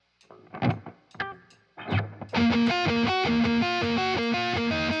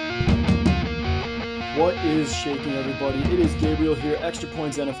What is shaking, everybody? It is Gabriel here, Extra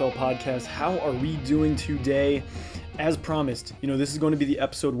Points NFL Podcast. How are we doing today? As promised, this is going to be the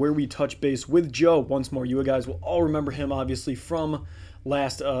episode where we touch base with Joe once more. You guys will all remember him, obviously, from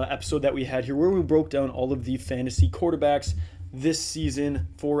last episode that we had here, where we broke down all of the fantasy quarterbacks this season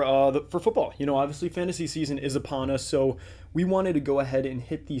for football. Obviously, fantasy season is upon us, so we wanted to go ahead and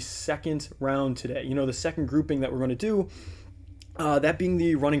hit the second round today. The second grouping that we're going to do. That being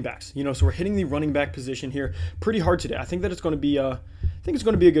the running backs, so we're hitting the running back position here pretty hard today. I think that it's going to be, a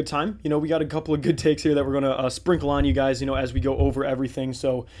good time. We got a couple of good takes here that we're going to sprinkle on you guys, as we go over everything.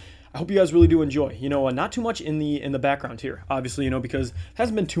 So I hope you guys really do enjoy. Not too much in the background here, obviously, because it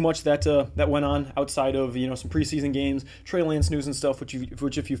hasn't been too much that went on outside of some preseason games, Trey Lance news and stuff.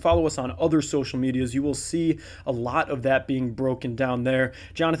 Which if you follow us on other social medias, you will see a lot of that being broken down there.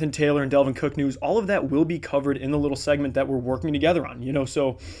 Jonathan Taylor and Dalvin Cook news, all of that will be covered in the little segment that we're working together on.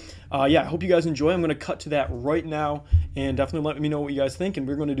 So. I hope you guys enjoy. I'm going to cut to that right now, and definitely let me know what you guys think. And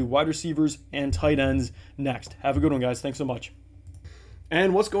we're going to do wide receivers and tight ends next. Have a good one, guys. Thanks so much.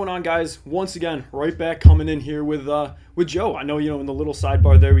 And what's going on, guys? Once again, right back coming in here with Joe. I know in the little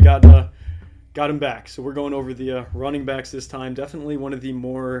sidebar there we got him back. So we're going over the running backs this time. Definitely one of the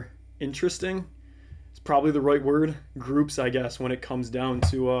more interesting. It's probably the right word. Groups, I guess, when it comes down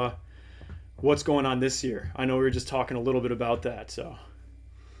to what's going on this year. I know we were just talking a little bit about that. So.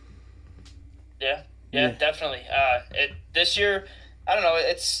 Yeah, definitely. This year, I don't know.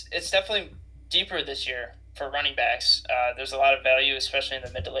 It's definitely deeper this year for running backs. There's a lot of value, especially in the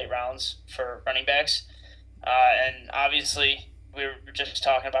mid to late rounds for running backs. And obviously, we were just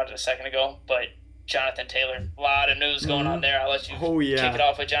talking about it a second ago, but Jonathan Taylor, a lot of news going on there. I'll let you kick it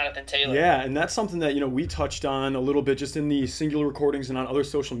off with Jonathan Taylor. Yeah, and that's something that, we touched on a little bit just in the singular recordings and on other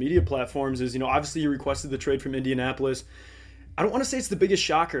social media platforms is, obviously you requested the trade from Indianapolis. I don't want to say it's the biggest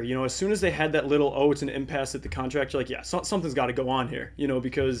shocker. As soon as they had that little, it's an impasse at the contract, you're like, yeah, something's got to go on here,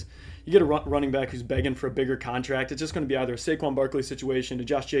 because you get a running back who's begging for a bigger contract. It's just going to be either a Saquon Barkley situation, a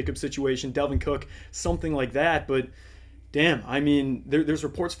Josh Jacobs situation, Dalvin Cook, something like that. But damn, I mean, there's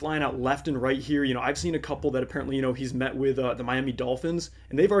reports flying out left and right here. I've seen a couple that apparently, he's met with the Miami Dolphins,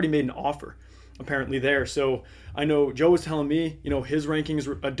 and they've already made an offer apparently there. So I know Joe was telling me, his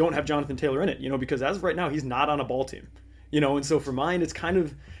rankings don't have Jonathan Taylor in it, because as of right now, he's not on a ball team. And so for mine, it's kind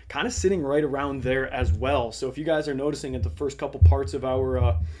of sitting right around there as well. So if you guys are noticing at the first couple parts of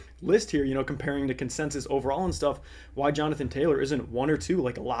our list here, comparing the consensus overall and stuff, why Jonathan Taylor isn't one or two,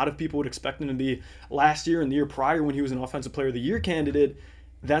 like a lot of people would expect him to be last year and the year prior when he was an Offensive Player of the Year candidate,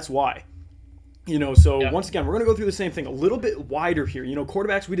 that's why. Once again, we're going to go through the same thing a little bit wider here.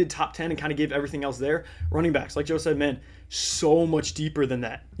 Quarterbacks, we did top 10 and kind of gave everything else there. Running backs, like Joe said, man, so much deeper than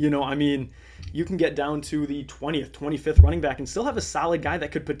that. You can get down to the 20th, 25th running back and still have a solid guy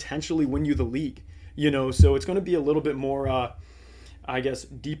that could potentially win you the league. So it's going to be a little bit more,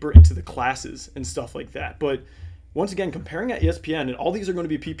 deeper into the classes and stuff like that. But once again, comparing at ESPN, and all these are going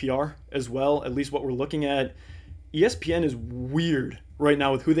to be PPR as well, at least what we're looking at. ESPN is weird right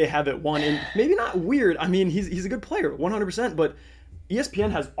now with who they have at one, and maybe not weird. I mean, he's a good player, 100%, but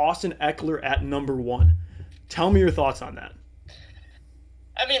ESPN has Austin Eckler at number 1. Tell me your thoughts on that.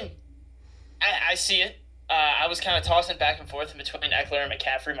 I mean, I see it. I was kind of tossing back and forth between Eckler and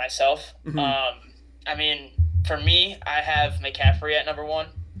McCaffrey myself. Mm-hmm. For me, I have McCaffrey at number 1,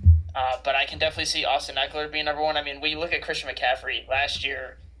 but I can definitely see Austin Eckler being number 1. We look at Christian McCaffrey last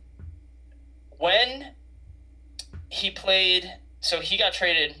year. When he played, so he got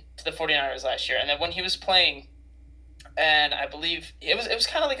traded to the 49ers last year, and then when he was playing, and I believe it was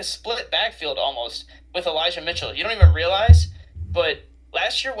kind of like a split backfield almost with Elijah Mitchell. You don't even realize, but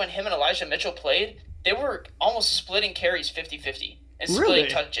last year when him and Elijah Mitchell played, they were almost splitting carries 50-50 and splitting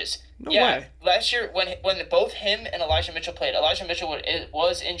touches. No way. Last year when both him and Elijah Mitchell played, Elijah Mitchell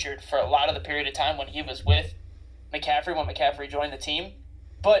was injured for a lot of the period of time when he was with McCaffrey, when McCaffrey joined the team.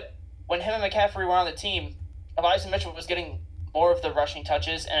 But when him and McCaffrey were on the team, Elijah Mitchell was getting more of the rushing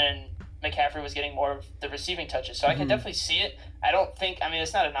touches and McCaffrey was getting more of the receiving touches. So I can definitely see it.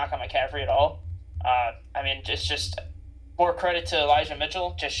 It's not a knock on McCaffrey at all. It's just more credit to Elijah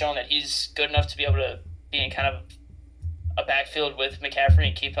Mitchell, just showing that he's good enough to be able to be in kind of a backfield with McCaffrey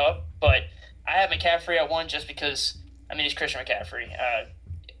and keep up. But I have McCaffrey at 1 just because, he's Christian McCaffrey.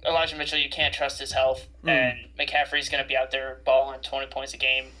 Elijah Mitchell, you can't trust his health, and McCaffrey's going to be out there balling 20 points a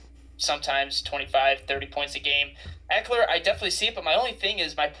game, sometimes 25, 30 points a game. Eckler, I definitely see it, but my only thing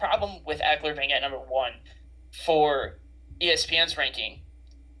is my problem with Eckler being at number 1 for ESPN's ranking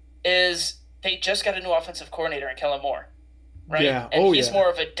is they just got a new offensive coordinator in Kellen Moore, right? Yeah. And he's more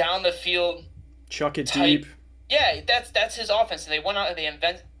of a down the field chuck it type deep. Yeah, that's his offense. They went out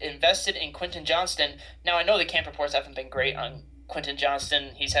and invested in Quentin Johnston. Now I know the camp reports haven't been great on Quentin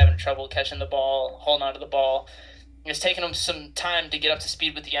Johnston. He's having trouble catching the ball, holding on to the ball. It's taken him some time to get up to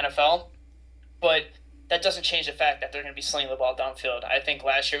speed with the NFL, but that doesn't change the fact that they're going to be slinging the ball downfield. I think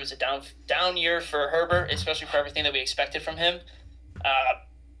last year was a down year for Herbert, especially for everything that we expected from him.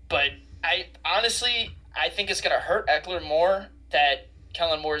 But I honestly I think it's going to hurt Eckler more that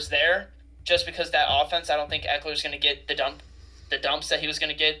Kellen Moore's there, just because that offense. I don't think Eckler's going to get the dumps that he was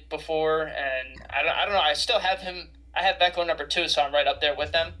going to get before, and I don't know. I still have him. I have Eckler number 2, so I'm right up there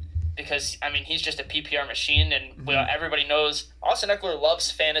with them. Because, I mean, he's just a PPR machine, and well, everybody knows Austin Eckler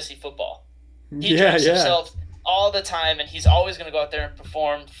loves fantasy football. He drinks himself all the time, and he's always going to go out there and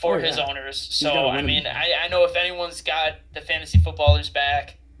perform for his owners. So, I mean, I know if anyone's got the fantasy footballers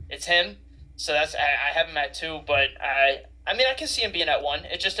back, it's him. So I have him at 2, but I mean, I can see him being at 1.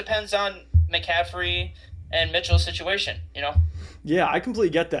 It just depends on McCaffrey and Mitchell's situation, you know? Yeah, I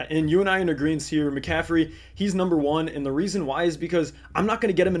completely get that. And you and I are in agreement here. McCaffrey, he's number 1. And the reason why is because I'm not going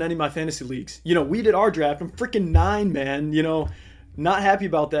to get him in any of my fantasy leagues. You know, we did our draft. I'm freaking 9, man. You know, not happy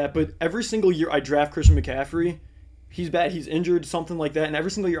about that. But every single year I draft Christian McCaffrey, he's bad. He's injured, something like that. And every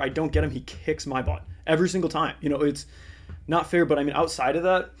single year I don't get him, he kicks my butt. Every single time. You know, it's not fair. But I mean, outside of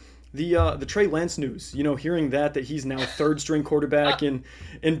that, the Trey Lance news, you know, hearing that he's now 3rd-string quarterback and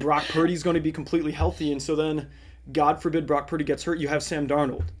Brock Purdy's going to be completely healthy. And so then, God forbid Brock Purdy gets hurt, you have Sam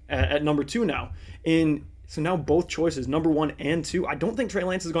Darnold at number 2 now. And so now both choices, number 1 and 2. I don't think Trey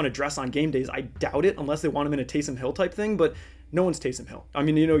Lance is going to dress on game days. I doubt it, unless they want him in a Taysom Hill type thing, but no one's Taysom Hill. I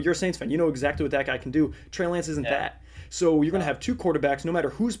mean, you know, you're a Saints fan. You know exactly what that guy can do. Trey Lance isn't that. So you're going to have 2 quarterbacks, no matter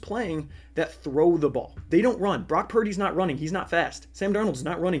who's playing, that throw the ball. They don't run. Brock Purdy's not running. He's not fast. Sam Darnold's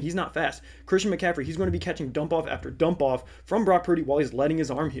not running. He's not fast. Christian McCaffrey, he's going to be catching dump off after dump off from Brock Purdy while he's letting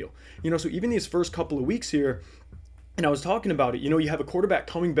his arm heal. You know, so even these first couple of weeks here, and I was talking about it, you know, you have a quarterback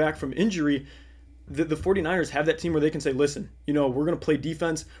coming back from injury. The 49ers have that team where they can say, listen, you know, we're going to play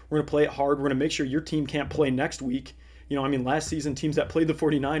defense. We're going to play it hard. We're going to make sure your team can't play next week. You know, I mean, last season, teams that played the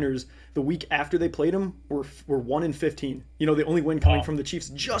 49ers, the week after they played them were 1-15. You know, the only win coming from the Chiefs,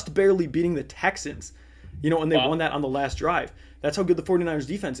 just barely beating the Texans. You know, and they won that on the last drive. That's how good the 49ers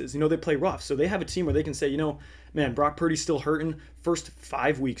defense is. You know, they play rough. So they have a team where they can say, you know, man, Brock Purdy's still hurting. First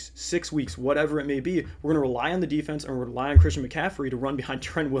 5 weeks, 6 weeks, whatever it may be, we're going to rely on the defense and we're going to rely on Christian McCaffrey to run behind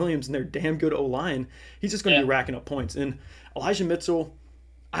Trent Williams and their damn good O-line. He's just going to be racking up points. And Elijah Mitchell,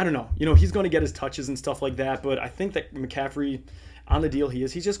 I don't know. You know, he's going to get his touches and stuff like that. But I think that McCaffrey, on the deal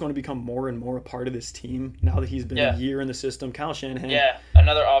he's just going to become more and more a part of this team now that he's been a year in the system. Kyle Shanahan. Yeah,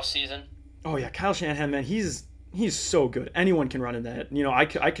 another offseason. Oh, yeah, Kyle Shanahan, man, he's so good. Anyone can run in that. You know, I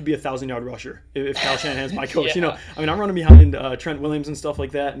could be a 1,000-yard rusher if Kyle Shanahan's my coach. You know, I mean, I'm running behind Trent Williams and stuff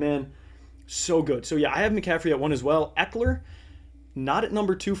like that. Man, so good. So, yeah, I have McCaffrey at 1 as well. Eckler, not at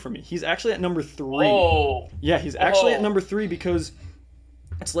number 2 for me. He's actually at number 3. Whoa. Yeah, he's actually at number 3 because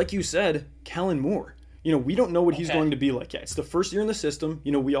it's like you said, Kellen Moore. You know, we don't know what he's going to be like yet. It's the first year in the system.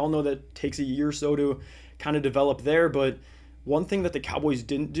 You know, we all know that it takes a year or so to kind of develop there, but one thing that the Cowboys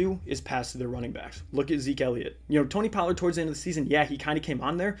didn't do is pass to their running backs. Look at Zeke Elliott. You know, Tony Pollard towards the end of the season, yeah, he kind of came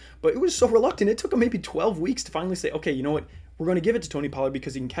on there, but it was so reluctant. It took him maybe 12 weeks to finally say, okay, you know what? We're going to give it to Tony Pollard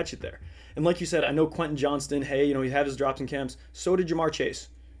because he can catch it there. And like you said, I know Quentin Johnston, hey, you know, he had his drops in camps. So did Jamar Chase,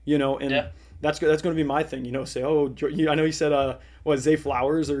 you know, and that's going to be my thing, you know, say, oh, I know he said, Zay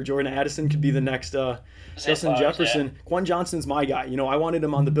Flowers or Jordan Addison could be the next Justin Jefferson. Yeah. Quentin Johnston's my guy. You know, I wanted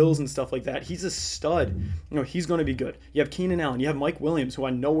him on the Bills and stuff like that. He's a stud. You know, he's going to be good. You have Keenan Allen. You have Mike Williams, who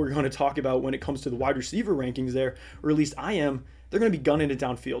I know we're going to talk about when it comes to the wide receiver rankings there, or at least I am. They're going to be gunning it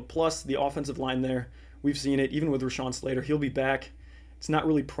downfield. Plus, the offensive line there, we've seen it. Even with Rashawn Slater, he'll be back. It's not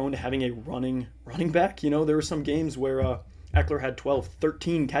really prone to having a running back. You know, there were some games where Eckler had 12,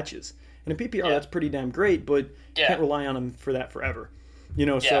 13 catches. And in PPR, that's pretty damn great, but you can't rely on him for that forever. You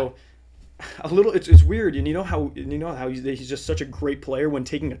know, so a little, it's weird. And you know how he's just such a great player when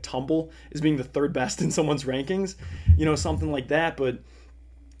taking a tumble is being the 3rd best in someone's rankings, you know, something like that. But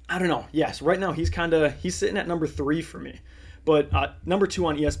I don't know. Yes, right now he's sitting at number 3 for me. But number 2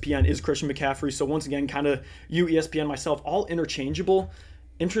 on ESPN is Christian McCaffrey. So once again, kind of you, ESPN, myself, all interchangeable.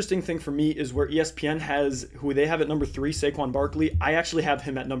 Interesting thing for me is where ESPN has who they have at number 3, Saquon Barkley. I actually have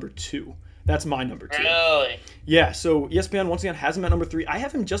him at number 2. That's my number 2. Really? Yeah, so ESPN, once again, has him at number 3. I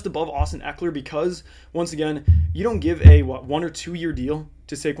have him just above Austin Eckler because, once again, you don't give a, 1 or 2 year deal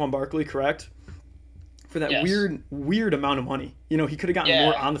to Saquon Barkley, correct? For that weird amount of money. You know, he could have gotten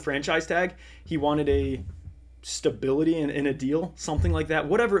more on the franchise tag. He wanted a stability in a deal, something like that,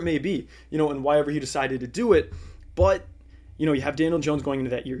 whatever it may be, you know, and why ever he decided to do it. But, you know, you have Daniel Jones going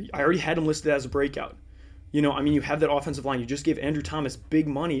into that year. I already had him listed as a breakout. I mean, you have that offensive line. You just gave Andrew Thomas big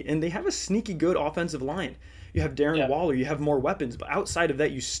money, and they have a sneaky good offensive line. You have Darren Yeah. Waller. You have more weapons. But outside of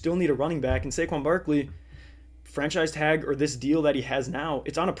that, you still need a running back. And Saquon Barkley, franchise tag or this deal that he has now,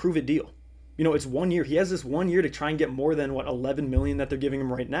 it's on a prove-it deal. It's 1 year. He has this 1 year to try and get more than, 11 million that they're giving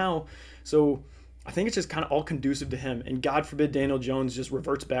him right now. So I think it's just kind of all conducive to him. And God forbid Daniel Jones just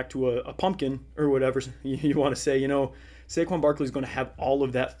reverts back to a pumpkin or whatever you want to say. Saquon Barkley is going to have all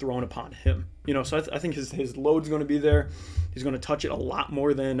of that thrown upon him. So I think his load's going to be there. He's going to touch it a lot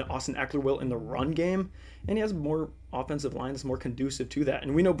more than Austin Eckler will in the run game. And he has more offensive line that's more conducive to that.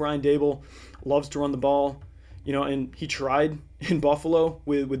 And we know Brian Dable loves to run the ball. And he tried in Buffalo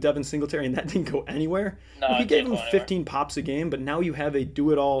with Devin Singletary, and that didn't go anywhere. No, he it gave didn't him go 15 pops a game, but now you have a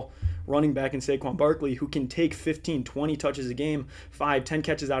do-it-all running back in Saquon Barkley who can take 15, 20 touches a game, 5, 10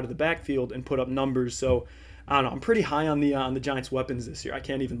 catches out of the backfield, and put up numbers. So, I don't know. I'm pretty high on the Giants' weapons this year. I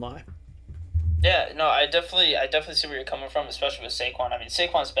can't even lie. Yeah, no, I definitely see where you're coming from, especially with Saquon. I mean,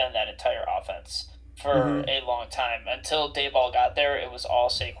 Saquon's been in that entire offense for a long time. Until Dayball got there, it was all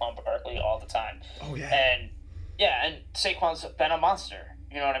Saquon Barkley all the time. Oh, yeah. And Saquon's been a monster.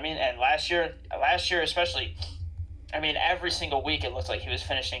 You know what I mean? And last year especially, I mean, every single week it looked like he was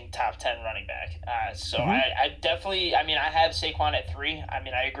finishing top 10 running back. I definitely, I mean, I have Saquon at 3. I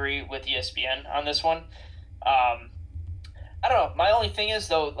mean, I agree with ESPN on this one. I don't know. My only thing is,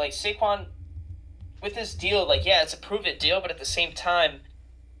 though, like, Saquon, with this deal, like, yeah, it's a prove-it deal, but at the same time,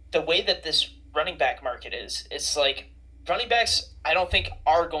 the way that this running back market is, it's like running backs, I don't think,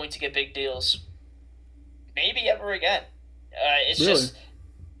 are going to get big deals maybe ever again. It's Really? just,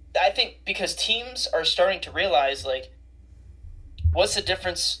 I think because teams are starting to realize, like, what's the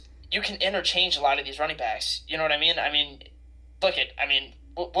difference? You can interchange a lot of these running backs. You know what I mean? I mean,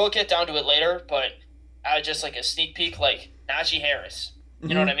 we'll get down to it later, but just like a sneak peek, like Najee Harris.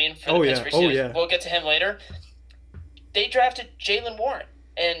 You know what I mean? For the Pittsburgh Steelers. Yeah. We'll get to him later. They drafted Jalen Warren,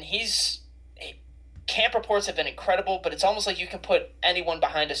 and camp reports have been incredible, but it's almost like you can put anyone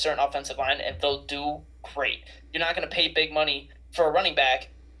behind a certain offensive line and they'll do great. You're not going to pay big money for a running back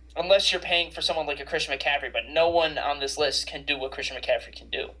unless you're paying for someone like a Christian McCaffrey, but no one on this list can do what Christian McCaffrey can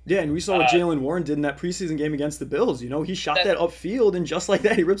do. Yeah, and we saw what Jalen Warren did in that preseason game against the Bills. He shot that upfield, and just like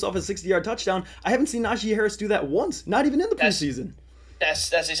that, he rips off a 60-yard touchdown. I haven't seen Najee Harris do that once, not even in the preseason.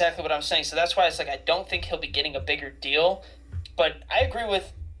 That's exactly what I'm saying. So that's why it's like I don't think he'll be getting a bigger deal, but I agree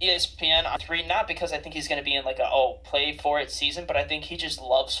with ESPN on 3, not because I think he's going to be in like play for it season, but I think he just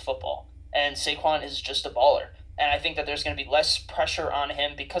loves football, and Saquon is just a baller. And I think that there's going to be less pressure on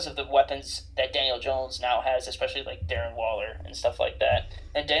him because of the weapons that Daniel Jones now has, especially like Darren Waller and stuff like that.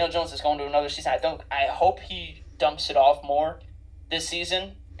 And Daniel Jones is going to another season. I hope he dumps it off more this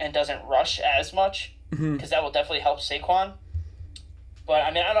season and doesn't rush as much, because that will definitely help Saquon. But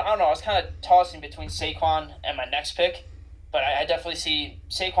I mean, I don't know. I was kind of tossing between Saquon and my next pick, but I definitely see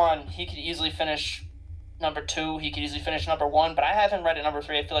Saquon. He could easily finish number 2. He could easily finish number 1, but I have him right at number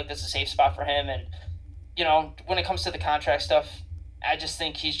 3. I feel like this is a safe spot for him. And when it comes to the contract stuff, I just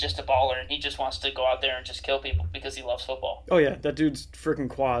think he's just a baller, and he just wants to go out there and just kill people because he loves football. Oh, yeah. That dude's freaking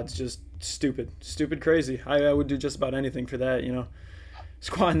quads just stupid. Stupid crazy. I would do just about anything for that,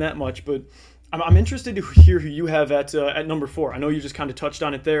 squatting that much. But I'm interested to hear who you have at number 4. I know you just kind of touched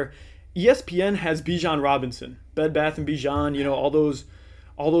on it there. ESPN has Bijan Robinson, Bed Bath & Bijan,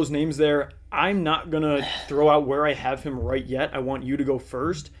 all those names there. I'm not going to throw out where I have him right yet. I want you to go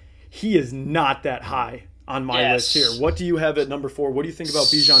first. He is not that high on my list here. What do you have at number 4? What do you think about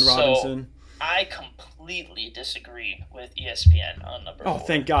Bijan Robinson? I completely disagree with ESPN on number 4. Oh,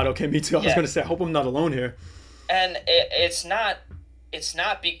 thank God. Okay, me too. I was going to say, I hope I'm not alone here. And it's not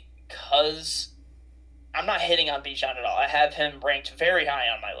because I'm not hitting on Bijan at all. I have him ranked very high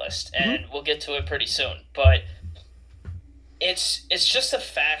on my list, and we'll get to it pretty soon. But it's just a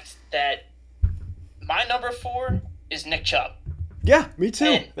fact that my number 4 is Nick Chubb. Yeah, me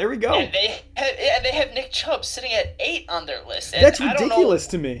too. There we go. And they have Nick Chubb sitting at 8 on their list. And that's ridiculous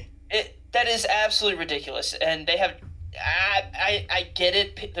to me. That is absolutely ridiculous. And they have I get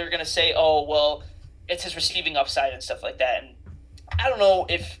it. They're going to say, oh, well, it's his receiving upside and stuff like that. And I don't know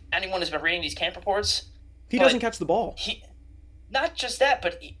if anyone has been reading these camp reports. He doesn't catch the ball. Not just that,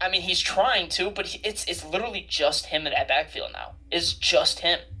 but he's trying to, but it's literally just him in that backfield now. It's just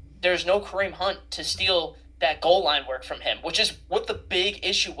him. There's no Kareem Hunt to steal that goal line work from him, which is what the big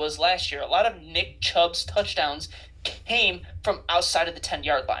issue was last year. A lot of Nick Chubb's touchdowns came from outside of the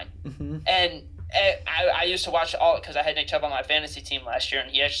 10-yard line. And I used to watch all because I had Nick Chubb on my fantasy team last year, and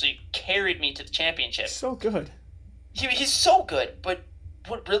he actually carried me to the championship. So good. He's so good, but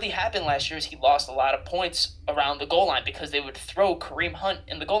what really happened last year is he lost a lot of points around the goal line because they would throw Kareem Hunt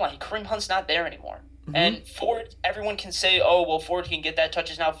in the goal line. Kareem Hunt's not there anymore. And Ford, everyone can say, oh, well, Ford can get that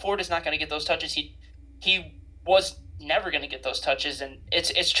touches now. Ford is not going to get those touches. He was never going to get those touches, and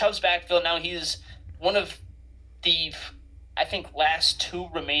it's Chubb's backfield now. He's one of the, I think, last two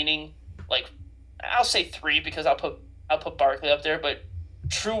remaining, like, I'll say three because I'll put Barkley up there, but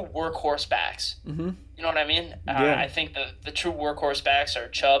true workhorse backs. You know what I mean? Yeah. I think the true workhorse backs are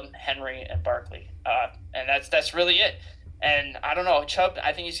Chubb, Henry, and Barkley, and that's really it. And I don't know, Chubb,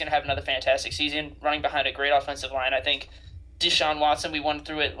 I think he's going to have another fantastic season running behind a great offensive line. I think Deshaun Watson, we went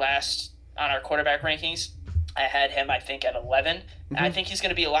through it last on our quarterback rankings. I had him, I think, at 11. And I think he's going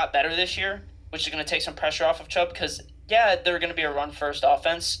to be a lot better this year, which is going to take some pressure off of Chubb because, yeah, they're going to be a run-first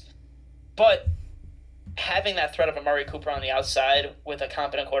offense. But having that threat of Amari Cooper on the outside with a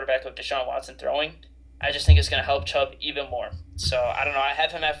competent quarterback with Deshaun Watson throwing, I just think it's going to help Chubb even more. So, I don't know. I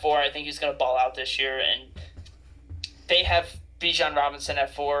have him at 4. I think he's going to ball out this year, and they have Bijan Robinson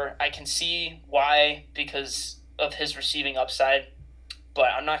at 4. I can see why because of his receiving upside, but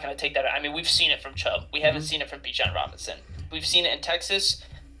I'm not going to take that. I mean, we've seen it from Chubb. We haven't seen it from Bijan Robinson. We've seen it in Texas,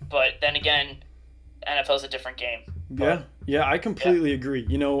 but then again, NFL is a different game. Yeah, I completely agree.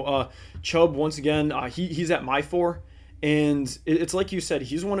 Chubb, once again, he's at my 4. And it's like you said,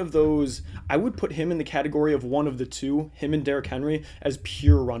 he's one of those, I would put him in the category of one of the two, him and Derrick Henry, as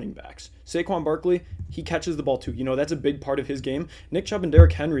pure running backs. Saquon Barkley, he catches the ball too. That's a big part of his game. Nick Chubb and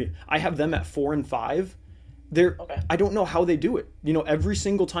Derrick Henry, I have them at 4 and 5. I don't know how they do it. Every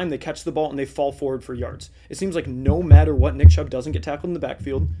single time they catch the ball and they fall forward for yards. It seems like no matter what, Nick Chubb doesn't get tackled in the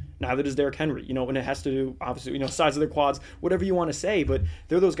backfield. Neither does Derrick Henry. And it has to do, obviously, size of their quads, whatever you want to say. But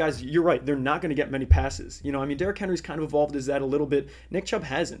they're those guys, you're right, they're not going to get many passes. Derrick Henry's kind of evolved as that a little bit. Nick Chubb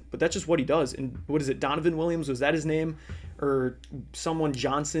hasn't, but that's just what he does. And what is it, Donovan Williams, was that his name? Or someone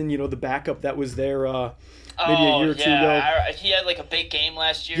Johnson, the backup that was there maybe a year or two ago. He had like a big game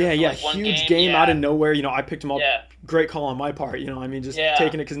last year. Huge game out of nowhere. I picked him up. Great call on my part. Taking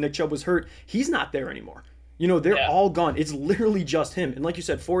it because Nick Chubb was hurt. He's not there anymore. They're all gone. It's literally just him. And like you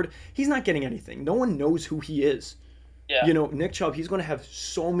said, Ford, he's not getting anything. No one knows who he is. Yeah. Nick Chubb, he's going to have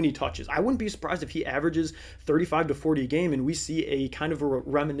so many touches. I wouldn't be surprised if he averages 35 to 40 a game and we see a kind of a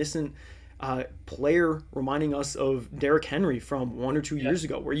reminiscent player reminding us of Derrick Henry from 1 or 2 years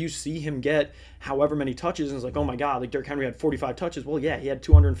ago, where you see him get however many touches and it's like, oh my God, like Derrick Henry had 45 touches. Well, yeah, he had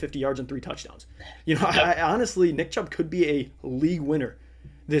 250 yards and 3 touchdowns. I honestly, Nick Chubb could be a league winner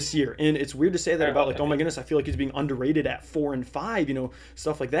this year. And it's weird to say that about like, oh my goodness, I feel like he's being underrated at 4 and 5,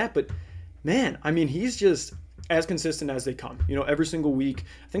 stuff like that. But man, I mean, he's just as consistent as they come, every single week.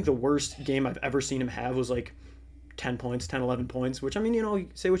 I think the worst game I've ever seen him have was like 10 points, 10, 11 points, which, I mean,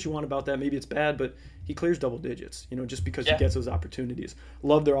 say what you want about that. Maybe it's bad, but he clears double digits, just because he gets those opportunities.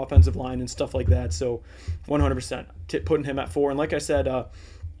 Love their offensive line and stuff like that. So 100% putting him at 4. And like I said,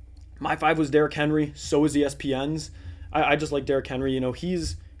 my 5 was Derrick Henry. So is ESPN's. I just like Derrick Henry.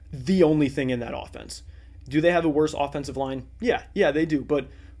 He's the only thing in that offense. Do they have a worse offensive line? Yeah, they do. But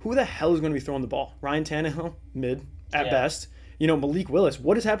who the hell is going to be throwing the ball? Ryan Tannehill, mid at best. Malik Willis,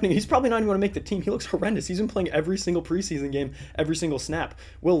 what is happening? He's probably not even going to make the team. He looks horrendous. He's been playing every single preseason game, every single snap.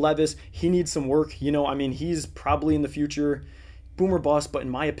 Will Levis, he needs some work. I mean, he's probably in the future boom or bust, but in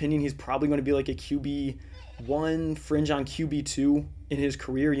my opinion, he's probably going to be like a QB1, fringe on QB2 in his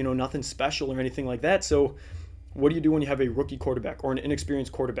career, nothing special or anything like that. So what do you do when you have a rookie quarterback or an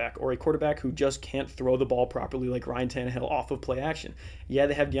inexperienced quarterback or a quarterback who just can't throw the ball properly like Ryan Tannehill off of play action? Yeah,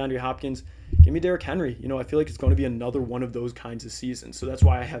 they have DeAndre Hopkins. Give me Derrick Henry. I feel like it's going to be another one of those kinds of seasons. So that's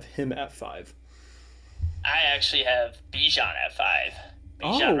why I have him at 5. I actually have Bijan at 5.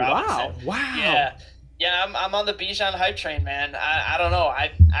 Bijan Robinson. Wow. Yeah, I'm on the Bijan hype train, man. I don't know.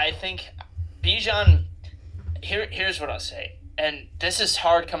 I think Bijan, here's what I'll say. And this is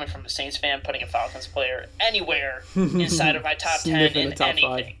hard coming from a Saints fan, putting a Falcons player anywhere inside of my top 10 in top anything.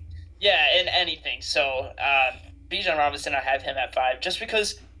 5. Yeah, in anything. So Bijan Robinson, I have him at 5 just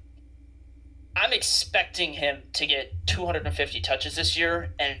because I'm expecting him to get 250 touches this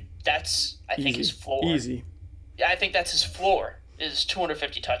year, and that's, I think, his floor. Easy. I think that's his floor, is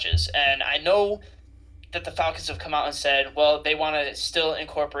 250 touches. And I know that the Falcons have come out and said, well, they want to still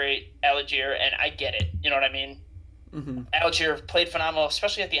incorporate Algier, and I get it. You know what I mean? Mm-hmm. Algier played phenomenal,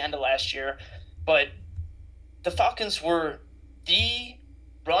 especially at the end of last year. But the Falcons were the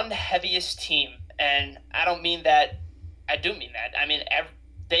run-heaviest team, and I don't mean that. I do mean that. I mean,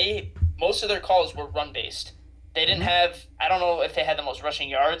 most of their calls were run-based. They didn't have – I don't know if they had the most rushing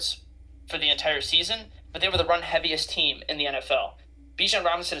yards for the entire season, but they were the run-heaviest team in the NFL. Bijan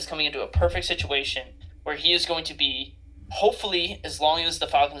Robinson is coming into a perfect situation where he is going to be, hopefully, as long as the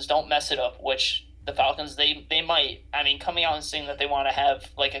Falcons don't mess it up, which the Falcons, they might. I mean, coming out and saying that they want to have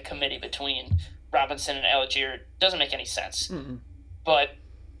like a committee between Robinson and Algier doesn't make any sense. Mm-mm. But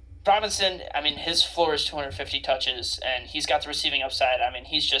Robinson, I mean, his floor is 250 touches, and he's got the receiving upside. I mean,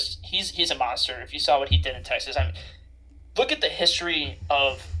 he's a monster. If you saw what he did in Texas, I mean, look at the history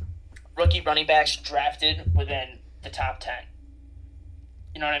of rookie running backs drafted within the top 10.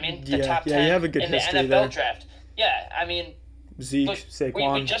 You know what I mean? The top 10 you have a good in the history NFL there. draft. Yeah, I mean, Zeke, look,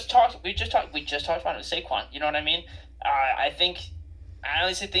 Saquon. we just talked about it with Saquon. You know what I mean? I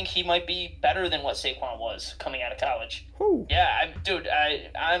honestly think he might be better than what Saquon was coming out of college. Whew. Yeah,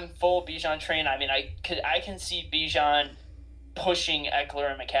 I'm full Bijan train. I mean, I can see Bijan pushing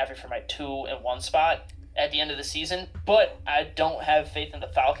Eckler and McCaffrey for my 2 and 1 spot at the end of the season, but I don't have faith in the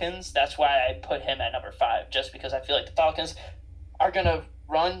Falcons. That's why I put him at number 5, just because I feel like the Falcons are gonna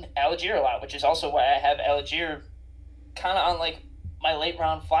run Algier a lot, which is also why I have Algier kind of on like my late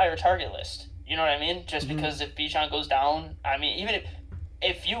round flyer target list. You know what I mean? Just because if Bijan goes down, I mean, even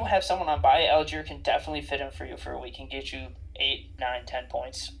if you have someone on bye, Algier can definitely fit in for you for a week and get you 8, 9, 10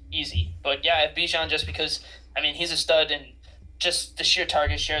 points easy. But yeah, if Bijan, just because, I mean, he's a stud, and just the sheer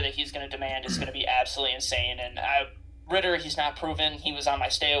target share that he's going to demand is going to be absolutely insane. And Ritter, he's not proven. He was on my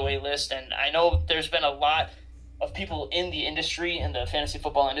stay away list, and I know there's been a lot of people in the industry, in the fantasy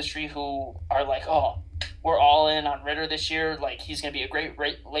football industry, who are like, oh, we're all in on Ritter this year. Like, he's going to be a great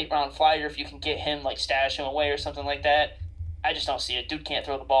late round flyer if you can get him, like, stash him away or something like that. I just don't see it. Dude can't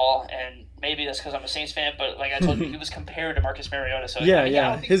throw the ball, and maybe that's because I'm a Saints fan, but like I told you, he was compared to Marcus Mariota. So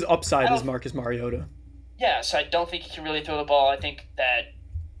Yeah. His upside is Marcus Mariota. Yeah, so I don't think he can really throw the ball. I think that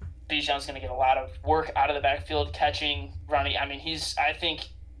Bijan's going to get a lot of work out of the backfield, catching, running. I mean, I think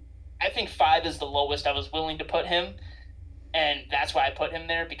 5 is the lowest I was willing to put him, and that's why I put him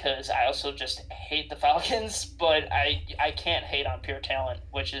there, because I also just hate the Falcons, but I can't hate on pure talent,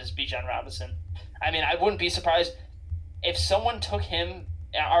 which is Bijan Robinson. I mean, I wouldn't be surprised if someone took him.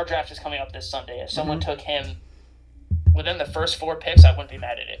 Our draft is coming up this Sunday. If someone took him within the first 4 picks, I wouldn't be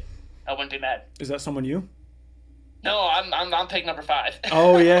mad at it. I wouldn't be mad. Is that someone you? No, I'm pick number 5.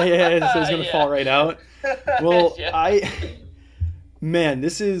 Oh yeah. So he's gonna fall right out. Well, Yeah. Man,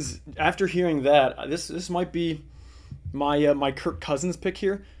 this is, after hearing that, this might be my Kirk Cousins pick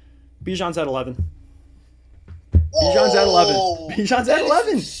here. Bijan's at 11. Bijan's at 11. Bijan's at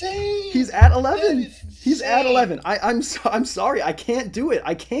 11. He's at 11. He's at 11. I'm sorry. I can't do it.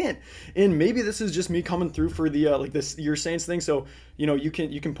 I can't. And maybe this is just me coming through for the like this your Saints thing. So you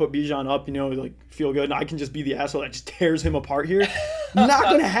can put Bijan up. Like feel good. And I can just be the asshole that just tears him apart here. Not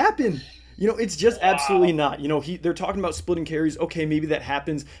gonna happen. It's just absolutely not. They're talking about splitting carries. Okay, maybe that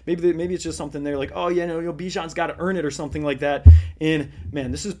happens. Maybe it's just something they're like, oh yeah, no, Bijan's got to earn it or something like that. And man,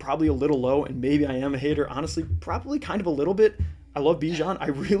 this is probably a little low, and maybe I am a hater. Honestly, probably kind of a little bit. I love Bijan, I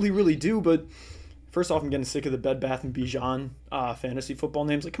really, really do. But first off, I'm getting sick of the Bed Bath and Bijan fantasy football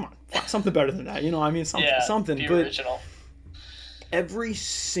names. Like, come on, find something better than that. Something. The but original. Every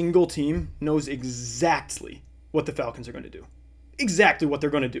single team knows exactly what the Falcons are going to do. Exactly what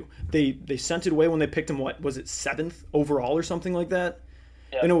they're going to do. They sent it away when they picked him, what was it, 7th overall or something like that?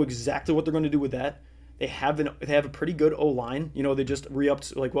 Yep. They know exactly what they're going to do with that. They have a pretty good O-line. They just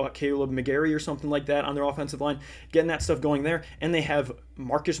re-upped Caleb McGarry or something like that on their offensive line, getting that stuff going there. And they have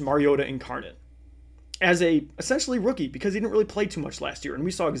Marcus Mariota incarnate as a essentially rookie, because he didn't really play too much last year, and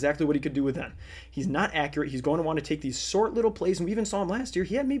we saw exactly what he could do with them. He's not accurate. He's going to want to take these short little plays, and we even saw him last year.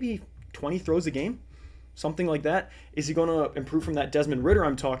 He had maybe 20 throws a game. Something like that. Is he going to improve from that Desmond Ritter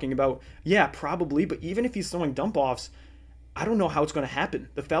I'm talking about? Yeah, probably. But even if he's throwing dump-offs, I don't know how it's going to happen.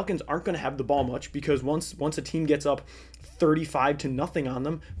 The Falcons aren't going to have the ball much, because once a team gets up 35-0 on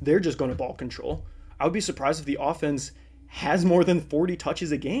them, they're just going to ball control. I would be surprised if the offense has more than 40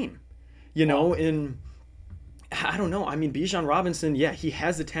 touches a game. And I don't know. I mean, Bijan Robinson, yeah, he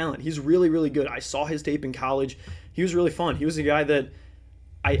has the talent. He's really, really good. I saw his tape in college. He was really fun. He was a guy that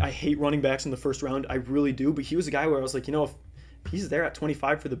I hate running backs in the first round. I really do. But he was a guy where I was like, if he's there at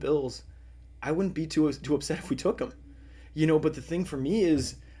 25 for the Bills, I wouldn't be too upset if we took him. But the thing for me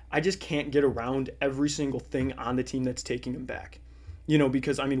is I just can't get around every single thing on the team that's taking him back.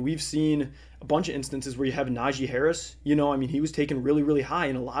 Because, I mean, we've seen a bunch of instances where you have Najee Harris. He was taken really, really high.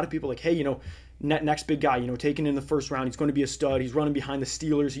 And a lot of people are like, hey, next big guy, taken in the first round. He's going to be a stud. He's running behind the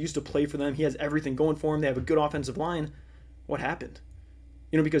Steelers. He used to play for them. He has everything going for him. They have a good offensive line. What happened?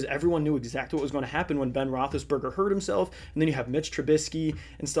 Because everyone knew exactly what was going to happen when Ben Roethlisberger hurt himself, and then you have Mitch Trubisky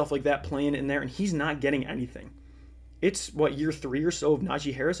and stuff like that playing in there, and he's not getting anything. It's, year 3 or so of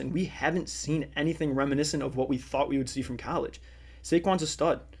Najee Harris, and we haven't seen anything reminiscent of what we thought we would see from college. Saquon's a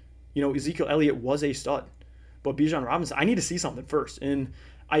stud. Ezekiel Elliott was a stud. But Bijan Robinson, I need to see something first. And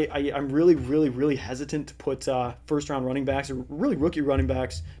I'm really, really, really hesitant to put first round running backs or really rookie running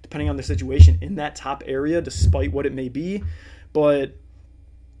backs, depending on the situation, in that top area, despite what it may be. But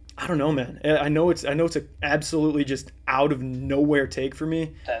I don't know, man. I know it's a absolutely just out of nowhere take for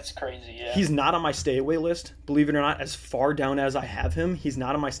me. That's crazy, yeah. He's not on my stay away list, believe it or not. As far down as I have him, he's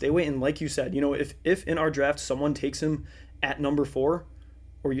not on my stay away. And like you said, if in our draft someone takes him at number 4,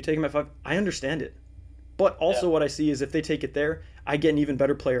 or you take him at 5, I understand it. But also what I see is if they take it there, I get an even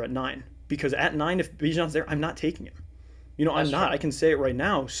better player at 9. Because at 9, if Bijan's there, I'm not taking him. I'm not. True. I can say it right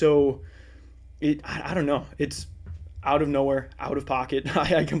now. So I don't know. It's out of nowhere, out of pocket.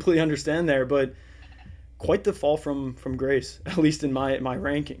 I completely understand there, but quite the fall from grace, at least in my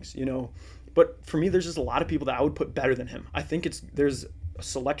rankings, But for me, there's just a lot of people that I would put better than him. I think there's a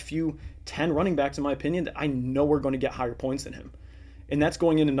select few 10 running backs, in my opinion, that I know are going to get higher points than him. And that's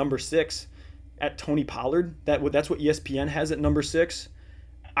going into number 6 at Tony Pollard. That's what ESPN has at number 6.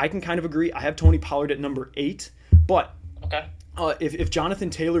 I can kind of agree. I have Tony Pollard at number 8. But okay. If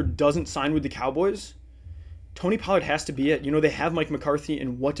Jonathan Taylor doesn't sign with the Cowboys, Tony Pollard has to be it. They have Mike McCarthy,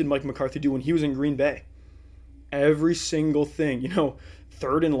 and what did Mike McCarthy do when he was in Green Bay? Every single thing.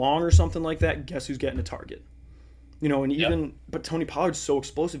 3rd and long or something like that, guess who's getting a target? But Tony Pollard's so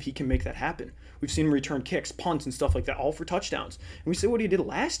explosive, he can make that happen. We've seen him return kicks, punts, and stuff like that, all for touchdowns. And we say what he did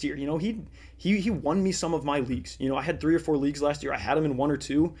last year. He won me some of my leagues. I had 3 or 4 leagues last year. I had him in 1 or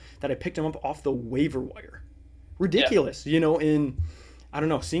 2 that I picked him up off the waiver wire. Ridiculous, in I don't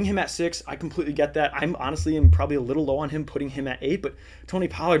know, seeing him at 6, I completely get that. I'm probably a little low on him, putting him at 8, but Tony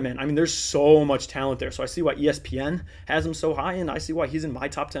Pollard, man, there's so much talent there. So I see why ESPN has him so high, and I see why he's in my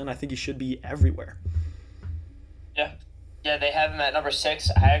top 10. I think he should be everywhere. Yeah, they have him at number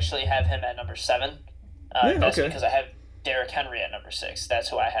 6. I actually have him at number 7. That's okay. Because I have Derrick Henry at number 6. That's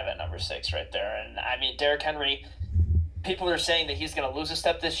who I have at number 6 right there. And, Derrick Henry, people are saying that he's going to lose a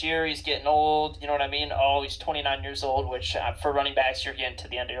step this year. He's getting old. You know what I mean? Oh, he's 29 years old, which for running backs, you're getting to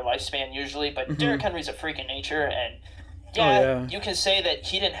the end of your lifespan usually. But Derrick Henry's a freak in nature. And, you can say that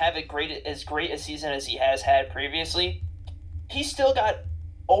he didn't have as great a season as he has had previously. He still got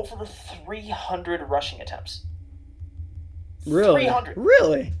over 300 rushing attempts. Really? 300.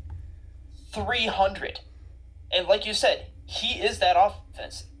 Really? 300. And like you said, he is that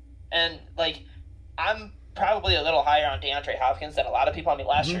offense. And, I'm probably a little higher on DeAndre Hopkins than a lot of people.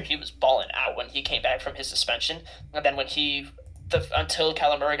 Last year he was balling out when he came back from his suspension. And then when until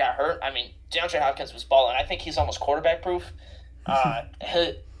Kyler Murray got hurt, DeAndre Hopkins was balling. I think he's almost quarterback proof.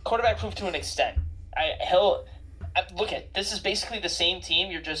 Quarterback proof to an extent. This is basically the same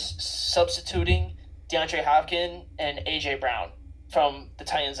team. You're just substituting DeAndre Hopkins and A.J. Brown from the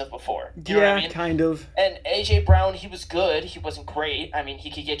Titans of before. You know what I mean? Kind of. And A.J. Brown, he was good. He wasn't great.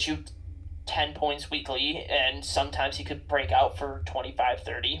 He could get you 10 points weekly, and sometimes he could break out for 25,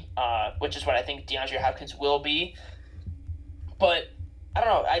 30, which is what I think DeAndre Hopkins will be. But, I don't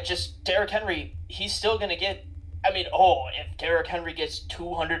know. Derrick Henry, he's still going to get, if Derrick Henry gets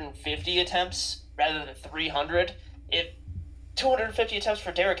 250 attempts rather than 300, if 250 attempts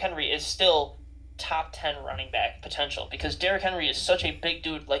for Derrick Henry is still top 10 running back potential, because Derrick Henry is such a big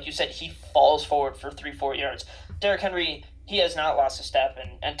dude. Like you said, he falls forward for 3-4 yards. Derrick Henry, he has not lost a step,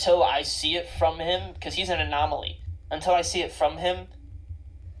 and until I see it from him, because he's an anomaly, until I see it from him,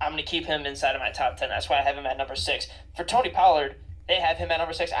 I'm going to keep him inside of my top 10. That's why I have him at number 6. For Tony Pollard, they have him at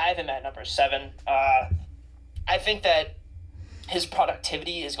number 6. I have him at number 7. I think that his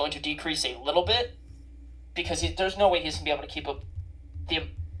productivity is going to decrease a little bit, because there's no way he's going to be able to keep up the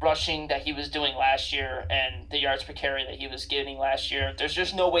rushing that he was doing last year and the yards per carry that he was getting last year. There's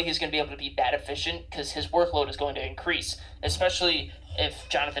just no way he's going to be able to be that efficient, because his workload is going to increase, especially if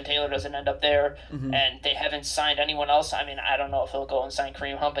Jonathan Taylor doesn't end up there and they haven't signed anyone else. I don't know if he'll go and sign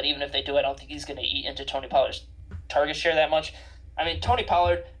Kareem Hunt, but even if they do, I don't think he's going to eat into Tony Pollard's target share that much. Tony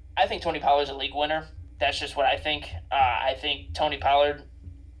Pollard, I think Tony Pollard's a league winner. That's just what I think. I think Tony Pollard,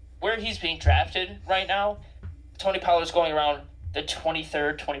 where he's being drafted right now, Tony Pollard's going around the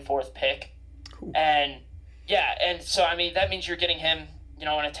 23rd, 24th pick. Cool. And so that means you're getting him, in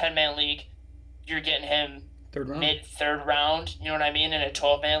a 10-man league, you're getting him mid-third round, you know what I mean? In a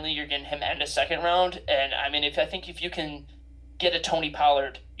 12-man league, you're getting him end of second round. And if you can get a Tony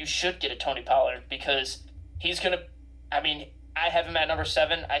Pollard, you should get a Tony Pollard, because he's going to, I have him at number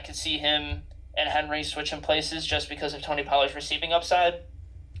 7. I could see him and Henry switching places just because of Tony Pollard's receiving upside.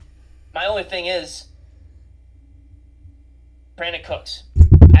 My only thing is, Brandon Cooks.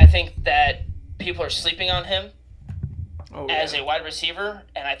 I think that people are sleeping on him as a wide receiver,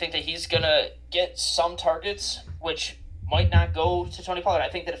 and I think that he's going to get some targets, which might not go to Tony Pollard. I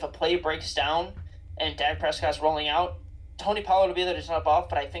think that if a play breaks down and Dak Prescott's rolling out, Tony Pollard will be there to dump off,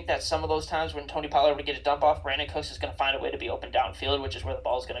 but I think that some of those times when Tony Pollard would get a dump off, Brandon Cooks is going to find a way to be open downfield, which is where the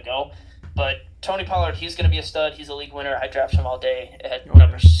ball is going to go. But Tony Pollard, he's going to be a stud. He's a league winner. I draft him all day at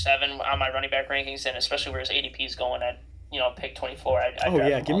number 7 on my running back rankings, and especially where his ADP is going at, pick 24.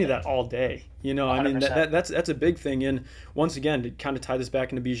 Give me that all day. I mean, that's a big thing. And once again, to kind of tie this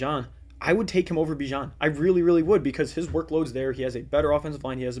back into Bijan, I would take him over Bijan. I really, really would, because his workload's there. He has a better offensive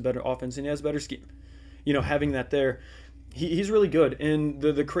line. He has a better offense, and he has a better scheme. Having that there, he's really good. And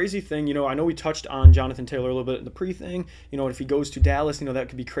the crazy thing, I know we touched on Jonathan Taylor a little bit in the pre-thing. If he goes to Dallas, that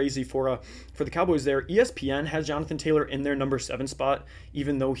could be crazy for the Cowboys there. ESPN has Jonathan Taylor in their number 7 spot,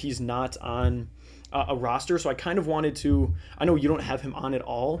 even though he's not on a roster. So I kind of wanted to, I know you don't have him on at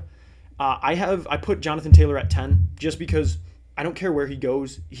all. I put Jonathan Taylor at 10 just because I don't care where he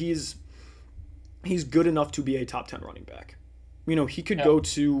goes. He's good enough to be a top 10 running back. He could go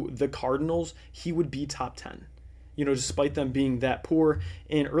to the Cardinals. He would be top 10, despite them being that poor.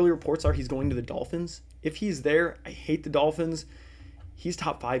 And early reports are he's going to the Dolphins. If he's there, I hate the Dolphins. He's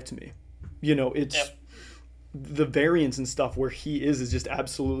top 5 to me. It's the variance and stuff where he is just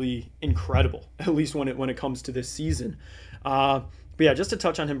absolutely incredible, at least when it comes to this season. But yeah, just to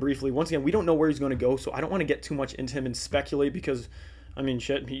touch on him briefly, once again, we don't know where he's going to go, so I don't want to get too much into him and speculate because I mean,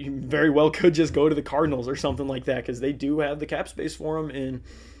 shit, he very well could just go to the Cardinals or something like that because they do have the cap space for him, and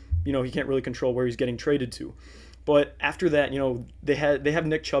he can't really control where he's getting traded to. But after that, they have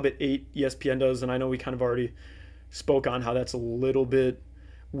Nick Chubb at 8, ESPN does, and I know we kind of already spoke on how that's a little bit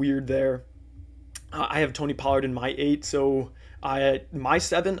weird there. I have Tony Pollard in my 8, so my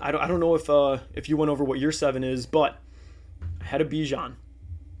 7. I don't know if you went over what your 7 is, but I had a Bijan.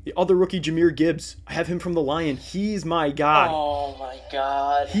 The other rookie, Jahmyr Gibbs, I have him from the Lion. He's my guy. Oh, my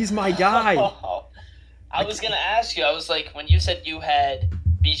God. He's my guy. I was going to ask you, I was like, when you said you had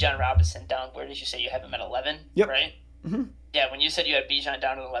Bijan Robinson down, where did you say you have him at 11? Yep. Right? Mm-hmm. Yeah, when you said you had Bijan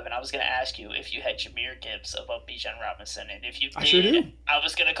down at 11, I was going to ask you if you had Jahmyr Gibbs above Bijan Robinson. And if you did, I sure do. I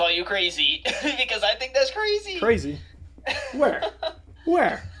was going to call you crazy because I think that's crazy. Crazy?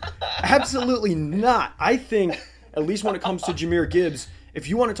 Where? Absolutely not. I think, at least when it comes to Jahmyr Gibbs, if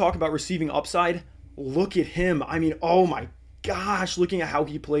you want to talk about receiving upside, look at him. I mean, oh my gosh, looking at how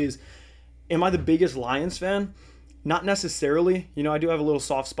he plays. Am I the biggest Lions fan? Not necessarily. I do have a little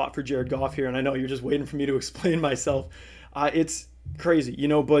soft spot for Jared Goff here, and I know you're just waiting for me to explain myself. It's crazy,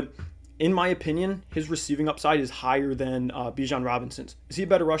 but in my opinion, his receiving upside is higher than Bijan Robinson's. Is he a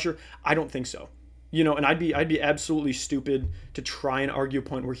better rusher? I don't think so. And I'd be absolutely stupid to try and argue a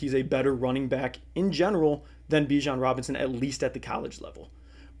point where he's a better running back in general than Bijan Robinson, at least at the college level.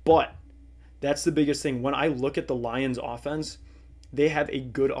 But that's the biggest thing. When I look at the Lions offense, they have a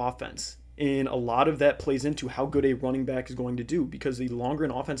good offense. And a lot of that plays into how good a running back is going to do, because the longer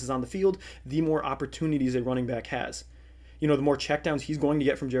an offense is on the field, the more opportunities a running back has. The more checkdowns he's going to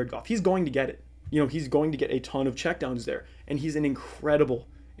get from Jared Goff. He's going to get it. He's going to get a ton of checkdowns there. And he's an incredible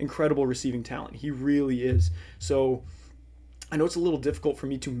receiving talent. He really is. So I know it's a little difficult for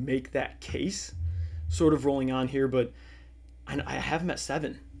me to make that case sort of rolling on here, but I have him at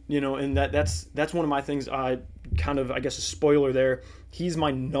 7, and that's one of my things. I guess a spoiler there. He's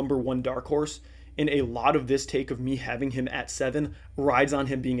my number 1 dark horse, and a lot of this take of me having him at 7 rides on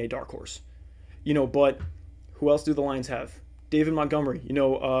him being a dark horse. But who else do the Lions have? David Montgomery.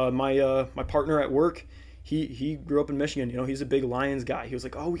 My partner at work, he grew up in Michigan. He's a big Lions guy. He was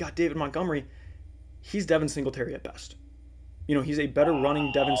like, oh, we got David Montgomery. He's Devin Singletary at best. He's a better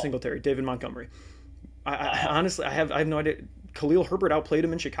running Devin Singletary, David Montgomery. I honestly, I have no idea. Khalil Herbert outplayed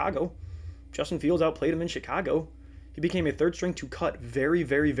him in Chicago. Justin Fields outplayed him in Chicago. He became a third string to cut very,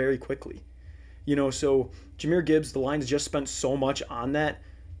 very, very quickly. So Jahmyr Gibbs, the Lions just spent so much on that.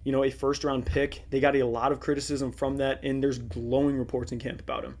 A first-round pick. They got a lot of criticism from that, and there's glowing reports in camp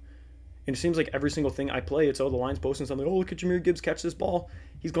about him. And it seems like every single thing I play, it's, the Lions posting something, oh, look at Jahmyr Gibbs catch this ball.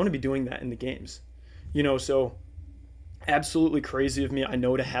 He's going to be doing that in the games. So absolutely crazy of me, I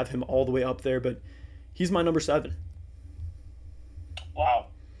know, to have him all the way up there, but he's my number 7. Wow.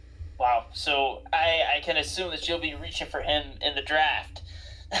 So I can assume that you'll be reaching for him in the draft.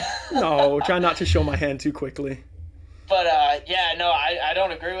 No, try not to show my hand too quickly. But, I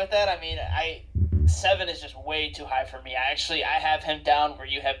don't agree with that. I mean, 7 is just way too high for me. I have him down where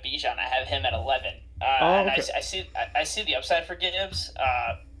you have Bijan. I have him at 11. Okay. And I see the upside for Gibbs.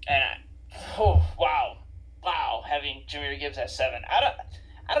 Wow, having Jahmyr Gibbs at 7. I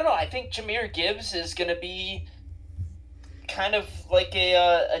don't know. I think Jahmyr Gibbs is going to be kind of like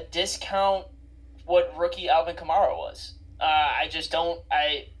a discount what rookie Alvin Kamara was. I just don't.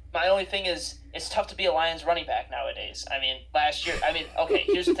 My only thing is, it's tough to be a Lions running back nowadays. I mean, last year, okay,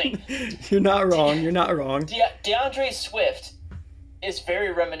 here's the thing. You're not wrong. You're not wrong. DeAndre Swift is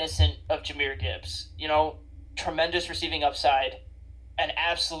very reminiscent of Jahmyr Gibbs. Tremendous receiving upside, an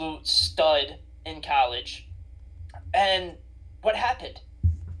absolute stud in college. And what happened?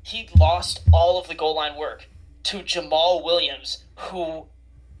 He lost all of the goal line work to Jamal Williams, who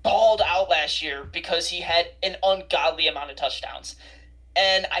balled out last year because he had an ungodly amount of touchdowns.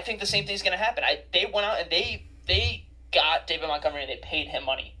 And I think the same thing's going to happen. They went out and they got David Montgomery and they paid him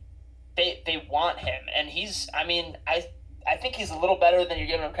money. They want him, and I think he's a little better than you're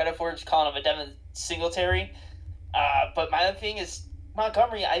giving him credit for, just calling him a Devin Singletary. But my other thing is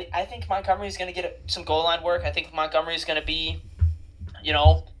Montgomery. I think Montgomery is going to get some goal line work. I think Montgomery is going to be,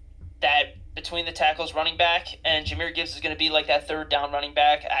 that between the tackles running back, and Jahmyr Gibbs is going to be like that third down running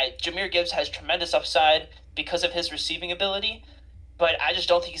back. Jahmyr Gibbs has tremendous upside because of his receiving ability, but I just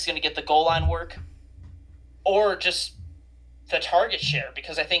don't think he's going to get the goal line work or just the target share,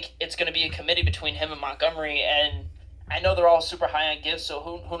 because I think it's going to be a committee between him and Montgomery, and I know they're all super high on Gibbs, so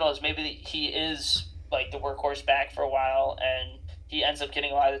who knows, maybe he is like the workhorse back for a while and he ends up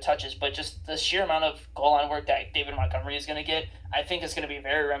getting a lot of the touches, but just the sheer amount of goal line work that David Montgomery is going to get, I think is going to be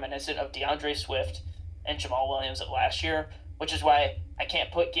very reminiscent of DeAndre Swift and Jamal Williams of last year, which is why I can't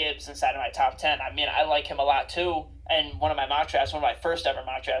put Gibbs inside of my top 10. I mean, I like him a lot too, and one of my first ever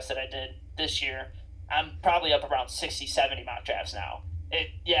mock drafts that I did this year, I'm probably up around 60, 70 mock drafts now.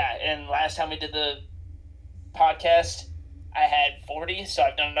 And last time we did the podcast, I had 40, so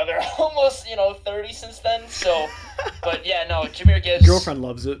I've done another almost, 30 since then. So, but yeah, no, Jahmyr Gibbs. Girlfriend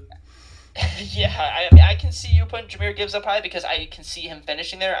loves it. Yeah, I can see you putting Jahmyr Gibbs up high because I can see him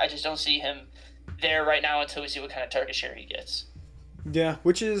finishing there. I just don't see him there right now until we see what kind of target share he gets. Yeah,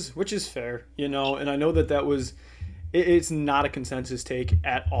 which is fair, and I know that was, it's not a consensus take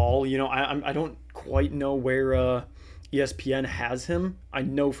at all. I don't quite know where ESPN has him. I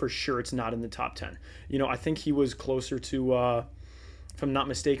know for sure it's not in the top 10. I think he was closer to, if I'm not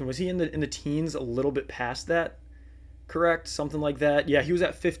mistaken, was he in the teens, a little bit past that? Correct, something like that. Yeah, he was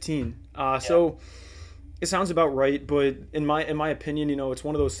at 15. So it sounds about right. But in my opinion, it's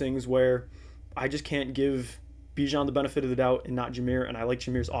one of those things where I just can't give Bijan the benefit of the doubt and not Jahmyr, and I like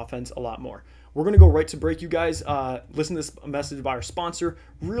Jahmyr's offense a lot more. We're going to go right to break, you guys. Listen to this message by our sponsor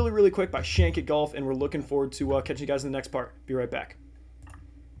really, really quick by Shank It Golf, and we're looking forward to catching you guys in the next part. Be right back.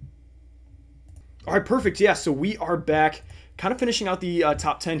 All right, perfect. Yeah, so we are back, kind of finishing out the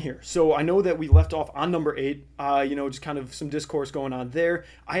top 10 here. So I know that we left off on number 8, just kind of some discourse going on there.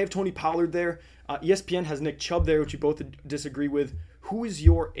 I have Tony Pollard there. ESPN has Nick Chubb there, which you both disagree with. Who is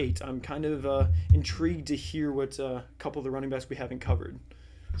your 8? I'm kind of intrigued to hear what a couple of the running backs we haven't covered.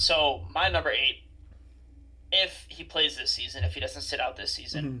 So my number 8, if he plays this season, if he doesn't sit out this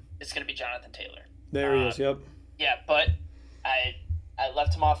season, it's going to be Jonathan Taylor. There he is, yep. Yeah, but I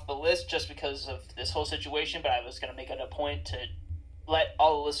left him off the list just because of this whole situation, but I was going to make it a point to let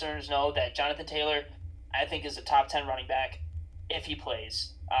all the listeners know that Jonathan Taylor, I think, is a top 10 running back if he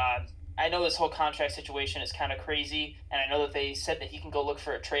plays. I know this whole contract situation is kind of crazy, and I know that they said that he can go look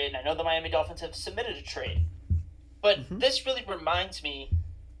for a trade, and I know the Miami Dolphins have submitted a trade. But this really reminds me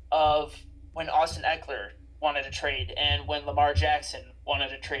of when Austin Eckler wanted a trade and when Lamar Jackson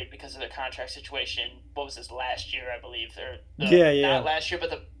wanted a trade because of their contract situation. What was this, last year, I believe? Not last year, but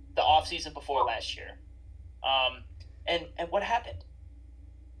the offseason before last year. And what happened?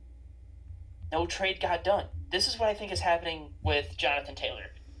 No trade got done. This is what I think is happening with Jonathan Taylor.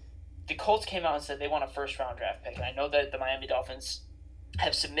 The Colts came out and said they want a first-round draft pick, and I know that the Miami Dolphins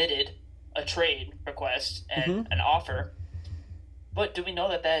have submitted a trade request and an offer, but do we know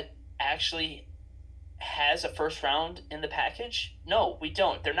that actually has a first round in the package? No, we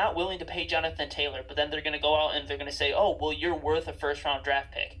don't. They're not willing to pay Jonathan Taylor, but then they're going to go out and they're going to say, oh, well, you're worth a first-round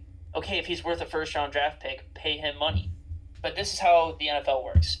draft pick. Okay, if he's worth a first-round draft pick, pay him money. But this is how the NFL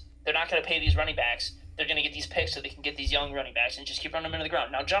works. They're not going to pay these running backs. They're going to get these picks so they can get these young running backs and just keep running them into the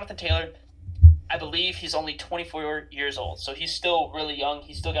ground. Now, Jonathan Taylor, I believe he's only 24 years old, so he's still really young.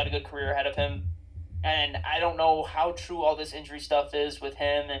 He's still got a good career ahead of him. And I don't know how true all this injury stuff is with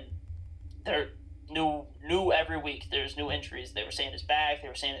him, and they're new every week. There's new injuries. They were saying his back, they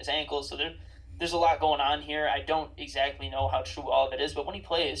were saying his ankles, so there's a lot going on here. I don't exactly know how true all of it is, but when he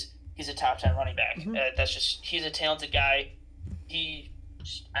plays, he's a top 10 running back. He's a talented guy.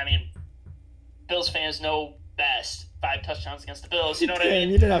 Bills fans know best. 5 touchdowns against the Bills, you know what I mean?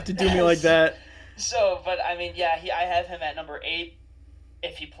 You didn't have to do me like that. So, but I have him at number 8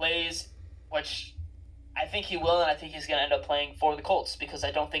 if he plays, which I think he will, and I think he's going to end up playing for the Colts because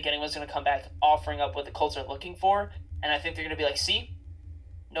I don't think anyone's going to come back offering up what the Colts are looking for, and I think they're going to be like, see,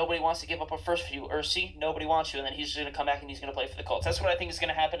 nobody wants to give up a first for you. Or C, nobody wants you, and then he's going to come back and he's going to play for the Colts. That's what I think is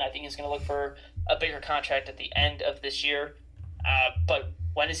going to happen. I think he's going to look for a bigger contract at the end of this year. But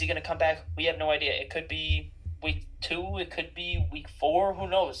when is he going to come back? We have no idea. It could be week 2. It could be week 4. Who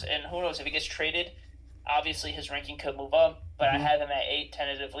knows? And who knows if he gets traded? Obviously, his ranking could move up, but I have him at 8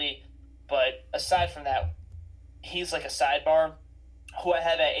 tentatively. But aside from that, he's like a sidebar. Who I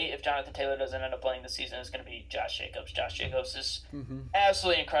have at 8 if Jonathan Taylor doesn't end up playing this season is going to be Josh Jacobs. Josh Jacobs is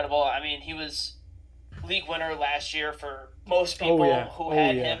absolutely incredible. I mean, he was league winner last year for most people who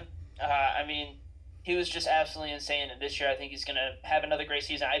had him. I mean, he was just absolutely insane. And this year, I think he's going to have another great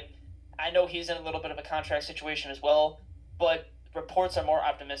season. I know he's in a little bit of a contract situation as well, but reports are more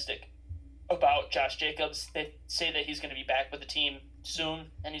optimistic about Josh Jacobs. They say that he's going to be back with the team soon,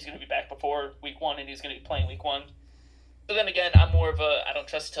 and he's going to be back before week 1, and he's going to be playing week 1. But then again, I'm more of a I don't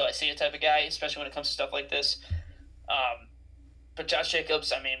trust until I see it type of guy, especially when it comes to stuff like this. But Josh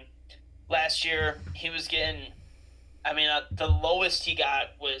Jacobs, I mean, last year he was getting, the lowest he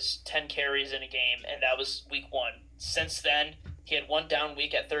got was 10 carries in a game, and that was week 1. Since then, he had one down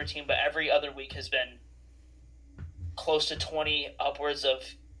week at 13, but every other week has been close to 20, upwards of,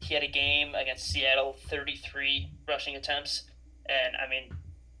 he had a game against Seattle, 33 rushing attempts. And, I mean,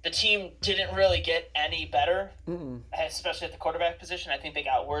 the team didn't really get any better, especially at the quarterback position. I think they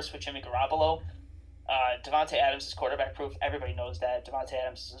got worse with Jimmy Garoppolo. Devontae Adams is quarterback proof. Everybody knows that. Devontae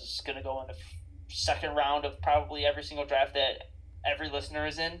Adams is going to go in the second round of probably every single draft that every listener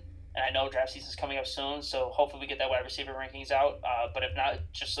is in. And I know draft season is coming up soon, so hopefully we get that wide receiver rankings out. But if not,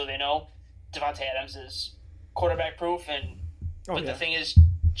 just so they know, Devontae Adams is quarterback proof. But the thing is,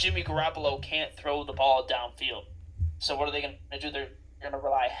 Jimmy Garoppolo can't throw the ball downfield. So what are they going to do? They're going to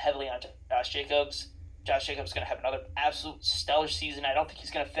rely heavily on Josh Jacobs. Josh Jacobs is going to have another absolute stellar season. I don't think he's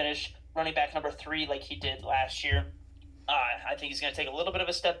going to finish running back number 3 like he did last year. I think he's going to take a little bit of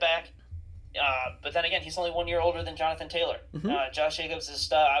a step back. But then again, he's only 1 year older than Jonathan Taylor. Josh Jacobs is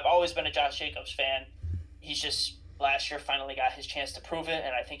I've always been a Josh Jacobs fan. He's just last year finally got his chance to prove it,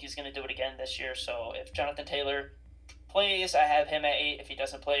 and I think he's going to do it again this year. So if Jonathan Taylor plays, I have him at 8. If he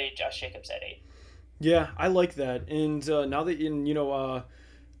doesn't play, Josh Jacobs at 8. Yeah, I like that. And now that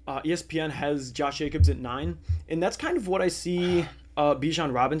ESPN has Josh Jacobs at 9, and that's kind of what I see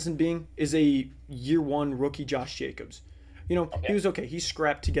Bijan Robinson being, is a year 1 rookie Josh Jacobs. He was okay. He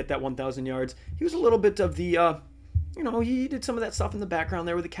scrapped to get that 1,000 yards. He was a little bit of the, he did some of that stuff in the background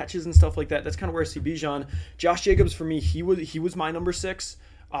there with the catches and stuff like that. That's kind of where I see Bijan. Josh Jacobs, for me, he was my number 6.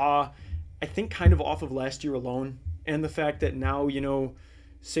 I think kind of off of last year alone, and the fact that now,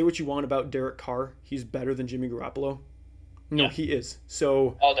 say what you want about Derek Carr, he's better than Jimmy Garoppolo. No, he is.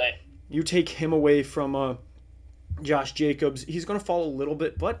 So all day. You take him away from Josh Jacobs, he's going to fall a little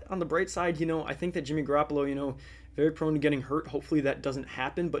bit. But on the bright side, I think that Jimmy Garoppolo, very prone to getting hurt. Hopefully that doesn't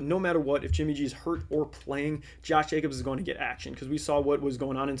happen. But no matter what, if Jimmy G is hurt or playing, Josh Jacobs is going to get action. Because we saw what was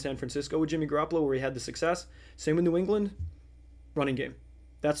going on in San Francisco with Jimmy Garoppolo, where he had the success. Same with New England, running game.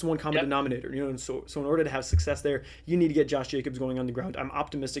 That's the one common denominator. So in order to have success there, you need to get Josh Jacobs going on the ground. I'm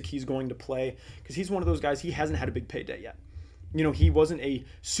optimistic he's going to play because he's one of those guys, he hasn't had a big payday yet. He wasn't a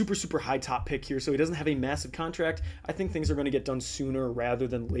super, super high top pick here, so he doesn't have a massive contract. I think things are going to get done sooner rather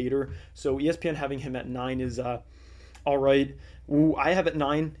than later. So ESPN having him at 9 is all right. Who I have at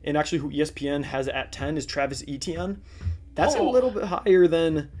 9, and actually who ESPN has at 10 is Travis Etienne. That's a little bit higher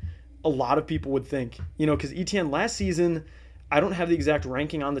than a lot of people would think. Because Etienne last season, I don't have the exact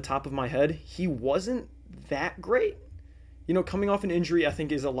ranking on the top of my head. He wasn't that great. Coming off an injury, I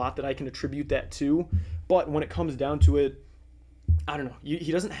think is a lot that I can attribute that to. But when it comes down to it, I don't know.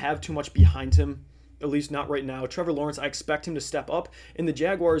 He doesn't have too much behind him, at least not right now. Trevor Lawrence, I expect him to step up. And the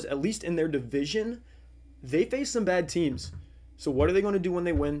Jaguars, at least in their division, they face some bad teams. So what are they going to do when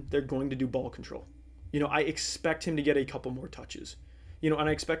they win? They're going to do ball control. I expect him to get a couple more touches. And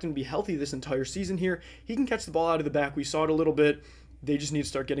I expect him to be healthy this entire season here. He can catch the ball out of the back. We saw it a little bit. They just need to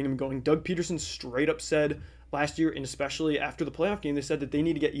start getting him going. Doug Peterson straight up said last year, and especially after the playoff game, they said that they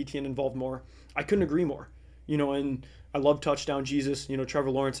need to get Etienne involved more. I couldn't agree more. And I love touchdown Jesus. Trevor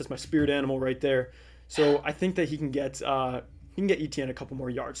Lawrence, that's my spirit animal right there. So I think that he can get Etienne a couple more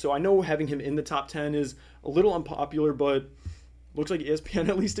yards. So I know having him in the top 10 is a little unpopular, but looks like ESPN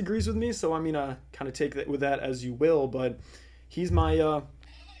at least agrees with me. So kind of take that with that as you will. But he's my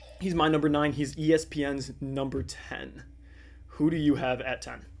number 9. He's ESPN's number 10. Who do you have at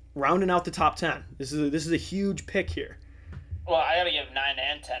 10? Rounding out the top 10. This is a huge pick here. Well, I got to give 9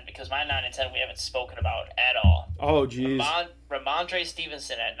 and 10 because my 9 and 10 we haven't spoken about at all. Oh, geez. Ramondre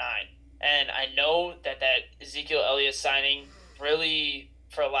Stevenson at 9. And I know that Ezekiel Elliott signing really,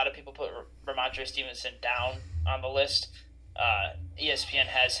 for a lot of people, put Ramondre Stevenson down on the list. ESPN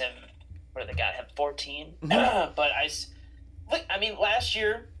has him. Where they got him 14, Mm-hmm. but I mean, last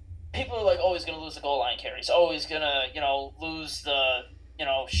year people are like, oh, he's gonna lose the goal line carries. Oh, he's gonna lose the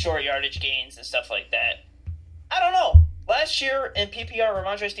short yardage gains and stuff like that. I don't know. Last year in PPR,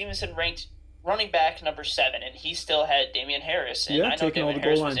 Ramondre Stevenson ranked running back number 7, and he still had Damian Harris. And Yeah, I know taking all Damian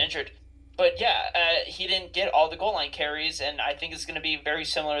the goal Harris was line. injured, but yeah, he didn't get all the goal line carries, and I think it's going to be very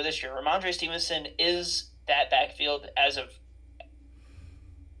similar this year. Ramondre Stevenson is that backfield as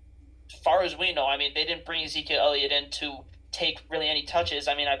far as we know. I mean, they didn't bring Ezekiel Elliott in to take really any touches.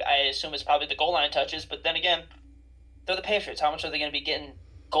 I mean, I assume it's probably the goal line touches, but then again, they're the Patriots. How much are they going to be getting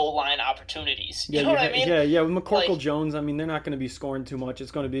goal line opportunities? Yeah, You know what I mean? yeah. With McCorkle Like, Jones, I mean, they're not going to be scoring too much. It's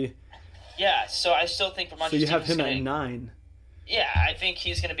going to be. yeah, so I still think So Ramondre you have Stevenson's him at going to. 9. Yeah, I think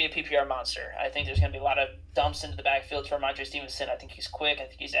he's going to be a PPR monster. I think there's going to be a lot of dumps into the backfield for Ramondre Stevenson. I think he's quick. I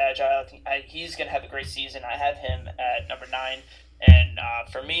think he's agile. I think he's going to have a great season. I have him at number 9. And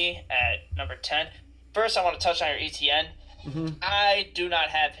for me, at number 10. First, I want to touch on your ETN. Mm-hmm. I do not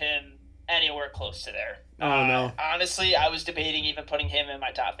have him anywhere close to there. Oh, no. Honestly, I was debating even putting him in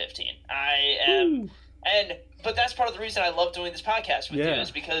my top 15. I am. But that's part of the reason I love doing this podcast with you, is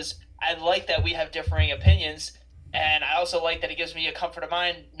because I like that we have differing opinions. And I also like that it gives me a comfort of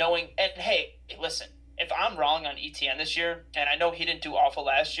mind knowing, and hey, listen, if I'm wrong on ETN this year, and I know he didn't do awful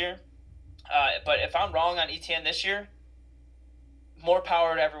last year, but if I'm wrong on ETN this year, more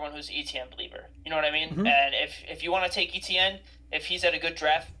power to everyone who's an ETN believer. You know what I mean? Mm-hmm. And if you want to take ETN, if he's at a good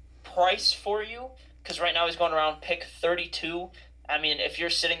draft price for you, because right now he's going around pick 32. I mean, if you're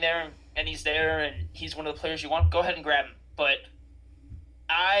sitting there and he's there and he's one of the players you want, go ahead and grab him. But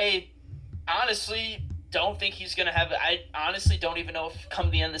I honestly don't think he's going to have – I honestly don't even know if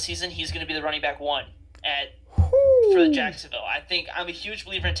come the end of the season he's going to be the running back 1 for the Jacksonville. I think I'm a huge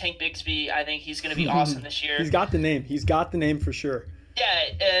believer in Tank Bigsby. I think he's going to be awesome this year. He's got the name. He's got the name for sure. Yeah,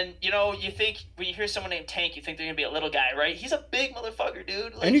 and you think when you hear someone named Tank, you think they're going to be a little guy, right? He's a big motherfucker,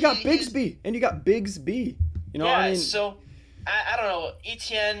 dude. Like, and you got Bigsby. And you got Bigsby. You know, yeah, I mean, so I don't know.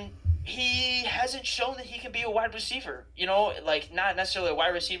 ETN, he hasn't shown that he can be a wide receiver. You know, like not necessarily a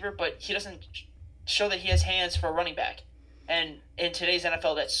wide receiver, but he doesn't show that he has hands for a running back. And in today's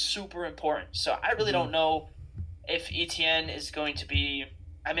NFL, that's super important. So I really don't know if ETN is going to be.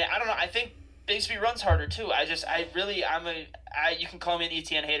 I mean, I don't know. I think Bigsby runs harder too. You can call me an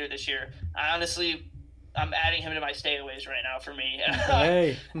ETN hater this year. I'm adding him to my stayaways right now for me.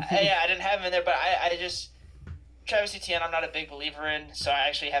 Hey. Yeah, I didn't have him in there, but I just Travis Etienne, I'm not a big believer in, so I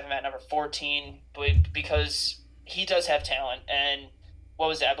actually have him at number 14 because he does have talent. And what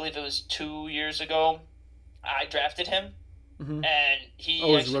was it? I believe it was 2 years ago I drafted him, and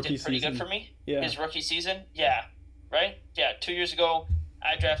he actually did pretty good for me. Yeah. His rookie season. Yeah. Right? Yeah, 2 years ago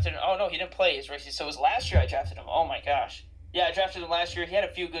I drafted him. Oh, no, he didn't play his rookie. So it was last year I drafted him. Oh, my gosh. Yeah, I drafted him last year. He had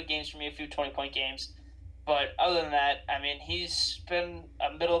a few good games for me, a few 20-point games. But other than that, I mean, he's been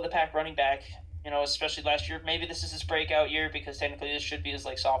a middle-of-the-pack running back, especially last year. Maybe this is his breakout year because technically this should be his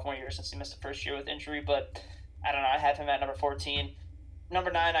sophomore year since he missed the first year with injury. But I don't know. I have him at number 14. Number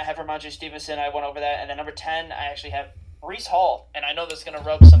 9, I have Ramondre Stevenson. I went over that. And then number 10, I actually have Breece Hall. And I know this is going to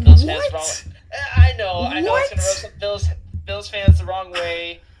rub some Bills fans wrong. I know it's going to rub some Bills fans the wrong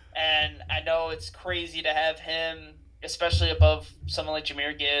way. And I know it's crazy to have him, especially above someone like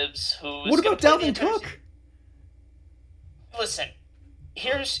Jahmyr Gibbs, who's. What about Dalvin Cook? Listen,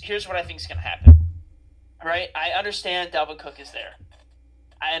 here's what I think is going to happen. All right, I understand Dalvin Cook is there.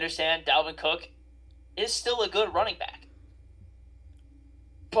 I understand Dalvin Cook is still a good running back.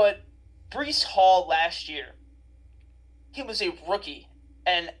 But Breece Hall last year, he was a rookie,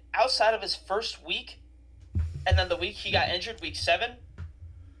 and outside of his first week, and then the week he got injured, week 7.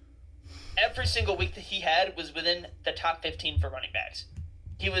 Every single week that he had was within the top 15 for running backs.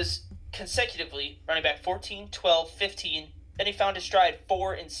 He was consecutively running back 14, 12, 15. Then he found his stride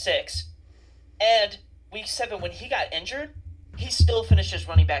 4 and 6. And week 7, when he got injured, he still finished as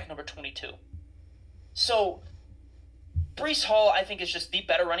running back number 22. So Breece Hall, I think, is just the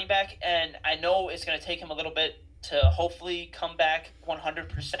better running back. And I know it's going to take him a little bit to hopefully come back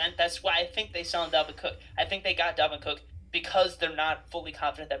 100%. That's why I think they signed Dalvin Cook. I think they got Dalvin Cook because they're not fully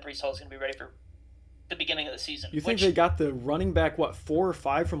confident that Breece Hall is going to be ready for the beginning of the season. You think they got the running back, 4 or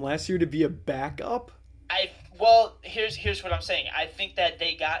 5 from last year to be a backup? Here's what I'm saying. I think that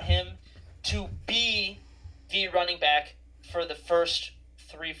they got him to be the running back for the first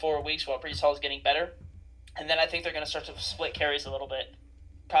 3-4 weeks while Breece Hall is getting better. And then I think they're going to start to split carries a little bit.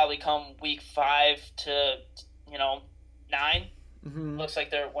 Probably come week 5 to, 9. Mm-hmm. Looks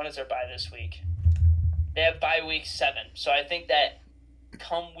like when is their bye this week? They have bye week 7. So I think that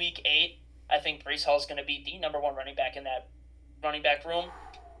come week 8, I think Breece Hall is going to be the number 1 running back in that running back room.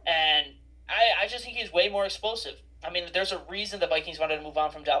 And I just think he's way more explosive. I mean, there's a reason the Vikings wanted to move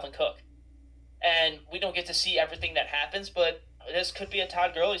on from Dalvin Cook. And we don't get to see everything that happens, but this could be a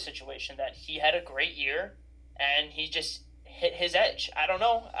Todd Gurley situation that he had a great year and he just hit his edge. I don't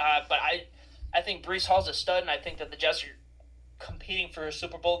know, but I think Breece Hall's a stud, and I think that the Jets are competing for a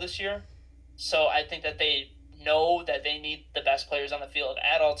Super Bowl this year. So I think that they know that they need the best players on the field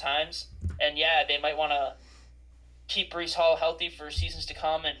at all times. And yeah, they might want to keep Breece Hall healthy for seasons to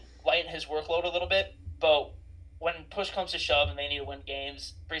come and lighten his workload a little bit. But when push comes to shove and they need to win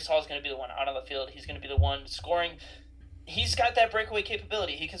games, Breece Hall is going to be the one out on the field. He's going to be the one scoring. He's got that breakaway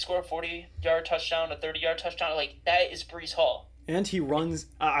capability. He can score a 40-yard touchdown, a 30-yard touchdown. Like, that is Breece Hall. And he runs,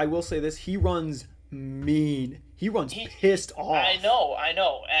 I will say this, he runs mean. He runs pissed off. I know.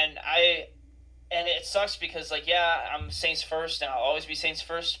 And it sucks because, like, yeah, I'm Saints first, and I'll always be Saints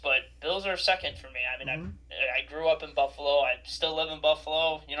first, but Bills are second for me. I mean, I grew up in Buffalo. I still live in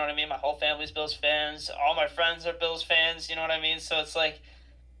Buffalo. You know what I mean? My whole family's Bills fans. All my friends are Bills fans. You know what I mean? So it's like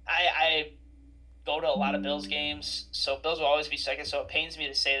I go to a lot of Bills games, so Bills will always be second, so it pains me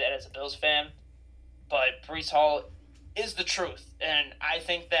to say that as a Bills fan. But Breece Hall is the truth, and I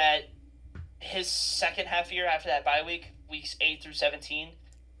think that his second half year after that bye week, weeks 8 through 17,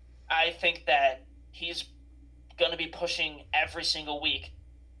 I think that he's going to be pushing every single week.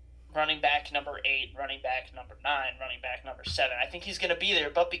 Running back number 8, running back number 9, running back number 7. I think he's going to be there,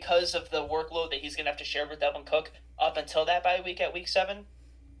 but because of the workload that he's going to have to share with Dalvin Cook up until that bye week at week 7,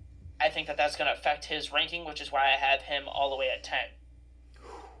 I think that that's going to affect his ranking, which is why I have him all the way at 10.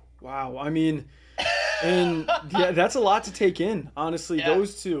 Wow, I mean, and yeah, that's a lot to take in, honestly,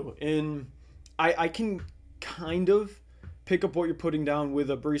 those two. And I can kind of pick up what you're putting down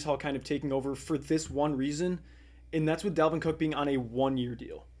with a Breece Hall kind of taking over for this one reason, and that's with Dalvin Cook being on a 1-year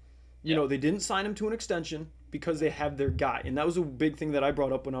deal. You know, they didn't sign him to an extension because they have their guy, and that was a big thing that I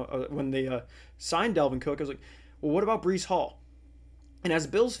brought up when they signed Dalvin Cook. I was like, well, what about Breece Hall? And as a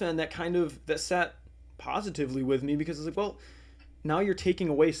Bills fan, that sat positively with me because it's like, well, now you're taking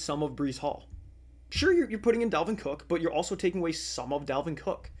away some of Breece Hall. Sure, you're putting in Dalvin Cook, but you're also taking away some of Dalvin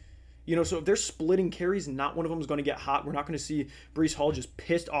Cook. You know, so if they're splitting carries, not one of them is going to get hot. We're not going to see Breece Hall just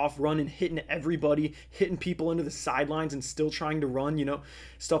pissed off, running, hitting everybody, hitting people into the sidelines and still trying to run, you know,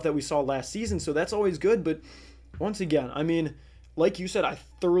 stuff that we saw last season. So that's always good. But once again, I mean, like you said, I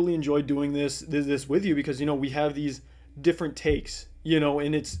thoroughly enjoyed doing this with you because, you know, we have these different takes, you know,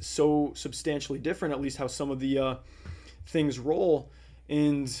 and it's so substantially different, at least how some of the things roll.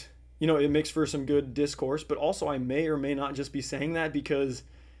 And, you know, it makes for some good discourse. But also I may or may not just be saying that because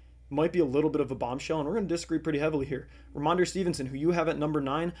might be a little bit of a bombshell, and we're going to disagree pretty heavily here. Ramondre Stevenson, who you have at number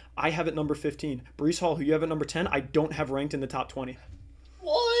 9, I have at number 15. Breece Hall, who you have at number 10, I don't have ranked in the top 20.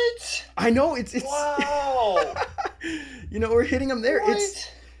 What? I know, it's wow. You know, we're hitting them there.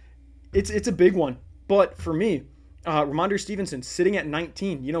 What? It's a big one. But for me, Ramondre Stevenson sitting at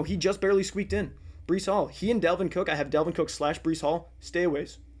 19. You know, he just barely squeaked in. Breece Hall, he and Dalvin Cook, I have Dalvin Cook / Breece Hall,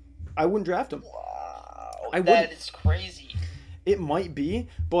 stayaways. I wouldn't draft him. Wow. I that wouldn't. is crazy. It might be,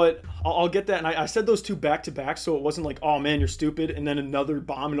 but I'll get that. And I said those two back to back, so it wasn't like, oh man, you're stupid, and then another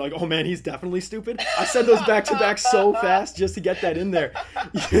bomb, and like, oh man, he's definitely stupid. I said those back to back so fast just to get that in there,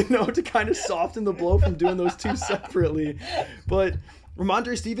 you know, to kind of soften the blow from doing those two separately. But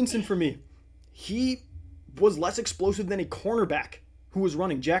Ramondre Stevenson, for me, he was less explosive than a cornerback who was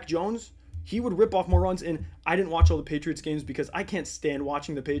running. Jack Jones, he would rip off more runs, and I didn't watch all the Patriots games because I can't stand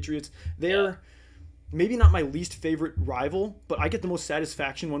watching the Patriots. They're maybe not my least favorite rival, but I get the most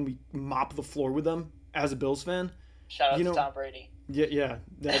satisfaction when we mop the floor with them as a Bills fan. Shout out to Tom Brady. Yeah.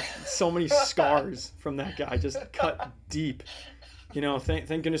 So many scars from that guy, just cut deep. You know, thank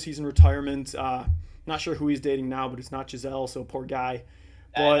goodness he's in retirement. Not sure who he's dating now, but it's not Giselle, so poor guy.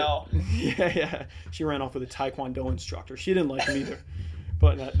 But, I know. Yeah. She ran off with a Taekwondo instructor. She didn't like him either.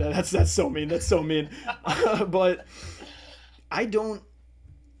 But that's so mean. That's so mean. But I don't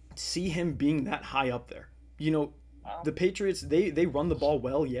see him being that high up there. You know, the Patriots, they run the ball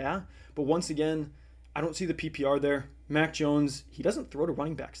well, yeah. But once again, I don't see the PPR there. Mac Jones, he doesn't throw to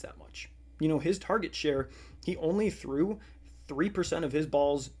running backs that much. You know, his target share, he only threw 3% of his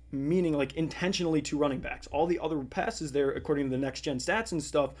balls, meaning like intentionally to running backs. All the other passes there, according to the next gen stats and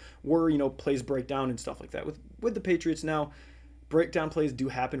stuff, were, you know, plays breakdown and stuff like that. With the Patriots now, breakdown plays do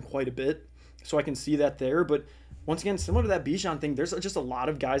happen quite a bit, so I can see that there. But once again, similar to that Bijan thing, there's just a lot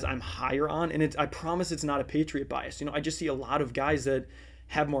of guys I'm higher on, and I promise it's not a Patriot bias. You know, I just see a lot of guys that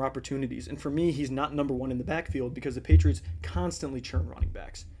have more opportunities. And for me, he's not number 1 in the backfield because the Patriots constantly churn running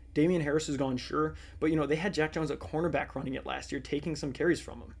backs. Damian Harris is gone, sure, but, you know, they had Jack Jones at cornerback running it last year, taking some carries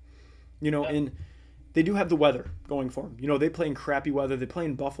from him. You know, and they do have the weather going for them. You know, they play in crappy weather. They play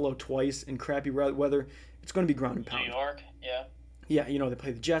in Buffalo twice in crappy weather. It's going to be ground and pound. New York, yeah. Yeah, you know, they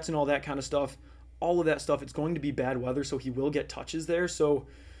play the Jets and all that kind of stuff. All of that stuff, it's going to be bad weather, so he will get touches there. So,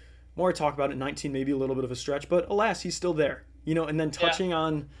 more I talk about it, 19 maybe a little bit of a stretch, but alas, he's still there. You know, and then touching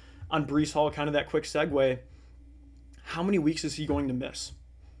on Breece Hall, kind of that quick segue, how many weeks is he going to miss?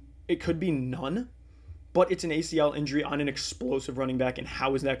 It could be none, but it's an ACL injury on an explosive running back, and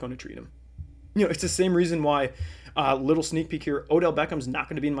how is that going to treat him? You know, it's the same reason why, little sneak peek here, Odell Beckham's not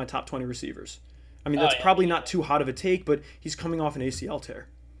going to be in my top 20 receivers. I mean, that's probably not too hot of a take, but he's coming off an ACL tear.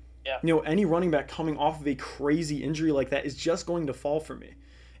 Yeah. You know, any running back coming off of a crazy injury like that is just going to fall for me.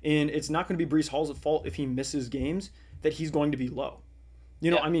 And it's not going to be Breece Hall's fault if he misses games that he's going to be low. You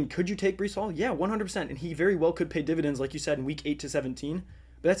know, I mean, could you take Breece Hall? Yeah, 100%. And he very well could pay dividends, like you said, in week 8 to 17.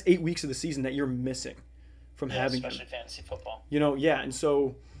 But that's 8 weeks of the season that you're missing from having especially him. Fantasy football. You know, yeah. And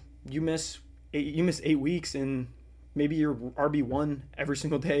so you miss 8 weeks, and maybe you're RB1 every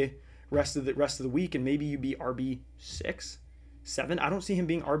single day rest of the week, and maybe you be RB6, 7. I don't see him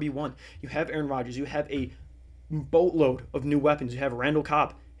being RB1. You have Aaron Rodgers. You have a boatload of new weapons. You have Randall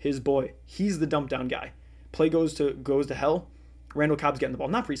Cobb, his boy. He's the dump down guy. Play goes to hell. Randall Cobb's getting the ball,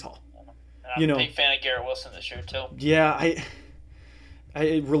 not Breece Hall. And I'm a big fan of Garrett Wilson this year too. Yeah,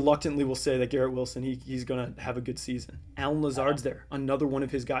 I reluctantly will say that Garrett Wilson, he's going to have a good season. Allen Lazard's there, another one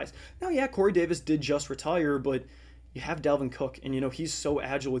of his guys. Now, yeah, Corey Davis did just retire, but you have Dalvin Cook, and, you know, he's so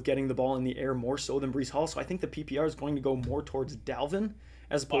agile with getting the ball in the air more so than Breece Hall, so I think the PPR is going to go more towards Dalvin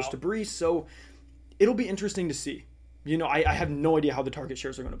as opposed to Breece, so it'll be interesting to see. You know, I have no idea how the target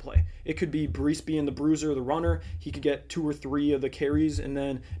shares are going to play. It could be Breece being the bruiser, the runner. He could get 2 or 3 of the carries, and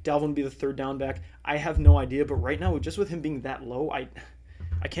then Dalvin would be the third down back. I have no idea, but right now, just with him being that low, I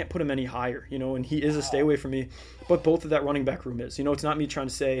can't put him any higher, you know, and he is a stay away from me. But both of that running back room is. You know, it's not me trying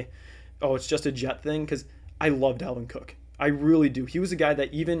to say, oh, it's just a Jet thing, because I love Dalvin Cook. I really do. He was a guy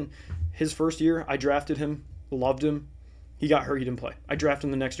that even his first year, I drafted him, loved him. He got hurt, he didn't play. I drafted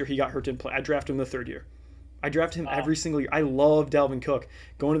him the next year, he got hurt, didn't play. I drafted him the third year. I drafted him every single year. I love Dalvin Cook.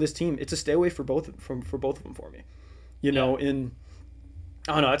 Going to this team, it's a stay away for both of them for me. You know, and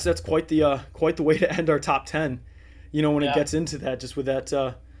I don't know, that's quite the way to end our top 10. You know, when it gets into that, just with that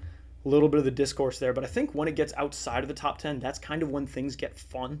little bit of the discourse there. But I think when it gets outside of the top 10, that's kind of when things get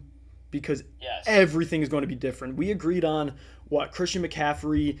fun, because everything is going to be different. We agreed on Christian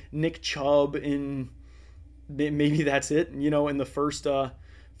McCaffrey, Nick Chubb, and maybe that's it. You know, in the first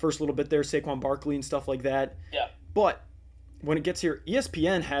little bit there, Saquon Barkley and stuff like that. Yeah. But when it gets here,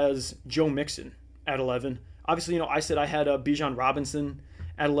 ESPN has Joe Mixon at 11. Obviously, you know, I said I had Bijan Robinson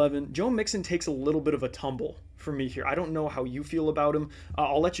at 11. Joe Mixon takes a little bit of a tumble for me here. I don't know how you feel about him.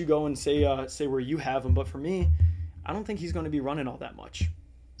 I'll let you go and say where you have him. But for me, I don't think he's going to be running all that much.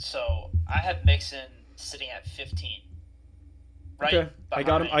 So I have Mixon sitting at 15. Right. Okay. I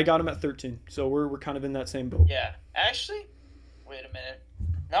got him at 13. So we're kind of in that same boat. Yeah. Actually, wait a minute.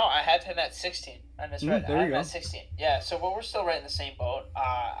 No, I have him at 16. I misread. I have him at 16. Yeah, so we're still right in the same boat.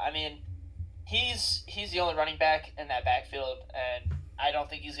 I mean, he's the only running back in that backfield, and I don't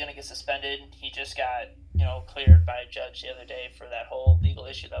think he's going to get suspended. He just got, you know, cleared by a judge the other day for that whole legal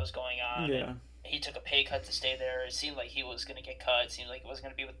issue that was going on. Yeah. And he took a pay cut to stay there. It seemed like he was going to get cut. It seemed like he wasn't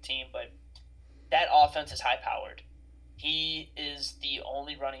going to be with the team, but that offense is high-powered. He is the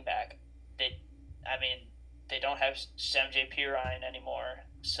only running back that, I mean, they don't have J. Pirine anymore.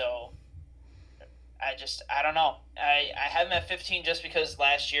 So I don't know. I have him at 15 just because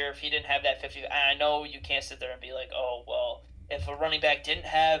last year, if he didn't have that 50, I know you can't sit there and be like, oh, well, if a running back didn't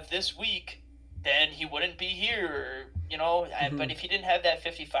have this week, then he wouldn't be here, you know. Mm-hmm. But if he didn't have that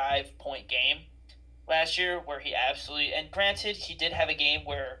 55-point game last year where he absolutely, and granted, he did have a game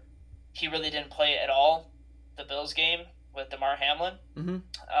where he really didn't play at all, the Bills game with DeMar Hamlin. Mm-hmm.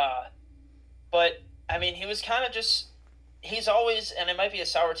 But, I mean, he was kind of just, he's always, and it might be a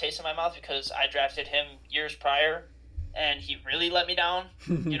sour taste in my mouth because I drafted him years prior, and he really let me down,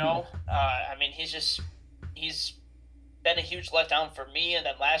 you know. I mean, he's been a huge letdown for me, and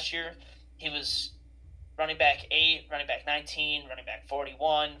then last year he was running back 8, running back 19, running back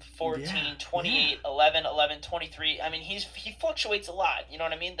 41, 14, 28, 11, 11, 23. I mean, he fluctuates a lot, you know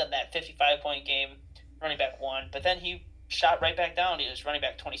what I mean? Then that 55-point game, running back 1, but then he shot right back down. He was running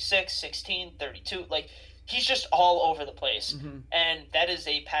back 26, 16, 32. Like, he's just all over the place. Mm-hmm. And that is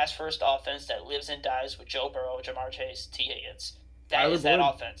a pass-first offense that lives and dies with Joe Burrow, Jamar Chase, T. Higgins. That is that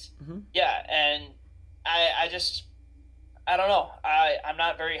offense. Mm-hmm. Yeah, and I don't know. I'm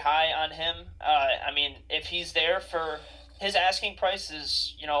not very high on him. I mean, if he's there for his asking price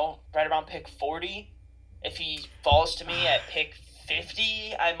is, you know, right around pick 40. If he falls to me at pick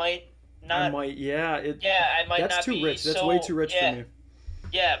 50, I might I not. might, yeah. Yeah, I might That's not too be rich. That's way so. too rich for Yeah, me.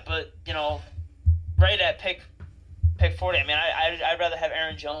 yeah, but right at pick 40. I mean, I'd rather have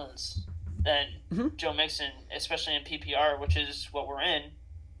Aaron Jones than Hmm. Joe Mixon, especially in PPR, which is what we're in.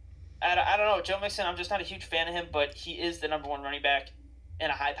 I don't know. Joe Mixon, I'm just not a huge fan of him, but he is the number one running back in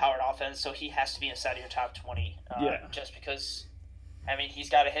a high powered offense, so he has to be inside of your top 20 Yeah. just because, I mean, he's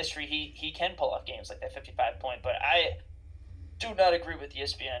got a history. He can pull off games like that 55 point, but I do not agree with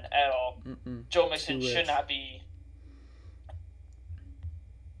ESPN at all. Mm-mm. Joe Too Mixon should rich. not be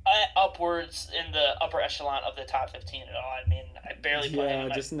upwards in the upper echelon of the top 15 at all. I mean, I barely put him in Yeah,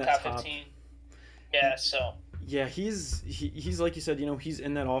 my just in that top top. 15. Yeah, so Yeah, he's like you said, he's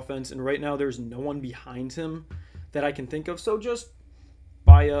in that offense, and right now there's no one behind him that I can think of. So just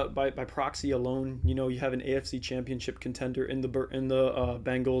by proxy alone, you have an AFC Championship contender in the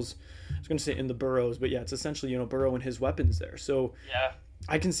Bengals. I was going to say in the Burrows, but yeah, it's essentially Burrow and his weapons there. So yeah,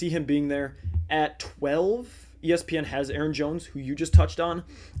 I can see him being there at 12. ESPN has Aaron Jones, who you just touched on.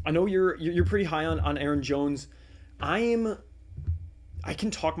 I know you're pretty high on Aaron Jones. I'm I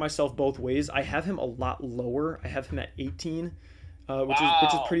can talk myself both ways. I have him a lot lower. I have him at 18, which is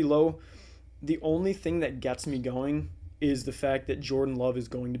wow, pretty low. The only thing that gets me going is the fact that Jordan Love is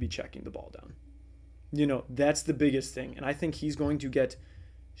going to be checking the ball down. That's the biggest thing, and I think he's going to get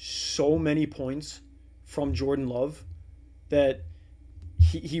so many points from Jordan Love that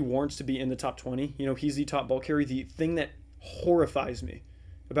he warrants to be in the top 20. He's the top ball carrier. The thing that horrifies me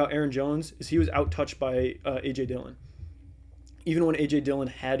about Aaron Jones is he was out touched by AJ Dillon. Even when AJ Dillon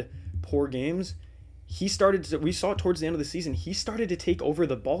had poor games, we saw it towards the end of the season, he started to take over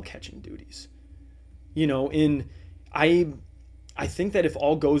the ball catching duties. In I I think that if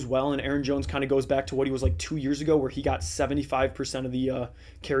all goes well and Aaron Jones kind of goes back to what he was like 2 years ago, where he got 75% of the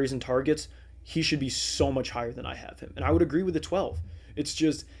carries and targets, he should be so much higher than I have him. And I would agree with the 12. It's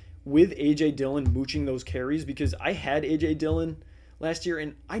just with A.J. Dillon mooching those carries, because I had A.J. Dillon last year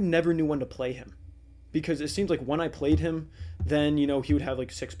and I never knew when to play him. Because it seems like when I played him, then, he would have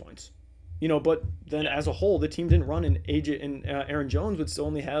like 6 points. But then as a whole, the team didn't run, and Aaron Jones would still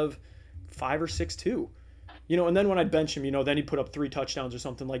only have 5 or 6 too. And then when I'd bench him, then he'd put up 3 touchdowns or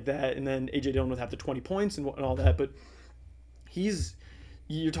something like that, and then A.J. Dillon would have the 20 points and all that. But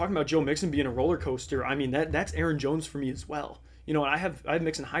you're talking about Joe Mixon being a roller coaster. I mean, that's Aaron Jones for me as well. And I have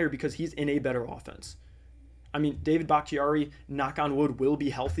Mixon higher because he's in a better offense. I mean, David Bakhtiari, knock on wood, will be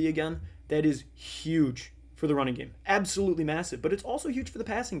healthy again. That is huge for the running game. Absolutely massive. But it's also huge for the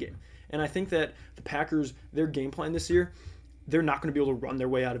passing game. And I think that the Packers, their game plan this year, they're not going to be able to run their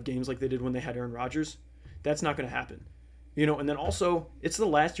way out of games like they did when they had Aaron Rodgers. That's not going to happen. And then also, it's the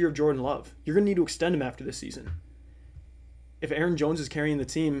last year of Jordan Love. You're going to need to extend him after this season. If Aaron Jones is carrying the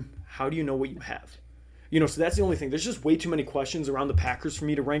team, how do you know what you have? So that's the only thing. There's just way too many questions around the Packers for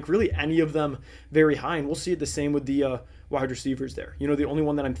me to rank really any of them very high. And we'll see it the same with the wide receivers there. The only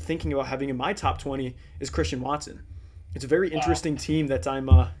one that I'm thinking about having in my top 20 is Christian Watson. It's a very interesting team that I'm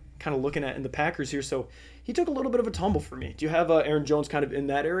kind of looking at in the Packers here. So he took a little bit of a tumble for me. Do you have Aaron Jones kind of in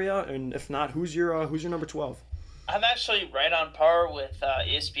that area? And if not, who's your number 12? I'm actually right on par with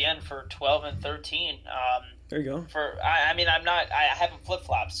ESPN for 12 and 13. There you go. I mean, I haven't flip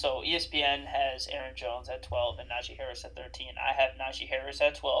flopped. So ESPN has Aaron Jones at 12 and Najee Harris at 13. I have Najee Harris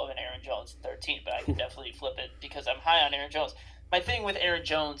at 12 and Aaron Jones at 13. But I can definitely flip it because I'm high on Aaron Jones. My thing with Aaron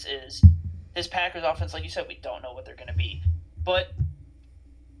Jones is this Packers offense, like you said, we don't know what they're going to be. But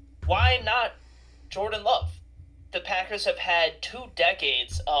why not Jordan Love? The Packers have had 2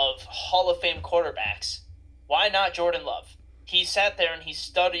 decades of Hall of Fame quarterbacks. Why not Jordan Love? He sat there and he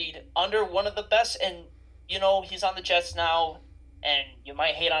studied under one of the best, and he's on the Jets now, and you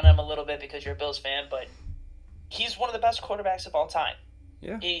might hate on him a little bit because you're a Bills fan, but he's one of the best quarterbacks of all time.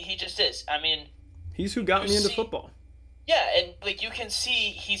 Yeah. He just is. I mean, he's who got me into football. Yeah, and like you can see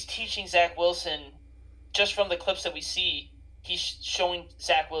he's teaching Zach Wilson just from the clips that we see. He's showing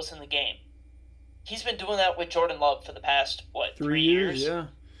Zach Wilson the game. He's been doing that with Jordan Love for the past 3 years? Yeah.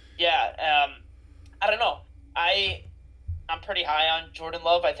 Yeah. I don't know. I'm pretty high on Jordan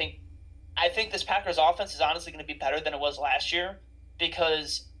Love. I think this Packers offense is honestly going to be better than it was last year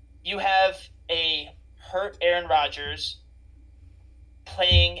because you have a hurt Aaron Rodgers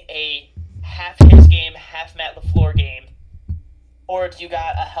playing a half his game, half Matt LaFleur game, or do you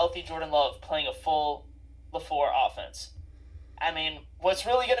got a healthy Jordan Love playing a full LaFleur offense? I mean, what's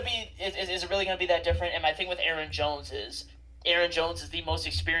really going to be is it really going to be that different? And my thing with Aaron Jones is the most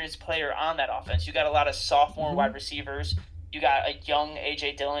experienced player on that offense. You got a lot of sophomore wide receivers. You got a young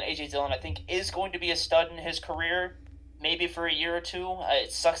A.J. Dillon. A.J. Dillon, I think, is going to be a stud in his career, maybe for a year or two.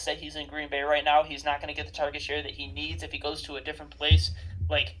 It sucks that he's in Green Bay right now. He's not going to get the target share that he needs if he goes to a different place.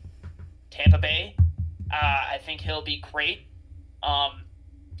 Like, Tampa Bay. I think he'll be great. Um,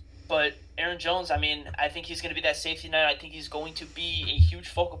 but Aaron Jones, I mean, I think he's going to be that safety net. I think he's going to be a huge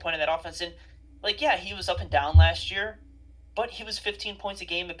focal point of that offense. And, like, yeah, he was up and down last year, but he was 15 points a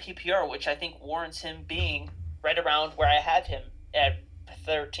game at PPR, which I think warrants him being right around where I have him at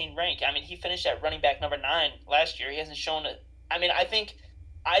 13 rank. I mean, he finished at running back number 9 last year. He hasn't shown it. I mean, I think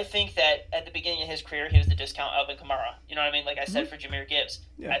that at the beginning of his career, he was the discount Alvin Kamara. You know what I mean? Like I said for Jahmyr Gibbs.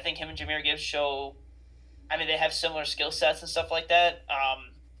 Yeah. I think him and Jahmyr Gibbs show, I mean, they have similar skill sets and stuff like that.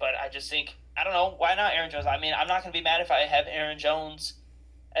 But I just think, I don't know, why not Aaron Jones? I mean, I'm not going to be mad if I have Aaron Jones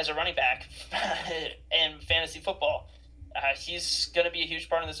as a running back in fantasy football. He's going to be a huge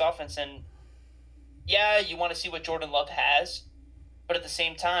part of this offense. And yeah, you want to see what Jordan Love has. But at the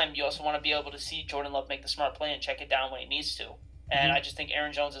same time, you also want to be able to see Jordan Love make the smart play and check it down when he needs to. And I just think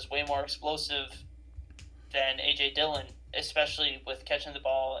Aaron Jones is way more explosive than A.J. Dillon, especially with catching the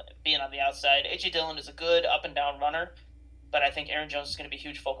ball, being on the outside. A.J. Dillon is a good up-and-down runner, but I think Aaron Jones is going to be a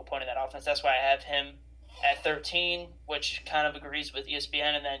huge focal point of that offense. That's why I have him at 13, which kind of agrees with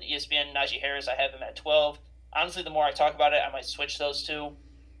ESPN. And then ESPN, Najee Harris, I have him at 12. Honestly, the more I talk about it, I might switch those two.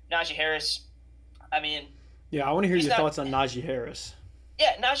 Najee Harris, I mean... Yeah, I want to hear your thoughts on Najee Harris.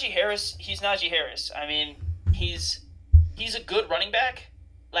 Yeah, Najee Harris, he's Najee Harris. I mean, he's a good running back.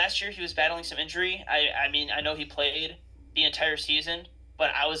 Last year he was battling some injury. I mean, I know he played the entire season, but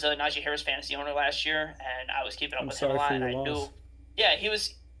I was a Najee Harris fantasy owner last year, and I was keeping up with him a lot. And I knew, yeah, he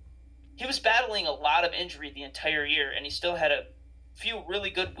was battling a lot of injury the entire year, and he still had a few really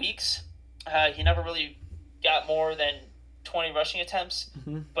good weeks. He never really got more than 20 rushing attempts,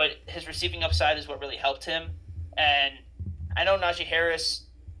 but his receiving upside is what really helped him. And I know Najee Harris,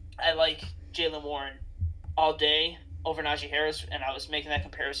 I like Jaylen Warren all day over Najee Harris, and I was making that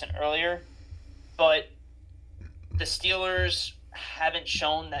comparison earlier. But the Steelers haven't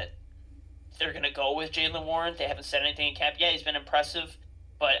shown that they're going to go with Jaylen Warren. They haven't said anything in camp. Yeah, he's been impressive,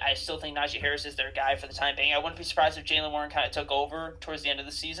 but I still think Najee Harris is their guy for the time being. I wouldn't be surprised if Jaylen Warren kind of took over towards the end of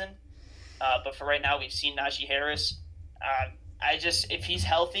the season. But for right now, we've seen Najee Harris. If he's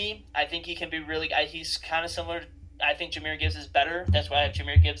healthy, I think he can be really – he's kind of similar – I think Jahmyr Gibbs is better. That's why I have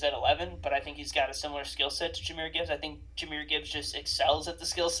Jahmyr Gibbs at 11, but I think he's got a similar skill set to Jahmyr Gibbs. I think Jahmyr Gibbs just excels at the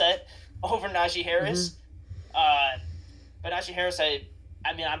skill set over Najee Harris. But Najee Harris, I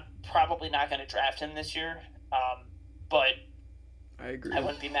mean, I'm probably not going to draft him this year, but I agree. I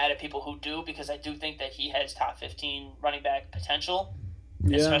wouldn't be mad at people who do, because I do think that he has top 15 running back potential,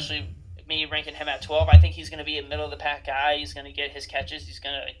 especially me ranking him at 12. I think he's going to be a middle-of-the-pack guy. He's going to get his catches. He's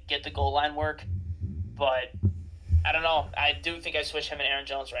going to get the goal line work, but I don't know. I do think I switch him and Aaron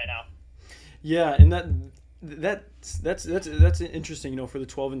Jones right now. Yeah, and that's interesting. You know, for the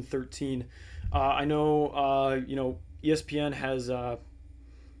 12 and 13, I know. ESPN has Aaron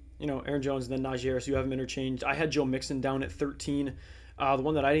Jones and then Najee Harris. You have them interchanged. I had Joe Mixon down at 13. The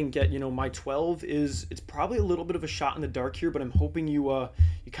one that I didn't get, my 12 it's probably a little bit of a shot in the dark here, but I'm hoping you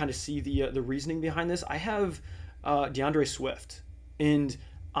kind of see the reasoning behind this. I have DeAndre Swift, and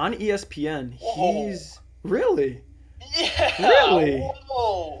on ESPN, he's really. Yeah. Really? Whoa.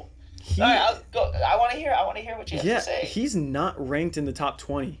 All right, I'll go. I want to hear what you have to say. He's not ranked in the top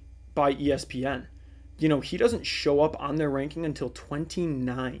 20 by ESPN. He doesn't show up on their ranking until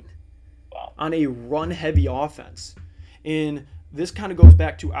 29. Wow. On a run-heavy offense. And this kind of goes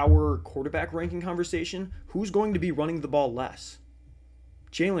back to our quarterback ranking conversation. Who's going to be running the ball less?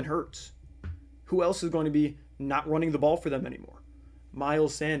 Jalen Hurts. Who else is going to be not running the ball for them anymore?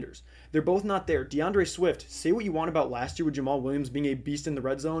 Miles Sanders. They're both not there. DeAndre Swift, say what you want about last year with Jamal Williams being a beast in the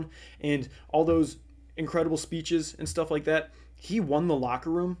red zone and all those incredible speeches and stuff like that. He won the locker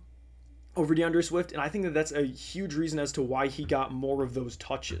room over DeAndre Swift, and I think that that's a huge reason as to why he got more of those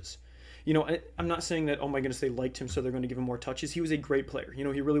touches. I'm not saying that, oh my goodness, they liked him, so they're going to give him more touches. He was a great player. He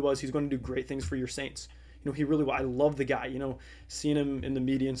really was. He's going to do great things for your Saints. He really was. I love the guy. Seeing him in the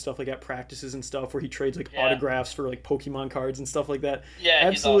media and stuff like that, practices and stuff where he trades autographs for Pokemon cards and stuff like that. Yeah,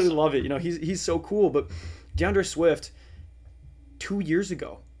 absolutely awesome. Love it. He's so cool. But DeAndre Swift, 2 years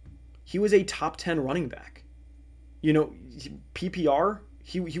ago, he was a top 10 running back. PPR,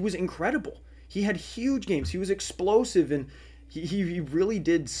 he was incredible. He had huge games. He was explosive, and he really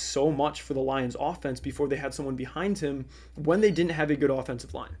did so much for the Lions offense before they had someone behind him when they didn't have a good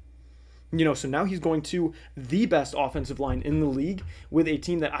offensive line. So now he's going to the best offensive line in the league with a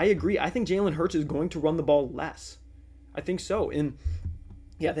team that I agree. I think Jalen Hurts is going to run the ball less. I think so. And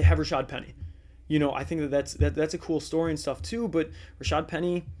yeah, they have Rashad Penny. I think that's a cool story and stuff too. But Rashad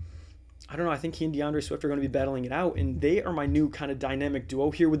Penny, I don't know. I think he and DeAndre Swift are going to be battling it out, and they are my new kind of dynamic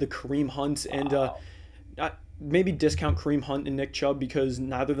duo here with the Kareem Hunt and maybe discount Kareem Hunt and Nick Chubb because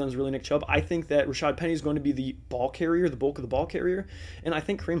neither of them is really Nick Chubb. I think that Rashad Penny is going to be the ball carrier, the bulk of the ball carrier, and I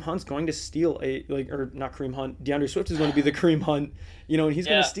think Kareem Hunt's going to steal not Kareem Hunt, DeAndre Swift is going to be the Kareem Hunt, and he's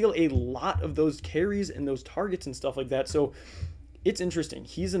going to steal a lot of those carries and those targets and stuff like that. So it's interesting.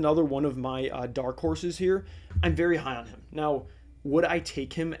 He's another one of my dark horses here. I'm very high on him. Now, would I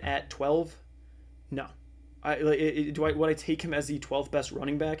take him at 12? No. Would I take him as the 12th best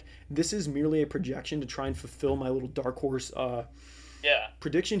running back? This is merely a projection to try and fulfill my little dark horse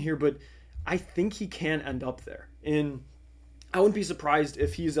prediction here, but I think he can end up there. And I wouldn't be surprised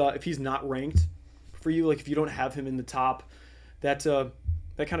if he's not ranked for you. Like if you don't have him in the top, that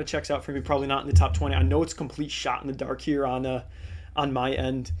kind of checks out for me. Probably not in the top 20. I know it's a complete shot in the dark here on my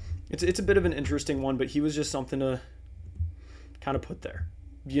end. It's a bit of an interesting one, but he was just something to kind of put there,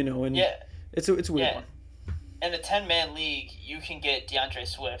 and it's a weird one. In the 10-man league, you can get DeAndre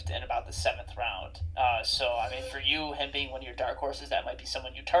Swift in about the 7th round. So, I mean, for you, him being one of your dark horses, that might be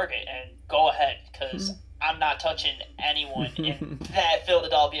someone you target. And go ahead, because I'm not touching anyone in that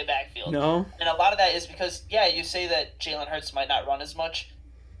Philadelphia backfield. No. And a lot of that is because, you say that Jalen Hurts might not run as much,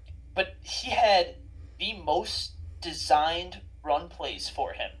 but he had the most designed run plays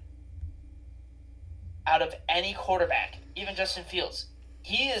for him out of any quarterback, even Justin Fields.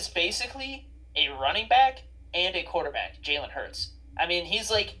 He is basically a running back and a quarterback, Jalen Hurts. I mean,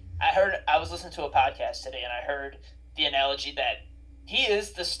 he's like, I was listening to a podcast today and I heard the analogy that he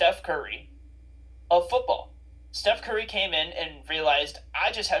is the Steph Curry of football. Steph Curry came in and realized,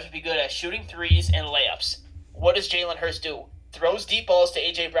 I just have to be good at shooting threes and layups. What does Jalen Hurts do? Throws deep balls to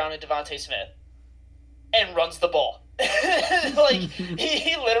A.J. Brown and Devontae Smith and runs the ball. Like,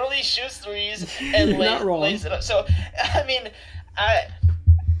 he literally shoots threes and lays it up. So, I mean,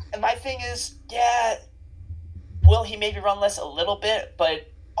 my thing is, will he maybe run less a little bit?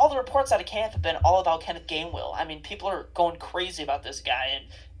 But all the reports out of camp have been all about Kenneth Gainwell. I mean, people are going crazy about this guy, and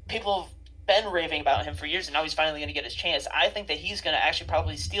people have been raving about him for years, and now he's finally going to get his chance. I think that he's going to actually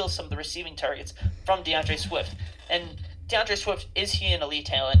probably steal some of the receiving targets from DeAndre Swift. And DeAndre Swift, is he an elite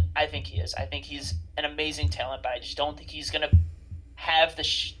talent? I think he is. I think he's an amazing talent, but I just don't think he's going to have the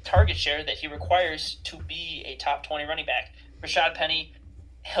target share that he requires to be a top 20 running back. Rashad Penny,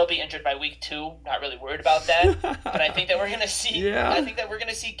 he'll be injured by week 2. Not really worried about that, but I think that we're gonna see. I think that we're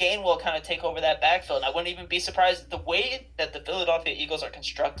gonna see Gainwell kind of take over that backfield. And I wouldn't even be surprised the way that the Philadelphia Eagles are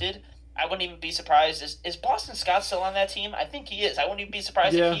constructed. I wouldn't even be surprised. Is Boston Scott still on that team? I think he is. I wouldn't even be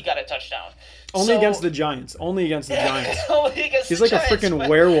surprised if he got a touchdown. Only against the Giants. Only against the Giants. He's like a freaking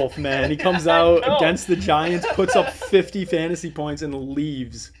werewolf, man. He comes out against the Giants, puts up 50 fantasy points, and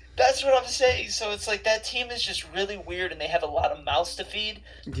leaves. That's what I'm saying. So it's like that team is just really weird, and they have a lot of mouths to feed.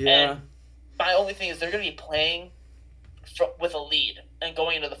 Yeah. And my only thing is they're going to be playing with a lead and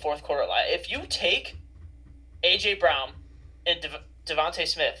going into the fourth quarter. If you take A.J. Brown and Devontae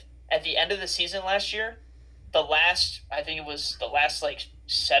Smith at the end of the season last year, I think it was the last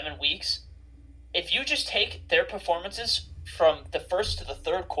 7 weeks, if you just take their performances from the first to the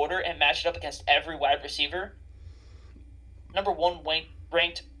third quarter and match it up against every wide receiver, number 1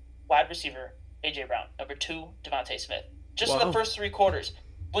 ranked wide receiver, A.J. Brown. Number 2, Devontae Smith. Just in the first 3 quarters.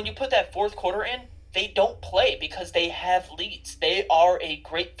 When you put that fourth quarter in, they don't play because they have leads. They are a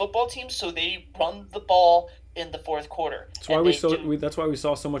great football team, so they run the ball in the fourth quarter. That's why we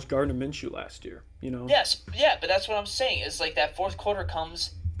saw so much Gardner Minshew last year. Yes, but that's what I'm saying. Is that fourth quarter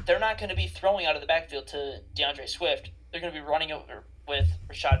comes, they're not going to be throwing out of the backfield to DeAndre Swift. They're going to be running over with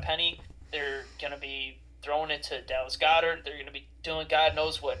Rashad Penny. They're going to be throwing it to Dallas Goedert. They're going to be doing God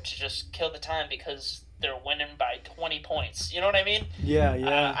knows what to just kill the time because they're winning by 20 points. You know what I mean? Yeah.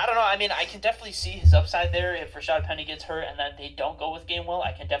 I don't know. I mean, I can definitely see his upside there if Rashad Penny gets hurt and then they don't go with Gainwell.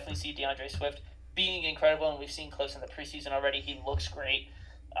 I can definitely see DeAndre Swift being incredible, and we've seen clips in the preseason already. He looks great.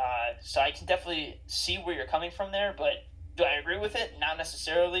 So I can definitely see where you're coming from there, but do I agree with it? Not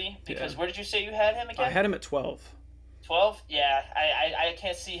necessarily, because where did you say you had him again? I had him at 12. 12? Yeah, I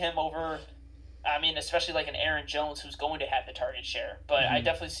can't see him over... I mean, especially like an Aaron Jones who's going to have the target share. But I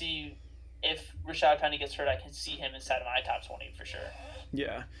definitely see if Rashad Penny gets hurt, I can see him inside of my top 20 for sure.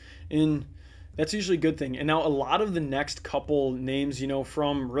 Yeah, and that's usually a good thing. And now a lot of the next couple names,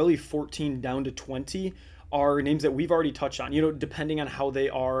 from really 14 down to 20 are names that we've already touched on, depending on how they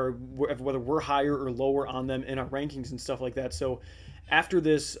are, whether we're higher or lower on them in our rankings and stuff like that. So after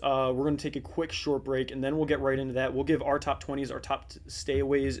this, we're going to take a quick short break, and then we'll get right into that. We'll give our top 20s, our top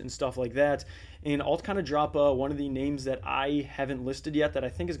stayaways and stuff like that. And I'll kind of drop one of the names that I haven't listed yet that I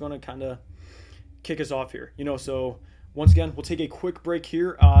think is going to kind of kick us off here. So once again, we'll take a quick break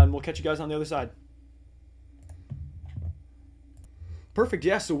here, and we'll catch you guys on the other side. Perfect.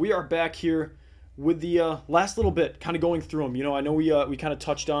 Yeah, so we are back here with the last little bit, kind of going through them, I know we kind of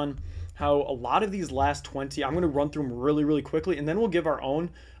touched on how a lot of these last 20, I'm going to run through them really, really quickly, and then we'll give our own.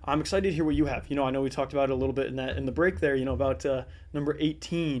 I'm excited to hear what you have. I know we talked about it a little bit in the break there, about number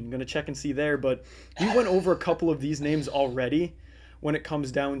 18. I'm going to check and see there, but we went over a couple of these names already when it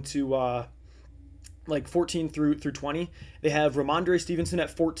comes down to like 14 through 20. They have Ramondre Stevenson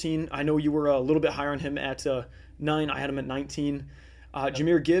at 14. I know you were a little bit higher on him at 9. I had him at 19.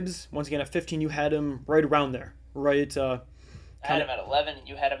 Jahmyr Gibbs, once again at 15. You had him right around there, right? I had him at 11, and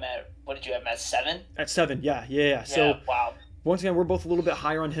you had him at, what did you have him at, 7? At 7, yeah. So, wow. Once again, we're both a little bit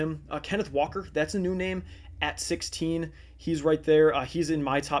higher on him. Kenneth Walker, that's a new name, at 16. He's right there. He's in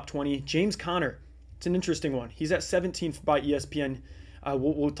my top 20. James Conner, it's an interesting one. He's at 17 by ESPN.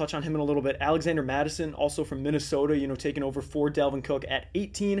 We'll touch on him in a little bit. Alexander Madison, also from Minnesota, taking over for Dalvin Cook at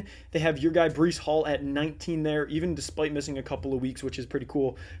 18. They have your guy Breece Hall at 19 there, even despite missing a couple of weeks, which is pretty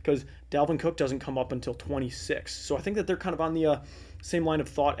cool because Dalvin Cook doesn't come up until 26. So I think that they're kind of on the same line of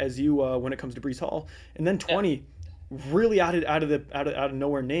thought as you when it comes to Breece Hall. And then 20, really out of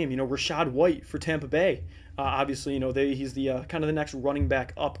nowhere name, Rashad White for Tampa Bay. Obviously, he's the kind of the next running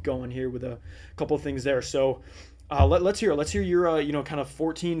back up going here with a couple of things there. So. Let's hear your kind of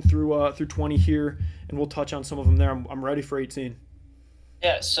 14 through 20 here, and we'll touch on some of them there. I'm ready for 18.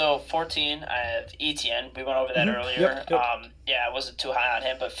 Yeah, so 14, I have Etienne. We went over that earlier. Yep. I wasn't too high on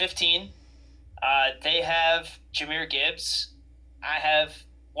him, but 15, they have Jahmyr Gibbs. I have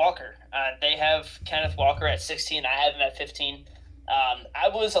Walker. They have Kenneth Walker at 16. I have him at 15. I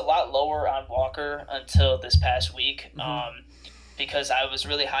was a lot lower on Walker until this past week. Because I was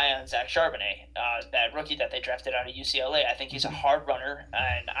really high on Zach Charbonnet, that rookie that they drafted out of UCLA. I think he's a hard runner,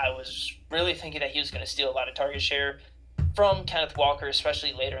 and I was really thinking that he was going to steal a lot of target share from Kenneth Walker,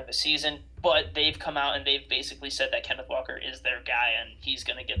 especially later in the season. But they've come out and they've basically said that Kenneth Walker is their guy, and he's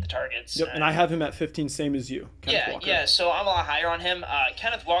going to get the targets. Yep, and I have him at 15, same as you. Yeah, so I'm a lot higher on him.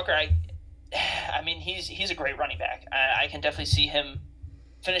 Kenneth Walker, I mean, he's a great running back. I can definitely see him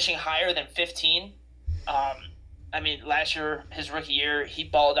finishing higher than 15. I mean, last year, his rookie year, he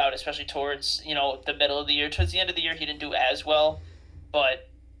balled out, especially towards, the middle of the year. Towards the end of the year, he didn't do as well. But,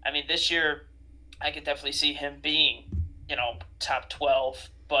 I mean, this year, I could definitely see him being, top 12.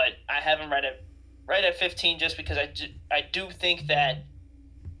 But I have him right at 15 just because I do think that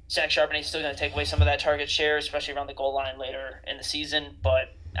Zach Charbonnet is still going to take away some of that target share, especially around the goal line later in the season.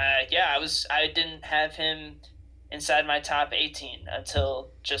 But, I didn't have him inside my top 18 until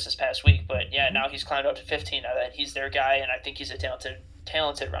just this past week. But, now he's climbed up to 15 now that he's their guy, and I think he's a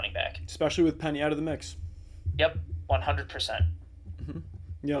talented running back. Especially with Penny out of the mix. Yep, 100%.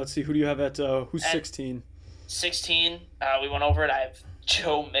 Yeah, let's see. Who do you have at who's 16? 16, we went over it. I have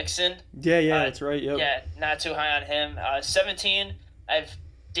Joe Mixon. Yeah, that's right. Yep. Yeah, not too high on him. 17, I have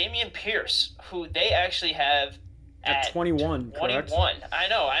Dameon Pierce, who they actually have at 21, correct? I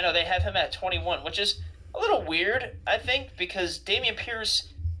know. They have him at 21, which is a little weird, I think, because Dameon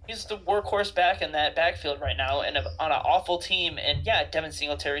Pierce, he's the workhorse back in that backfield right now and on an awful team. And, Devin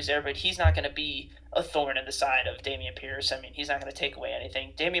Singletary's there, but he's not going to be a thorn in the side of Dameon Pierce. I mean, he's not going to take away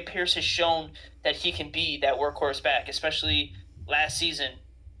anything. Dameon Pierce has shown that he can be that workhorse back, especially last season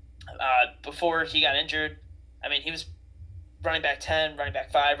before he got injured. I mean, he was running back 10, running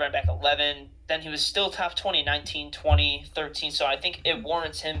back 5, running back 11. Then he was still top 20, 19, 20, 13. So I think it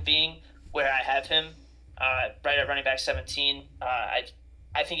warrants him being where I have him. Right at running back 17. I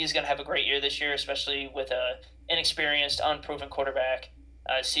think he's going to have a great year this year, especially with a inexperienced, unproven quarterback,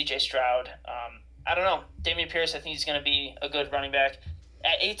 C.J. Stroud. I don't know. Dameon Pierce, I think he's going to be a good running back.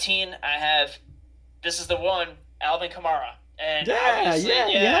 At 18, I have, this is the one, Alvin Kamara. And you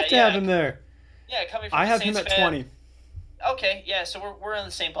have to have him there. Yeah, coming from I have Saints him at fan. 20. Okay, so we're in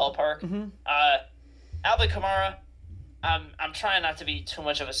the same ballpark. Alvin Kamara, I'm trying not to be too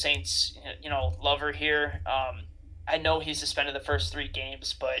much of a Saints, lover here. I know he's suspended the first 3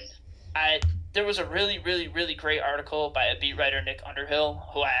 games, but there was a really, really, really great article by a beat writer, Nick Underhill,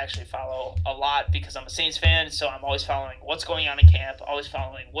 who I actually follow a lot because I'm a Saints fan, so I'm always following what's going on in camp, always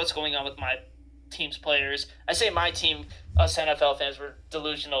following what's going on with my team's players. I say my team, us NFL fans were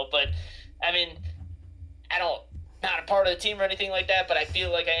delusional, but I mean, not a part of the team or anything like that, but I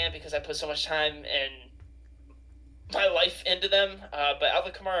feel like I am because I put so much time and my life into them. But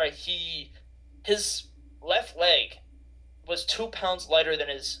Alvin Kamara, his left leg was 2 pounds lighter than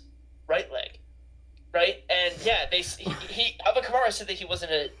his right leg, right? And Alvin Kamara said that he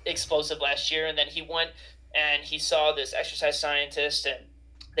wasn't explosive last year, and then he went and he saw this exercise scientist, and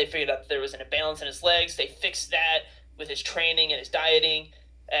they figured out that there was an imbalance in his legs. They fixed that with his training and his dieting,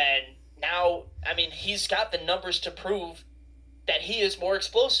 and now, I mean, he's got the numbers to prove that he is more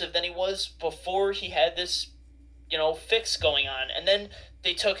explosive than he was before he had this, fix going on. And then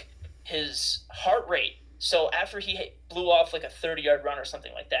they took his heart rate. So after he blew off like a 30-yard run or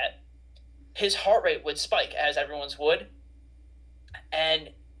something like that, his heart rate would spike, as everyone's would.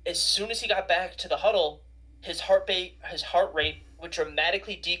 And as soon as he got back to the huddle, his heart rate would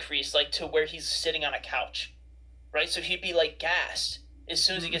dramatically decrease, like to where he's sitting on a couch, right? So he'd be like gassed as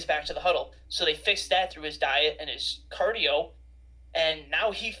soon as he gets back to the huddle. So they fixed that through his diet and his cardio, and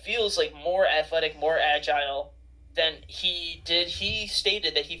now he feels like more athletic, more agile than he did. He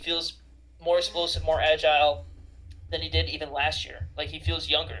stated that he feels more explosive, more agile than he did even last year. Like, he feels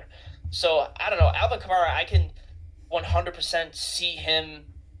younger. So I don't know, Alvin Kamara, I can 100% see him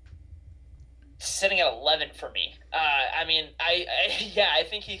sitting at 11 for me. I mean, I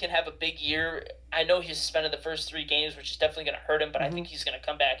think he can have a big year. I know he's suspended the first 3 games, which is definitely going to hurt him, but I think he's going to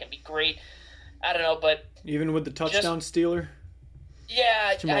come back and be great. I don't know, but even with the touchdown stealer.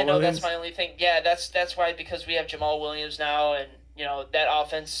 Yeah, Jamal I know Williams. That's my only thing. Yeah, that's why, because we have Jamal Williams now, and that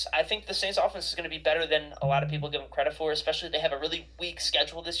offense. I think the Saints' offense is going to be better than a lot of people give them credit for. Especially, they have a really weak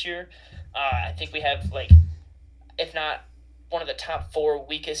schedule this year. I think we have, like, if not one of the top 4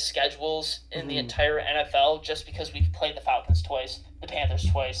 weakest schedules in the entire NFL, just because we've played the Falcons twice, the Panthers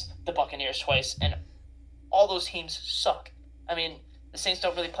twice, the Buccaneers twice, and all those teams suck. I mean, the Saints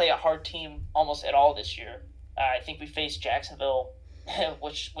don't really play a hard team almost at all this year. I think we faced Jacksonville,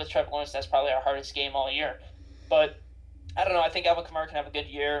 which with Trevor Lawrence, that's probably our hardest game all year. But I don't know. I think Alvin Kamara can have a good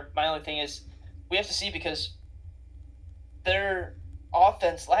year. My only thing is we have to see, because their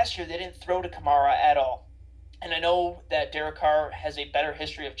offense last year, they didn't throw to Kamara at all. And I know that Derek Carr has a better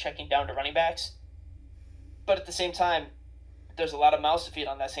history of checking down to running backs. But at the same time, there's a lot of mouths to feed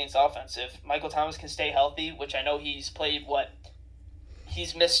on that Saints offense. If Michael Thomas can stay healthy, which I know he's played,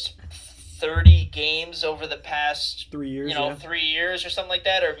 he's missed 30 games over the past 3 years, 3 years or something like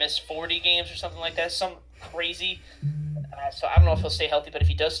that, or missed 40 games or something like that, some crazy. So I don't know if he'll stay healthy, but if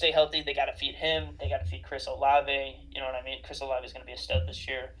he does stay healthy, they got to feed him. They got to feed Chris Olave. You know what I mean? Chris Olave is going to be a stud this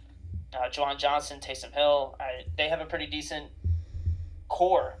year. Juwan Johnson, Taysom Hill, they have a pretty decent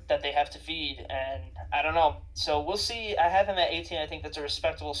core that they have to feed, and I don't know. So we'll see. I have him at 18. I think that's a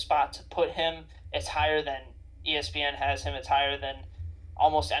respectable spot to put him. It's higher than ESPN has him. It's higher than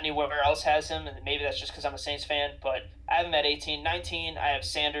almost anywhere else has him, and maybe that's just because I'm a Saints fan, but I have him at 18. 19, I have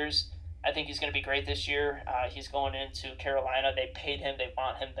Sanders. I think he's going to be great this year. He's going into Carolina. They paid him. They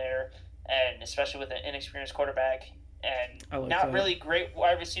want him there, and especially with an inexperienced quarterback and not really great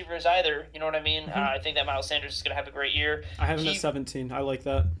wide receivers either. You know what I mean? I think that Miles Sanders is going to have a great year. I have him at 17. I like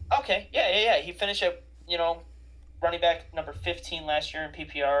that. Okay, yeah. He finished at, running back number 15 last year in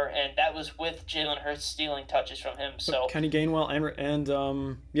PPR, and that was with Jalen Hurts stealing touches from him. So Kenny Gainwell and all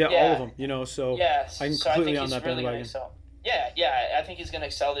of them. So I'm completely on that bandwagon. Yeah, I think he's going to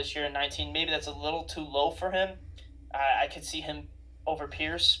excel this year in 19. Maybe that's a little too low for him. I could see him over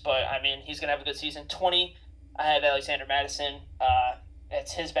Pierce, but I mean, he's going to have a good season. 20, I have Alexander Madison.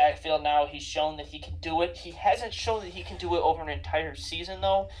 It's his backfield now. He's shown that he can do it. He hasn't shown that he can do it over an entire season,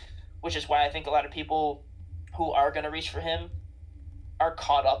 though, which is why I think a lot of people who are going to reach for him are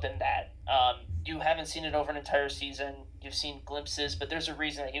caught up in that. You haven't seen it over an entire season. You've seen glimpses, but there's a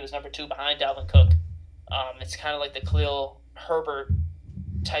reason that he was number 2 behind Dalvin Cook. It's kind of like the Khalil Herbert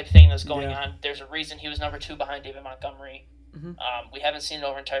type thing that's going on. There's a reason he was number 2 behind David Montgomery. We haven't seen it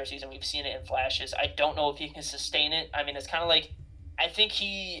over an entire season. We've seen it in flashes. I don't know if he can sustain it. I mean, it's kind of like, I think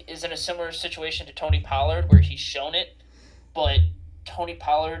he is in a similar situation to Tony Pollard where he's shown it, but Tony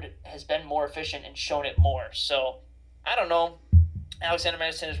Pollard has been more efficient and shown it more. So, I don't know. Alexander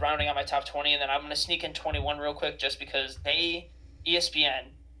Madison is rounding out my top 20, and then I'm going to sneak in 21 real quick just because ESPN,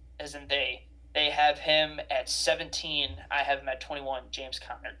 as in they have him at 17. I have him at 21, James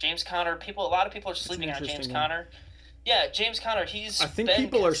Conner. James Conner, a lot of people are sleeping on James Conner. Yeah, James Conner, I think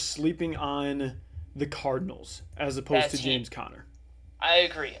people are sleeping on the Cardinals as opposed to James Conner. I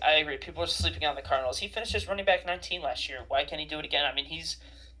agree. People are sleeping on the Cardinals. He finished as running back 19 last year. Why can't he do it again? I mean, he's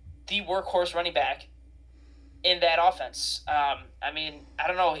the workhorse running back in that offense. I mean, I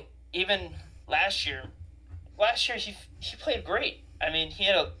don't know. Even last year he played great. I mean, he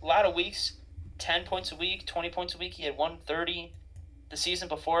had a lot of weeks, 10 points a week, 20 points a week. He had 130. The season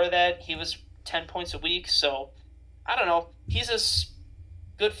before that, he was 10 points a week. So, I don't know. He's a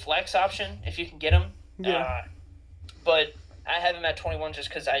good flex option if you can get him. Yeah. But I have him at 21 just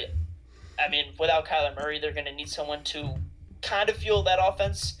because I mean, without Kyler Murray, they're going to need someone to kind of fuel that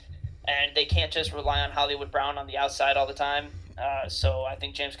offense, and they can't just rely on Hollywood Brown on the outside all the time. So I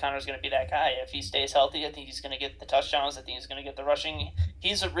think James Conner is going to be that guy. If he stays healthy, I think he's going to get the touchdowns. I think he's going to get the rushing.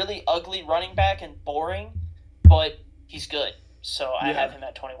 He's a really ugly running back and boring, but he's good. So I have him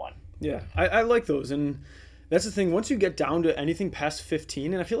at 21. Yeah, I like those. And that's the thing. Once you get down to anything past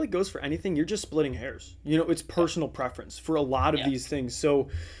 15, and I feel like it goes for anything, you're just splitting hairs. It's personal preference for a lot of these things. So,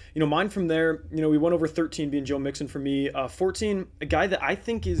 mine from there, we went over 13 being Joe Mixon for me. 14, a guy that I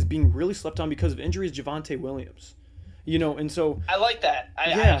think is being really slept on because of injuries, Javonte Williams. And so I like that.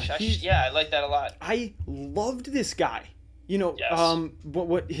 I like that a lot. I loved this guy. Yes.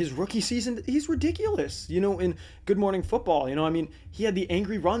 What his rookie season, he's ridiculous. In Good Morning Football, he had the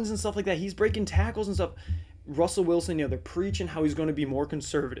angry runs and stuff like that. He's breaking tackles and stuff. Russell Wilson, they're preaching how he's going to be more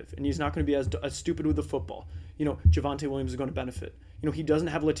conservative and he's not going to be as stupid with the football. Javonte Williams is going to benefit. He doesn't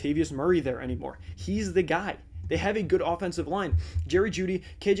have Latavius Murray there anymore. He's the guy. They have a good offensive line. Jerry Jeudy,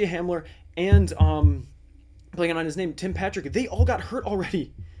 KJ Hamler, and blanking on his name, Tim Patrick, they all got hurt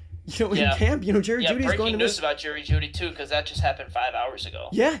already. In camp, Jerry Jeudy's going to miss. News about Jerry Jeudy too, because that just happened 5 hours ago.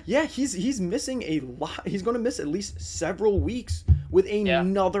 Yeah, he's missing a lot. He's going to miss at least several weeks with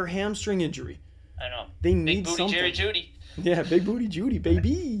another hamstring injury. I know. They need big booty something. Jerry Jeudy. Yeah, big booty Jeudy,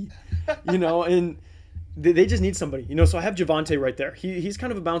 baby. And they just need somebody. So I have Javonte right there. He's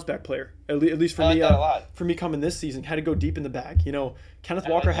kind of a bounce back player, at least for I like me. That a lot. For me coming this season, had to go deep in the bag. Kenneth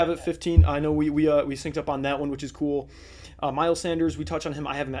Walker have it 15. I know we synced up on that one, which is cool. Miles Sanders, we touch on him.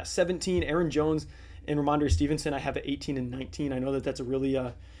 I have him at 17. Aaron Jones and Ramondre Stevenson, I have at 18 and 19. I know that's a really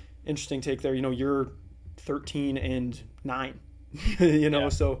interesting take there. You're 13 and 9.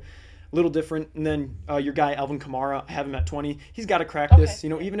 So a little different. And then your guy Alvin Kamara, I have him at 20. He's got to crack this.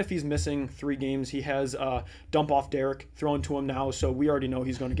 Even if he's missing 3 games, he has dump off Derek thrown to him now. So we already know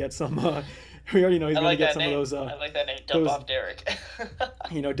he's going to get some. We already know he's going to get some name. of those. I like that name, dump off Derek.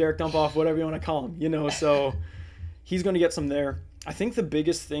 Derek dump off, whatever you want to call him. So. He's going to get some there. I think the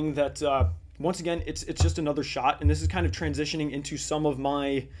biggest thing that, once again, it's just another shot, and this is kind of transitioning into some of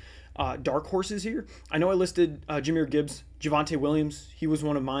my dark horses here. I know I listed Jahmyr Gibbs, Javonte Williams. He was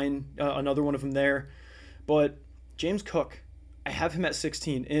one of mine, another one of them there. But James Cook, I have him at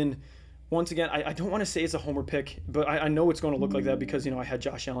 16. And once again, I don't want to say it's a homer pick, but I know it's going to look like that because, I had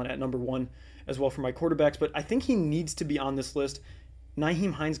Josh Allen at number 1 as well for my quarterbacks. But I think he needs to be on this list.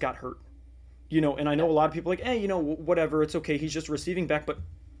 Nyheim Hines got hurt. And I know a lot of people are like, whatever, it's okay. He's just a receiving back, but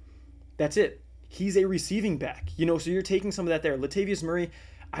that's it. He's a receiving back, so you're taking some of that there. Latavius Murray,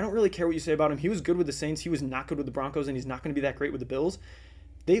 I don't really care what you say about him. He was good with the Saints. He was not good with the Broncos, and he's not going to be that great with the Bills.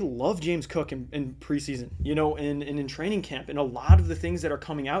 They love James Cook in preseason, and in training camp. And a lot of the things that are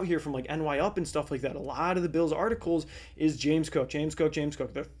coming out here from like NY Up and stuff like that, a lot of the Bills articles is James Cook.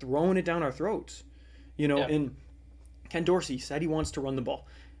 They're throwing it down our throats, and Ken Dorsey said he wants to run the ball.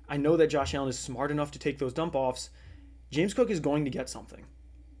 I know that Josh Allen is smart enough to take those dump-offs. James Cook is going to get something.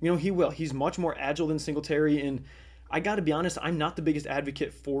 He will. He's much more agile than Singletary, and I got to be honest, I'm not the biggest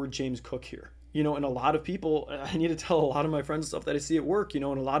advocate for James Cook here. And a lot of people, I need to tell a lot of my friends stuff that I see at work, and a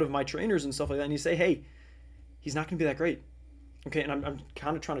lot of my trainers and stuff like that, and you say, hey, he's not going to be that great. Okay, and I'm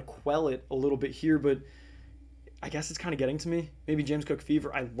kind of trying to quell it a little bit here, but I guess it's kind of getting to me. Maybe James Cook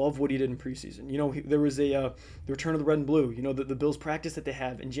fever. I love what he did in preseason. There was the return of the red and blue. The Bills practice that they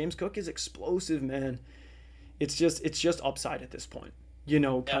have, and James Cook is explosive, man. It's just upside at this point.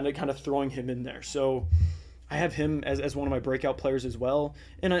 Kind of throwing him in there. So I have him as one of my breakout players as well.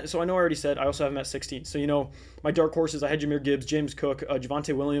 And so I know I already said I also have him at 16. So my dark horses. I had Jahmyr Gibbs, James Cook,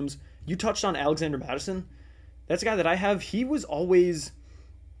 Javonte Williams. You touched on Alexander Mattison. That's a guy that I have. He was always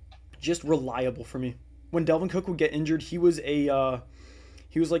just reliable for me. When Delvin Cook would get injured, he was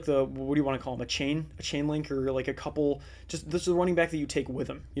like the, what do you want to call him, a chain link, or like a couple, just this is the running back that you take with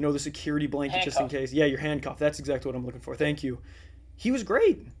him, the security blanket handcuff. Just in case. Yeah, your handcuff. That's exactly what I'm looking for. Thank you. He was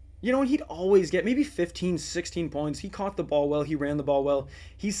great. And he'd always get maybe 15, 16 points. He caught the ball well. He ran the ball well.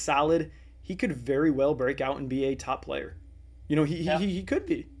 He's solid. He could very well break out and be a top player. He could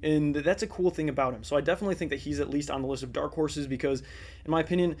be. And that's a cool thing about him. So I definitely think that he's at least on the list of dark horses because, in my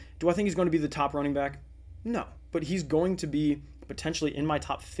opinion, do I think he's going to be the top running back? No, but he's going to be potentially in my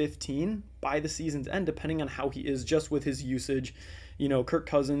top 15 by the season's end, depending on how he is just with his usage. Kirk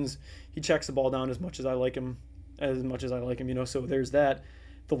Cousins, he checks the ball down as much as I like him, so there's that.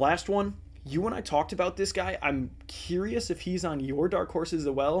 The last one, you and I talked about this guy. I'm curious if he's on your dark horses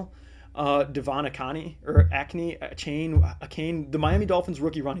as well. Devon Achane, the Miami Dolphins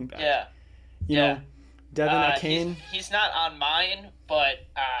rookie running back. Yeah. Devin Achane. He's not on mine, but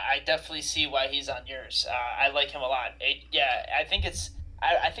I definitely see why he's on yours. I like him a lot. I think it's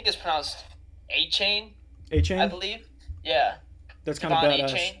pronounced A-Chain. A-Chain? I believe. Yeah. That's kind of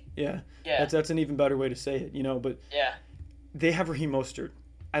badass. A-Chain. Yeah. That's an even better way to say it, but yeah. They have Raheem Mostert.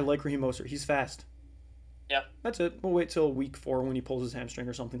 I like Raheem Mostert. He's fast. Yeah. That's it. We'll wait till week 4 when he pulls his hamstring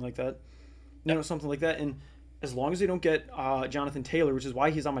or something like that. Something like that. And as long as they don't get Jonathan Taylor, which is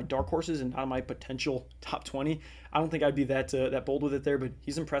why he's on my dark horses and not on my potential top 20. I don't think I'd be that bold with it there, but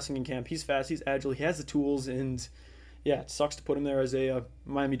he's impressing in camp. He's fast, he's agile, he has the tools, and yeah, it sucks to put him there as a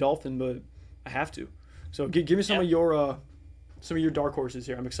Miami Dolphin, but I have to. So give me some of your dark horses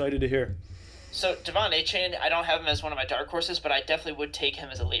here. I'm excited to hear. So Devon Achane, I don't have him as one of my dark horses, but I definitely would take him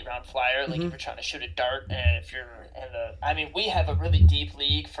as a late round flyer. Like if you're trying to shoot a dart, and if you're in I mean, we have a really deep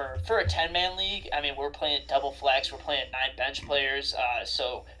league for a 10-man league. I mean, we're playing double flex, we're playing 9 bench players.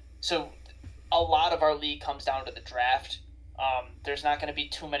 So a lot of our league comes down to the draft. There's not going to be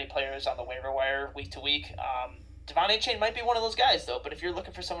too many players on the waiver wire week to week. Devon Achane might be one of those guys, though. But if you're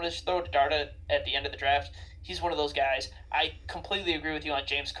looking for someone to throw a dart at the end of the draft, he's one of those guys. I completely agree with you on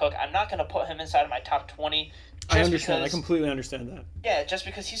James Cook. I'm not going to put him inside of my top 20. I understand. I completely understand that. Yeah, just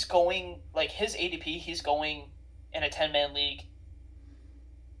because he's going, like, his ADP, he's going in a 10-man league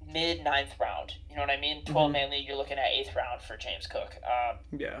mid-9th round. You know what I mean? 12-man league, you're looking at 8th round for James Cook.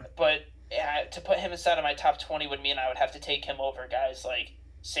 Yeah. But to put him inside of my top 20 would mean I would have to take him over guys like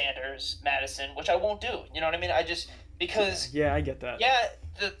Sanders, Madison, which I won't do. You know what I mean? Because yeah, I get that. Yeah,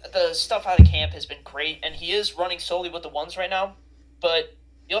 the stuff out of camp has been great, and he is running solely with the ones right now. But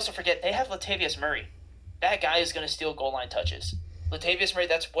you also forget they have Latavius Murray. That guy is going to steal goal line touches. Latavius Murray,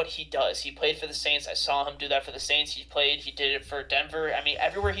 that's what he does. He played for the Saints. I saw him do that for the Saints. He did it for Denver. I mean,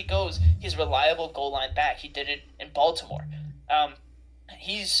 everywhere he goes, he's a reliable goal line back. He did it in Baltimore.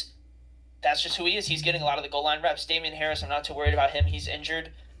 That's just who he is. He's getting a lot of the goal line reps. Damian Harris, I'm not too worried about him. He's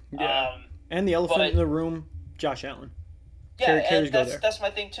injured. Yeah. And the elephant in the room, Josh Allen. Yeah, and that's my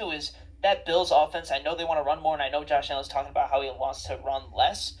thing too, is that Bills offense, I know they want to run more, and I know Josh Allen's talking about how he wants to run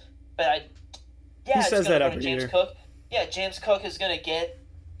less, but he says that every year. Cook. Yeah, James Cook is going to get,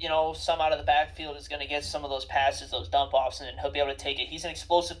 some out of the backfield, is going to get some of those passes, those dump offs, and he'll be able to take it. He's an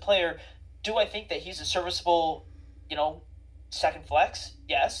explosive player. Do I think that he's a serviceable, second flex?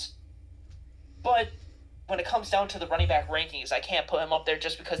 Yes. But when it comes down to the running back rankings, I can't put him up there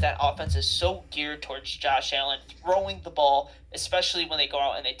just because that offense is so geared towards Josh Allen throwing the ball, especially when they go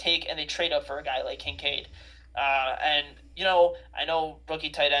out and they trade up for a guy like Kincaid. And I know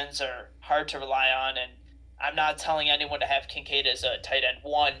rookie tight ends are hard to rely on, and I'm not telling anyone to have Kincaid as a tight end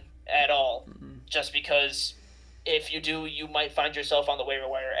 1 at all, just because if you do, you might find yourself on the waiver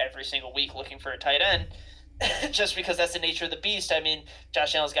wire every single week looking for a tight end, just because that's the nature of the beast. I mean,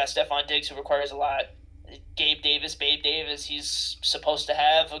 Josh Allen's got Stephon Diggs, who requires a lot. Babe Davis, he's supposed to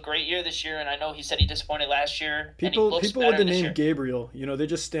have a great year this year, and I know he said he disappointed last year. People with the name Gabriel, they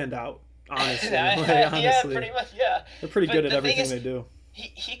just stand out, honestly. Honestly. Yeah, pretty much, yeah. They're pretty good at everything they do.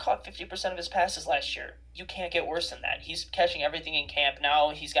 He caught 50% of his passes last year. You can't get worse than that. He's catching everything in camp now.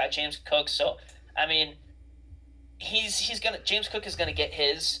 He's got James Cook, so I mean, James Cook is gonna get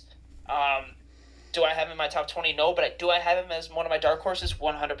his. Do I have him in my top 20? No, but do I have him as one of my dark horses?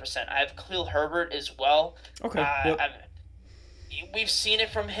 100%. I have Khalil Herbert as well. Okay. Yep. We've seen it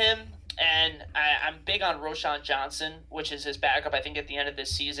from him, and I'm big on Roschon Johnson, which is his backup. I think at the end of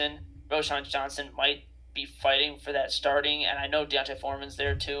this season, Roschon Johnson might be fighting for that starting, and I know Deontay Foreman's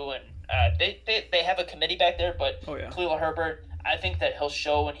there too, and they have a committee back there, but Khalil Herbert, I think that he'll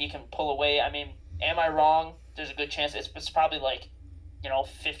show and he can pull away. I mean, am I wrong? There's a good chance. It's probably like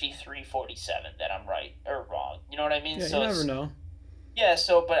 53-47 that I'm right or wrong. You know what I mean? Yeah, so you never know. Yeah,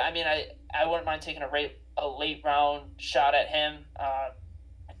 but I mean, I wouldn't mind taking a late round shot at him.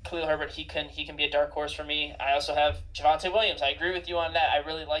 Khalil Herbert, he can be a dark horse for me. I also have Javonte Williams. I agree with you on that. I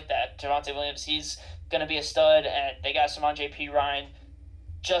really like that. Javonte Williams, he's going to be a stud, and they got some on JP Ryan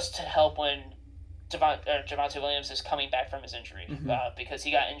just to help when Javonte Williams is coming back from his injury, because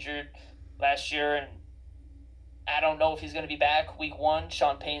he got injured last year, and I don't know if he's going to be back week 1.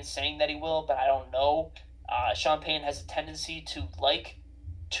 Sean Payne's saying that he will, but I don't know. Sean Payne has a tendency to like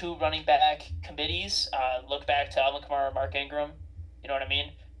 2 running back committees. Look back to Alvin Kamara, Mark Ingram. You know what I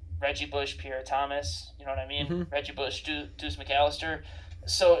mean? Reggie Bush, Pierre Thomas. You know what I mean? Reggie Bush, Deuce McAllister.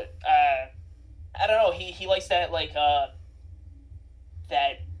 So, I don't know. He likes that,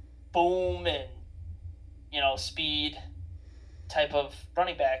 that boom and, speed type of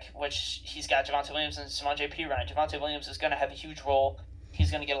running back, which he's got Javonte Williams and Simon J.P. Ryan. Javonte Williams is going to have a huge role. He's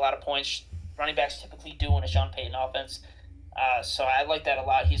going to get a lot of points. Running backs typically do in a Sean Payton offense. So I like that a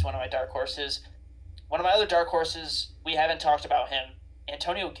lot. He's one of my dark horses. One of my other dark horses, we haven't talked about him,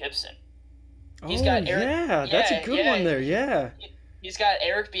 Antonio Gibson. He's got Eric, that's a good one there, yeah. He's got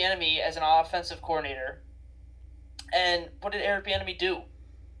Eric Bieniemy as an offensive coordinator. And what did Eric Bieniemy do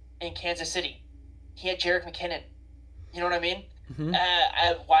in Kansas City? He had Jerick McKinnon. You know what I mean?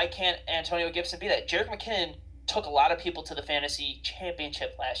 Why can't Antonio Gibson be that? Jerick McKinnon took a lot of people to the fantasy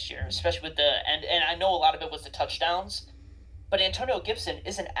championship last year, especially with and I know a lot of it was the touchdowns, but Antonio Gibson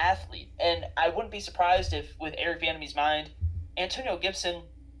is an athlete, and I wouldn't be surprised if, with Eric Bieniemy's mind, Antonio Gibson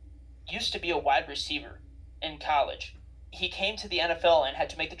used to be a wide receiver in college. He came to the NFL and had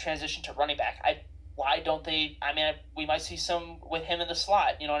to make the transition to running back. Why don't they? I mean, we might see some with him in the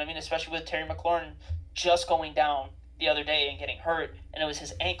slot. You know what I mean? Especially with Terry McLaurin just going down the other day and getting hurt, and it was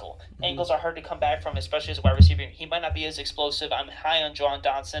his ankle. Mm-hmm. Ankles are hard to come back from, especially as a wide receiver. He might not be as explosive. I'm high on John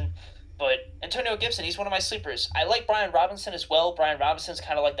Dodson, but Antonio Gibson, he's one of my sleepers. I like Brian Robinson as well. Brian Robinson's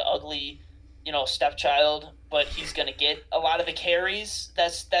kind of like the ugly, stepchild, but he's gonna get a lot of the carries.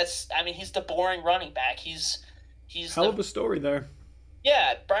 I mean, he's the boring running back. He's hell of a story there.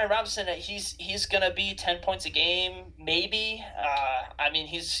 Yeah, Brian Robinson, he's gonna be 10 points a game, maybe. I mean,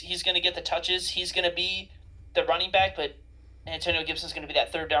 he's gonna get the touches. He's gonna be the running back, but Antonio Gibson's gonna be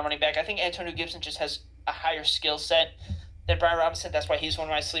that third down running back. I think Antonio Gibson just has a higher skill set than Brian Robinson. That's why he's one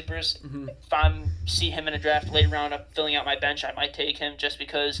of my sleepers. Mm-hmm. If I see him in a draft later round, I'm filling out my bench, I might take him just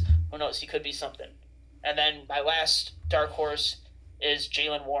because who knows, he could be something. And then my last dark horse is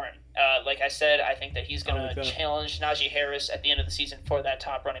Jaylen Warren. Like I said, I think that he's going to challenge Najee Harris at the end of the season for that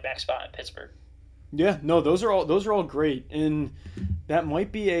top running back spot in Pittsburgh. Yeah, no, those are all great, and that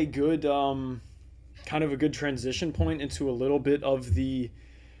might be a good kind of a good transition point into a little bit of the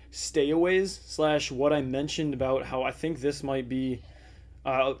stayaways / what I mentioned about how I think this might be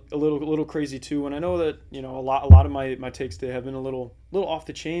a little crazy too. And I know that a lot of my takes today have been a little off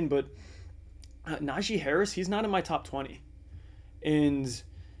the chain, but Najee Harris, he's not in my top 20. And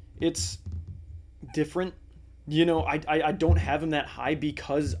it's different. I don't have him that high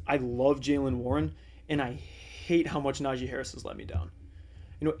because I love Jaylen Warren, and I hate how much Najee Harris has let me down.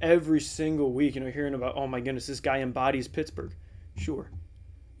 Every single week, hearing about, oh my goodness, this guy embodies Pittsburgh. Sure.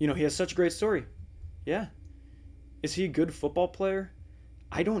 He has such a great story. Yeah. Is he a good football player?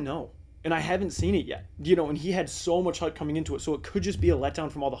 I don't know. And I haven't seen it yet. And he had so much hype coming into it, so it could just be a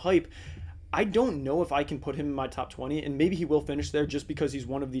letdown from all the hype. I don't know if I can put him in my top 20, and maybe he will finish there just because he's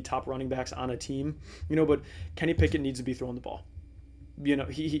one of the top running backs on a team, but Kenny Pickett needs to be throwing the ball.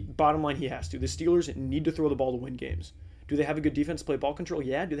 He bottom line, he has to. The Steelers need to throw the ball to win games. Do they have a good defense to play ball control?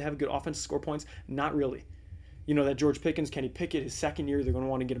 Yeah. Do they have a good offense to score points? Not really. That George Pickens, Kenny Pickett, his second year, they're going to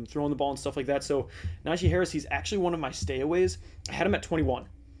want to get him throwing the ball and stuff like that. So Najee Harris, he's actually one of my stayaways. I had him at 21,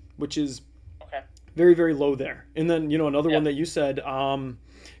 which is very, very low there. And then, another one that you said,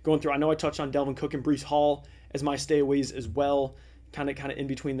 going through, I know I touched on Dalvin Cook and Breece Hall as my stayaways as well, kind of in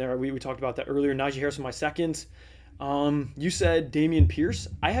between there. We talked about that earlier. Najee Harris was my second. You said Dameon Pierce.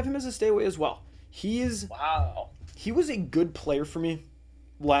 I have him as a stayaway as well. He was a good player for me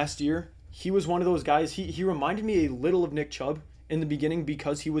last year. He was one of those guys. He reminded me a little of Nick Chubb in the beginning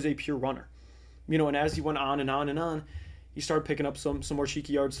because he was a pure runner. And as he went on and on and on, he started picking up some more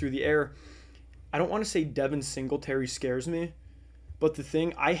cheeky yards through the air. I don't want to say Devin Singletary scares me, but the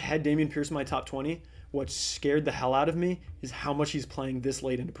thing, I had Dameon Pierce in my top 20. What scared the hell out of me is how much he's playing this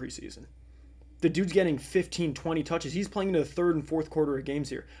late into preseason. The dude's getting 15, 20 touches. He's playing into the third and fourth quarter of games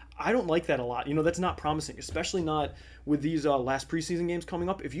here. I don't like that a lot. That's not promising, especially not with these last preseason games coming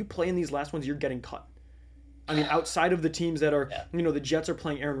up. If you play in these last ones, you're getting cut. I mean, outside of the teams that are, the Jets are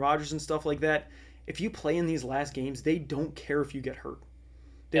playing Aaron Rodgers and stuff like that. If you play in these last games, they don't care if you get hurt.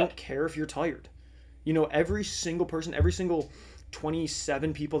 They don't care if you're tired. Every single person, every single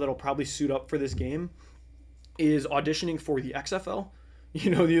 27 people that'll probably suit up for this game is auditioning for the XFL, the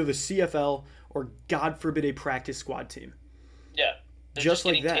CFL, or God forbid a practice squad team. Yeah. Just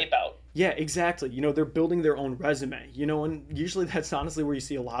like that. Tape out. Yeah, exactly. They're building their own resume, and usually that's honestly where you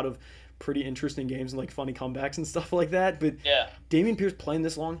see a lot of pretty interesting games and like funny comebacks and stuff like that. But Dameon Pierce playing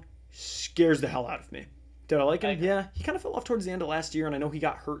this long scares the hell out of me. Did I like him? Yeah. He kind of fell off towards the end of last year, and I know he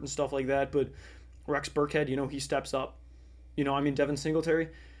got hurt and stuff like that, but Rex Burkhead, he steps up. Devin Singletary,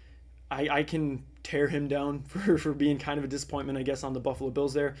 I can tear him down for being kind of a disappointment, I guess, on the Buffalo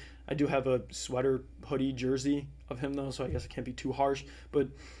Bills there. I do have a sweater, hoodie, jersey of him, though, so I guess I can't be too harsh. But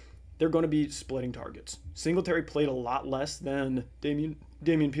they're going to be splitting targets. Singletary played a lot less than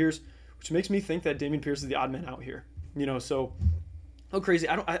Dameon Pierce, which makes me think that Dameon Pierce is the odd man out here. So crazy.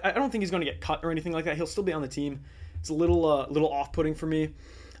 I don't think he's going to get cut or anything like that. He'll still be on the team. It's a little off-putting for me.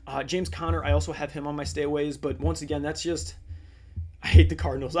 James Conner, I also have him on my stayaways, but once again, that's just, I hate the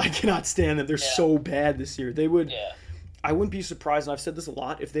Cardinals. I cannot stand them. They're so bad this year. They would, I wouldn't be surprised, and I've said this a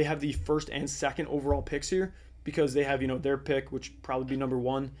lot, if they have the first and second overall picks here, because they have, their pick, which would probably be number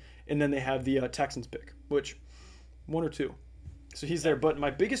 1, and then they have the Texans pick, which 1 or 2. So he's there. But my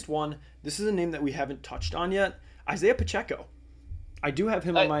biggest one, this is a name that we haven't touched on yet, Isaiah Pacheco. I do have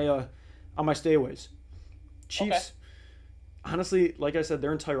him on my stayaways. Okay. Chiefs, honestly, like I said,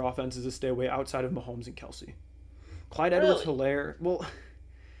 their entire offense is a stay away outside of Mahomes and Kelsey. Clyde Really? Edwards-Helaire, well,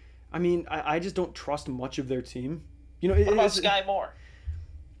 I mean, I just don't trust much of their team. What about It's Sky Moore?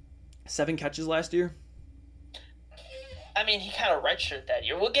 7 catches last year. I mean, he kind of redshirted that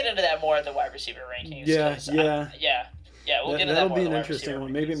year. We'll get into that more at the wide receiver rankings. Yeah, 'Cause yeah. yeah, we'll get into that That'll more be at the an wide interesting receiver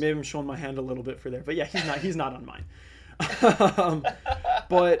one. rankings. Maybe I'm showing my hand a little bit for there, but yeah, he's not on mine.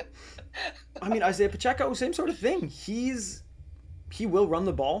 But I mean, Isaiah Pacheco, same sort of thing. He will run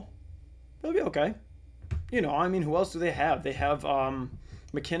the ball. He'll be okay. I mean, who else do they have? They have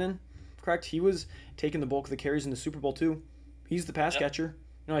McKinnon, correct? He was taking the bulk of the carries in the Super Bowl too. He's the pass Yep. catcher.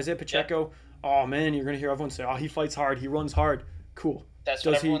 Isaiah Yep. Pacheco. Oh man, you're gonna hear everyone say, "Oh, he fights hard. He runs hard." Cool. That's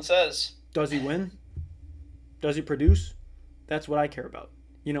what everyone says. Does he win? Does he produce? That's what I care about.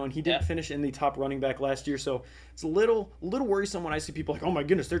 And he didn't Yeah. finish in the top running back last year, so it's a little worrisome when I see people like, oh my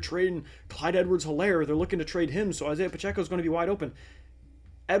goodness, they're trading Clyde Edwards-Helaire. They're looking to trade him, so Isaiah Pacheco is going to be wide open.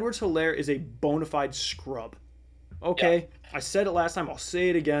 Edwards-Helaire is a bona fide scrub. Okay, Yeah. I said it last time. I'll say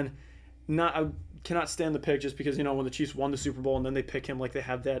it again. I cannot stand the pick just because when the Chiefs won the Super Bowl and then they pick him like they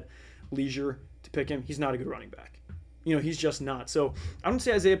have that leisure to pick him. He's not a good running back. He's just not. So I don't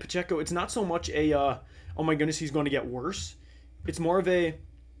say Isaiah Pacheco. It's not so much a oh my goodness, he's going to get worse. It's more of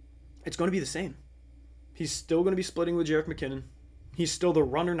it's going to be the same. He's still going to be splitting with Jerick McKinnon. He's still the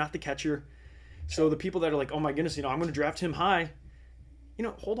runner, not the catcher. So the people that are like, oh my goodness, I'm going to draft him high.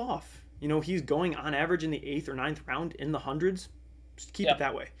 Hold off. He's going on average in the 8th or 9th round in the hundreds. Just keep it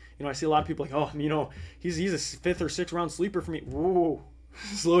that way. I see a lot of people like, oh, he's a 5th or 6th round sleeper for me. Whoa,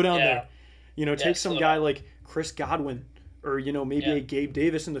 slow down there. Take some guy like Chris Godwin or maybe a Gabe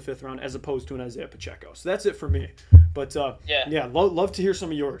Davis in the 5th round as opposed to an Isaiah Pacheco. So that's it for me. But love to hear some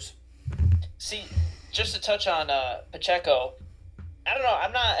of yours. See, just to touch on Pacheco, I don't know.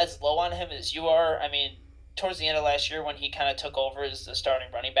 I'm not as low on him as you are. I mean, towards the end of last year when he kind of took over as the starting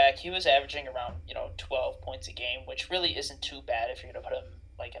running back, he was averaging around 12 points a game, which really isn't too bad if you're going to put him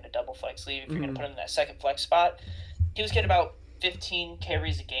like in a double flex league. If you're going to put him in that second flex spot, he was getting about 15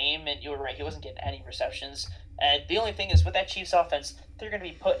 carries a game, and you were right, he wasn't getting any receptions. And the only thing is with that Chiefs offense, they're going to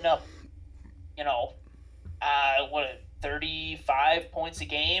be putting up, 35 points a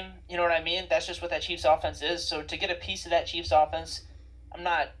game. You know what I mean? That's just what that Chiefs offense is. So to get a piece of that Chiefs offense, I'm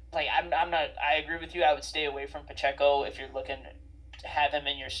not. I agree with you. I would stay away from Pacheco if you're looking to have him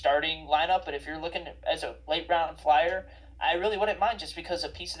in your starting lineup. But if you're looking as a late round flyer, I really wouldn't mind, just because a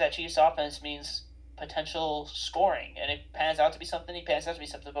piece of that Chiefs offense means potential scoring, and it pans out to be something. He pans out to be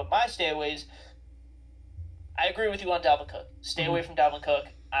something. But my stayaways, I agree with you on Dalvin Cook. Stay away from Dalvin Cook.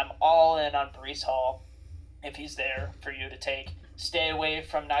 I'm all in on Breece Hall if he's there for you to take. Stay away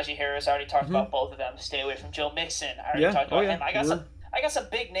from Najee Harris. I already talked about both of them. Stay away from Joe Mixon. I already talked about him. I got some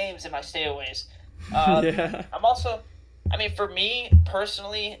big names in my stayaways. I'm also, for me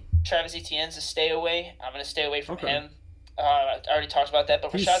personally, Travis Etienne's a stay away. I'm going to stay away from him. I already talked about that,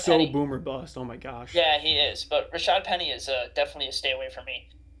 but he's Rashad so Penny, boomer bust. Oh my gosh. Yeah, he is. But Rashad Penny is definitely a stay away for me.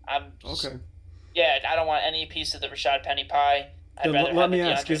 Okay. Yeah, I don't want any piece of the Rashad Penny pie. Let me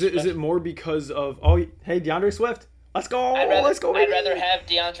ask: is it more because of hey, DeAndre Swift? Let's go! Let's go! I'd rather have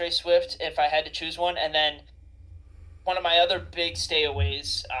DeAndre Swift if I had to choose one, and then one of my other big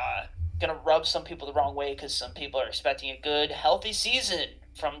stayaways. Gonna rub some people the wrong way because some people are expecting a good, healthy season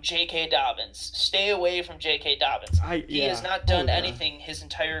from J.K. Dobbins. Stay away from J.K. Dobbins. He has not done anything his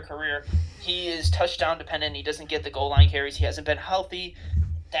entire career. He is touchdown dependent. He doesn't get the goal line carries. He hasn't been healthy.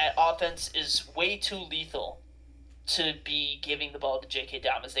 That offense is way too lethal to be giving the ball to J.K.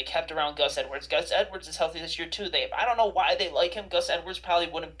 Dobbins. They kept around Gus Edwards. Gus Edwards is healthy this year too. I don't know why they like him. Gus Edwards probably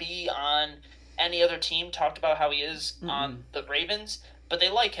wouldn't be on any other team. Talked about how he is on the Ravens, but they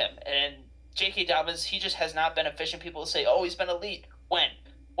like him. And J.K. Dobbins, he just has not been efficient. People say, "Oh, he's been elite."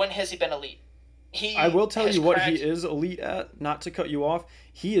 When has he been elite? I will tell you what he is elite at. Not to cut you off,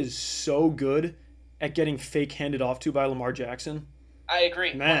 he is so good at getting fake handed off to by Lamar Jackson. I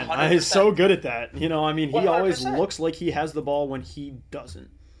agree. Man, 100%. he's so good at that. He 100%. always looks like he has the ball when he doesn't.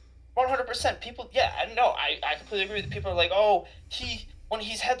 100%. People, I completely agree with people are like, oh, when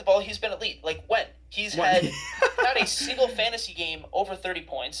he's had the ball, he's been elite. Like when? He's had not a single fantasy game over 30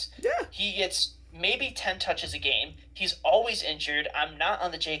 points. Yeah. He gets maybe 10 touches a game. He's always injured. I'm not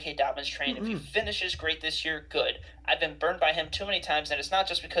on the J.K. Dobbins train. If he finishes great this year, good. I've been burned by him too many times, and it's not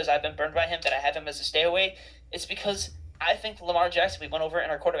just because I've been burned by him that I have him as a stay away. It's because I think Lamar Jackson, we went over it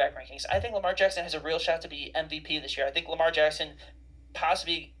in our quarterback rankings, I think Lamar Jackson has a real shot to be MVP this year. I think Lamar Jackson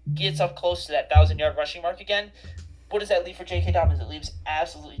possibly gets up close to that 1,000-yard rushing mark again. What does that leave for J.K. Dobbins? It leaves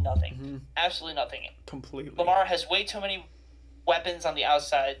absolutely nothing. Absolutely nothing. Completely. Lamar has way too many weapons on the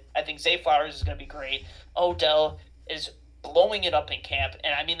outside. I think Zay Flowers is going to be great. Odell is blowing it up in camp,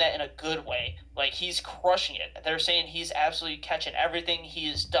 and I mean that in a good way. Like, he's crushing it. They're saying he's absolutely catching everything. He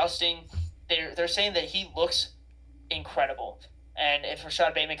is dusting. They're saying that he looks incredible. And if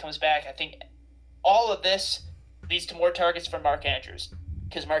Rashad Bateman comes back, I think all of this leads to more targets for Mark Andrews,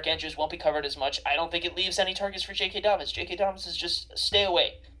 because Mark Andrews won't be covered as much. I don't think it leaves any targets for J.K. Dobbins. J.K. Dobbins is just stay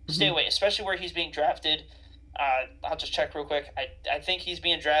away. Stay away, especially where he's being drafted. I'll just check real quick. I think he's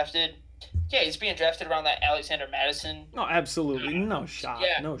being drafted. Yeah, he's being drafted around that Alexander Madison. No, absolutely. No shot.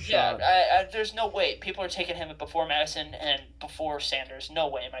 Yeah, no shot. Yeah, there's no way. People are taking him before Madison and before Sanders. No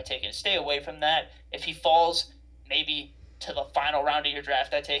way am I taking it. Stay away from that. If he falls, maybe to the final round of your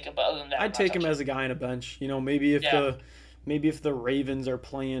draft, I take him. But other than that, I'd take him as a guy on a bench. You know, maybe if the Ravens are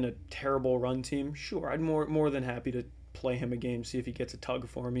playing a terrible run team, sure, I'd more than happy to play him a game, see if he gets a tug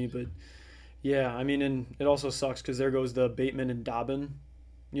for me. But yeah, I mean, and it also sucks because there goes the Bateman and Dobbin,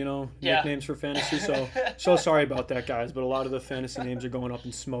 nicknames for fantasy. So sorry about that, guys. But a lot of the fantasy names are going up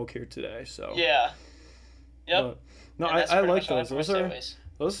in smoke here today. So yeah, yep. But, no, I like those. Those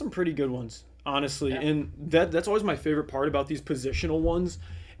are some pretty good ones, honestly. Yeah. And that's always my favorite part about these positional ones.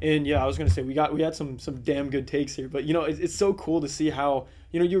 And yeah, I was gonna say we had some damn good takes here. But it's so cool to see how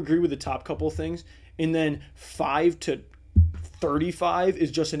you agree with the top couple of things, and then 5 to 35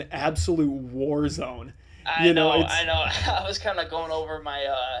 is just an absolute war zone. I know. I was kind of going over my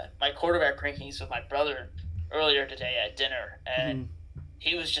my quarterback rankings with my brother earlier today at dinner, and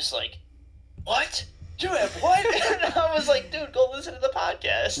he was just like, "What? You have what?" And I was like, "Dude, go listen to the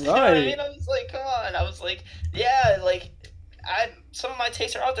podcast." You know what I mean? I was like, "Come on!" I was like, "Yeah, like some of my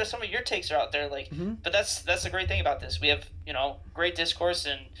takes are out there, some of your takes are out there." Like, but that's the great thing about this. We have great discourse,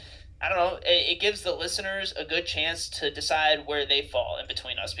 and I don't know. It gives the listeners a good chance to decide where they fall in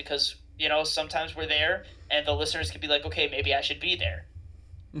between us, because sometimes we're there and the listeners could be like, okay, maybe I should be there.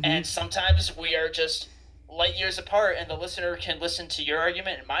 And sometimes we are just light years apart, and the listener can listen to your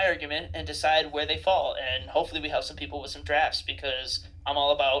argument and my argument and decide where they fall. And hopefully we help some people with some drafts, because I'm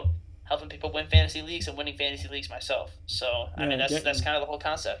all about helping people win fantasy leagues and winning fantasy leagues myself. So, I mean, that's kind of the whole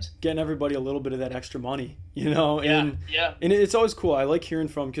concept. Getting everybody a little bit of that extra money, And it's always cool. I like hearing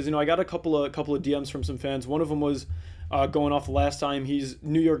from, because, I got a couple of DMs from some fans. One of them was going off the last time. He's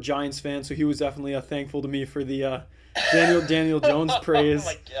New York Giants fan, so he was definitely thankful to me for the Daniel Jones praise. Oh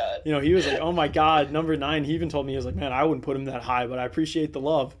my God. He was like, oh my God, number 9. He even told me, he was like, man, I wouldn't put him that high, but I appreciate the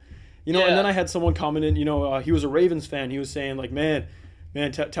love. And then I had someone comment in, he was a Ravens fan. He was saying like, man,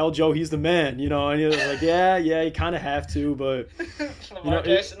 tell Joe he's the man, and he was like, yeah, you kind of have to, but Lamar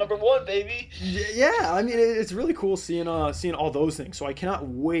Jackson number 1, baby. Yeah, I mean, it's really cool seeing all those things. So I cannot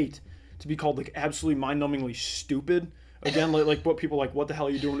wait to be called like absolutely mind-numbingly stupid. Again, like what people like, what the hell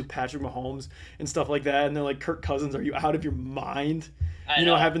are you doing with Patrick Mahomes and stuff like that? And they're like, Kirk Cousins, are you out of your mind?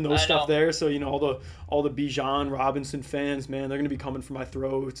 Having those stuff there. So all the Bijan Robinson fans, man, they're gonna be coming for my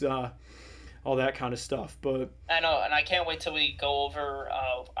throat. All that kind of stuff. But I know, and I can't wait till we go over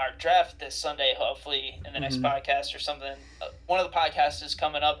our draft this Sunday, hopefully in the next podcast or something. One of the podcasts is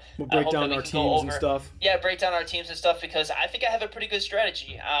coming up. We'll break down our teams and stuff. Yeah, break down our teams and stuff, because I think I have a pretty good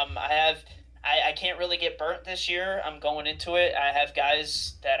strategy. I can't really get burnt this year. I'm going into it. I have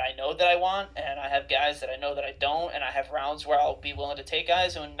guys that I know that I want, and I have guys that I know that I don't, and I have rounds where I'll be willing to take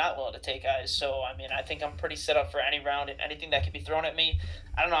guys and not willing to take guys. So, I mean, I think I'm pretty set up for any round and anything that can be thrown at me.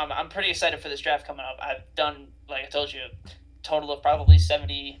 I don't know. I'm pretty excited for this draft coming up. I've done, like I told you, a total of probably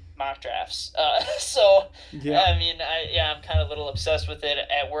 70 mock drafts. So, yeah. I mean, I'm kind of a little obsessed with it.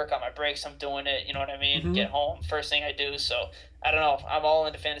 At work on my breaks, I'm doing it. You know what I mean? Get home, first thing I do. So, I don't know. I'm all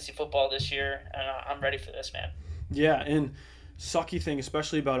into fantasy football this year, and I'm ready for this, man. Yeah, and sucky thing,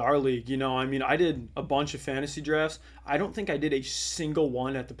 especially about our league, I mean, I did a bunch of fantasy drafts. I don't think I did a single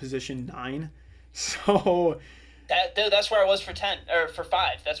one at the position 9. So that's where I was for 10 or for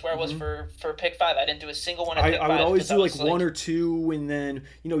 5. That's where I was for pick 5. I didn't do a single one at pick 5. I would always do like 1 or 2, and then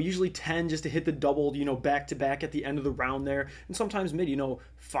usually 10 just to hit the double, back to back at the end of the round there, and sometimes mid,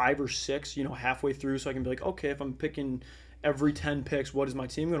 5 or 6, halfway through, so I can be like, okay, if I'm picking every 10 picks, what is my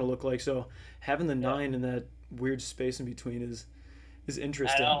team going to look like? So having the 9 in that weird space in between is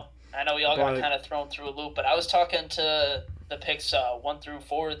interesting. I know we all got kind of thrown through a loop, but I was talking to the picks 1 through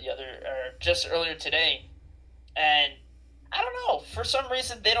 4 just earlier today, and I don't know, for some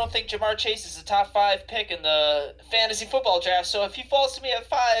reason they don't think Jamar Chase is a top 5 pick in the fantasy football draft. So if he falls to me at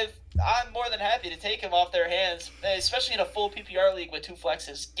 5, I'm more than happy to take him off their hands, especially in a full PPR league with 2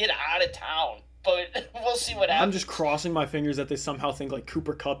 flexes. Get out of town. But we'll see what happens. I'm just crossing my fingers that they somehow think like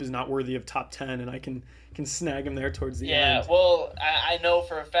Cooper Kupp is not worthy of top 10, and I can snag him there towards the end. Yeah, well, I know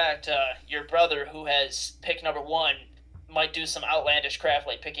for a fact your brother, who has pick number 1, might do some outlandish crap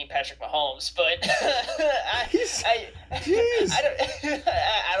like picking Patrick Mahomes, but I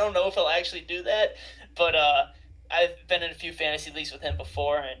don't know if he'll actually do that. But I've been in a few fantasy leagues with him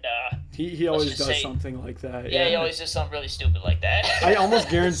before, and he always does something like that. Yeah, he always does something really stupid like that. I almost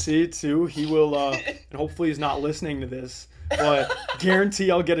guarantee too he will, and hopefully he's not listening to this, but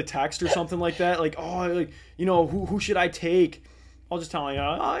guarantee I'll get a text or something like that, like, oh, like, you know, who should I take? I'll just tell him,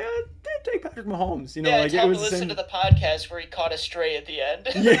 oh, yeah, take Patrick Mahomes. You know, yeah, like tell it him was to listen same... to the podcast where he caught a stray at the end.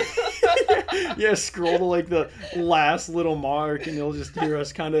 Yeah, scroll to like the last little mark, and you'll just hear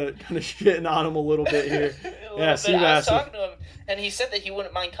us kind of shitting on him a little bit here. I was talking to him, and he said that he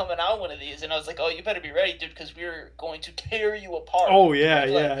wouldn't mind coming out one of these, and I was like, oh, you better be ready, dude, because we're going to tear you apart. Oh yeah,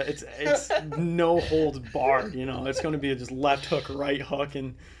 yeah, it's no holds barred. You know, it's going to be just left hook, right hook,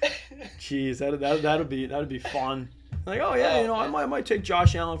 and geez, that'd be fun. Like, oh yeah, you know, I might take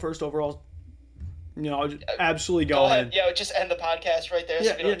Josh Allen first overall. You know, just absolutely go ahead. Yeah, just end the podcast right there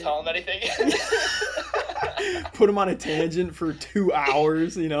so we don't tell him anything. Put him on a tangent for 2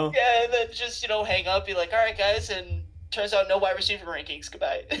 hours, you know. Yeah, and then just, you know, hang up, be like, all right, guys, and turns out no wide receiver rankings.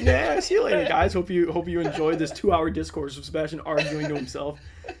 Goodbye. Yeah, see you later, guys. Hope you enjoyed this 2-hour discourse of Sebastian arguing to himself.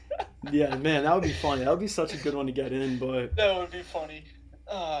 Yeah, man, that would be funny. That would be such a good one to get in, but that would be funny.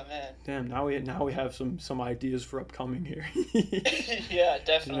 Oh man. Damn, now we have some ideas for upcoming here. Yeah,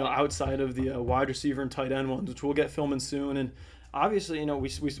 definitely. You know, outside of the wide receiver and tight end ones, which we'll get filming soon, and obviously, you know,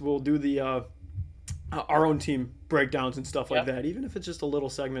 we'll do the our own team breakdowns and stuff like that, even if it's just a little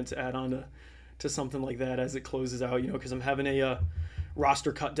segment to add on to something like that as it closes out. You know, because I'm having a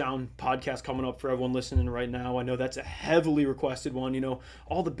roster cut down podcast coming up for everyone listening right now. I know that's a heavily requested one. You know,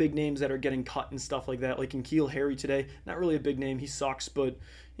 all the big names that are getting cut and stuff like that, like N'Keal Harry today, not really a big name, he sucks, but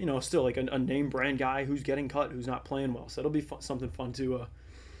you know, still like a name brand guy who's getting cut, who's not playing well. So it'll be something fun to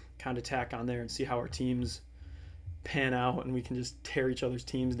kind of tack on there and see how our teams pan out, and we can just tear each other's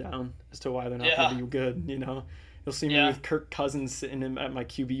teams down as to why they're not going to be good. You know, you'll see me with Kirk Cousins sitting at my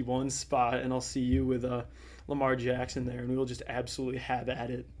QB1 spot, and I'll see you with Lamar Jackson there, and we'll just absolutely have at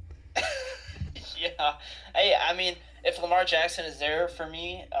it. Yeah. Hey, I mean, if Lamar Jackson is there for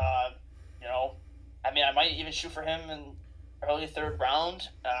me, you know, I mean, I might even shoot for him in early third round,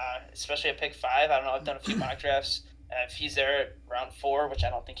 especially at pick 5. I don't know. I've done a few mock drafts. If he's there at round 4, which I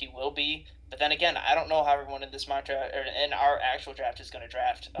don't think he will be. But then again, I don't know how everyone in this mock draft or in our actual draft is going to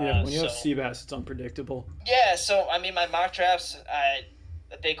draft. Yeah, when you have Seabass, it's unpreictable. Yeah, so, I mean, my mock drafts,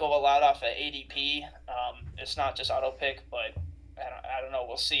 they go a lot off of ADP. It's not just auto pick, but I don't know.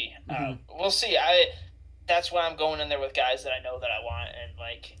 We'll see. We'll see. That's why I'm going in there with guys that I know that I want. And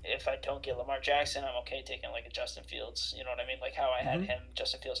like, if I don't get Lamar Jackson, I'm okay taking like a Justin Fields. You know what I mean? Like how I had him,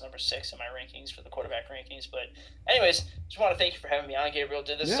 Justin Fields, number 6 in my rankings for the quarterback rankings. But anyways, just want to thank you for having me on, Gabriel.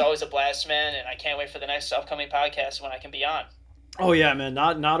 This is always a blast, man. And I can't wait for the next upcoming podcast when I can be on. Oh yeah, man,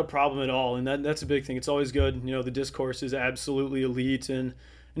 not a problem at all, and that's a big thing. It's always good. You know, the discourse is absolutely elite, and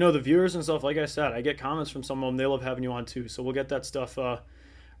you know the viewers and stuff. Like I said, I get comments from some of them. They love having you on too. So we'll get that stuff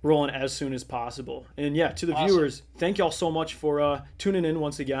rolling as soon as possible. And yeah, to the viewers, thank y'all so much for tuning in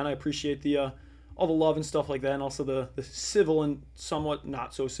once again. I appreciate the all the love and stuff like that, and also the civil and somewhat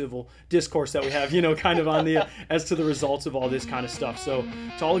not so civil discourse that we have. You know, kind of on the as to the results of all this kind of stuff. So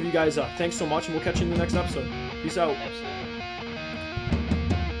to all of you guys, thanks so much, and we'll catch you in the next episode. Peace out. Absolutely.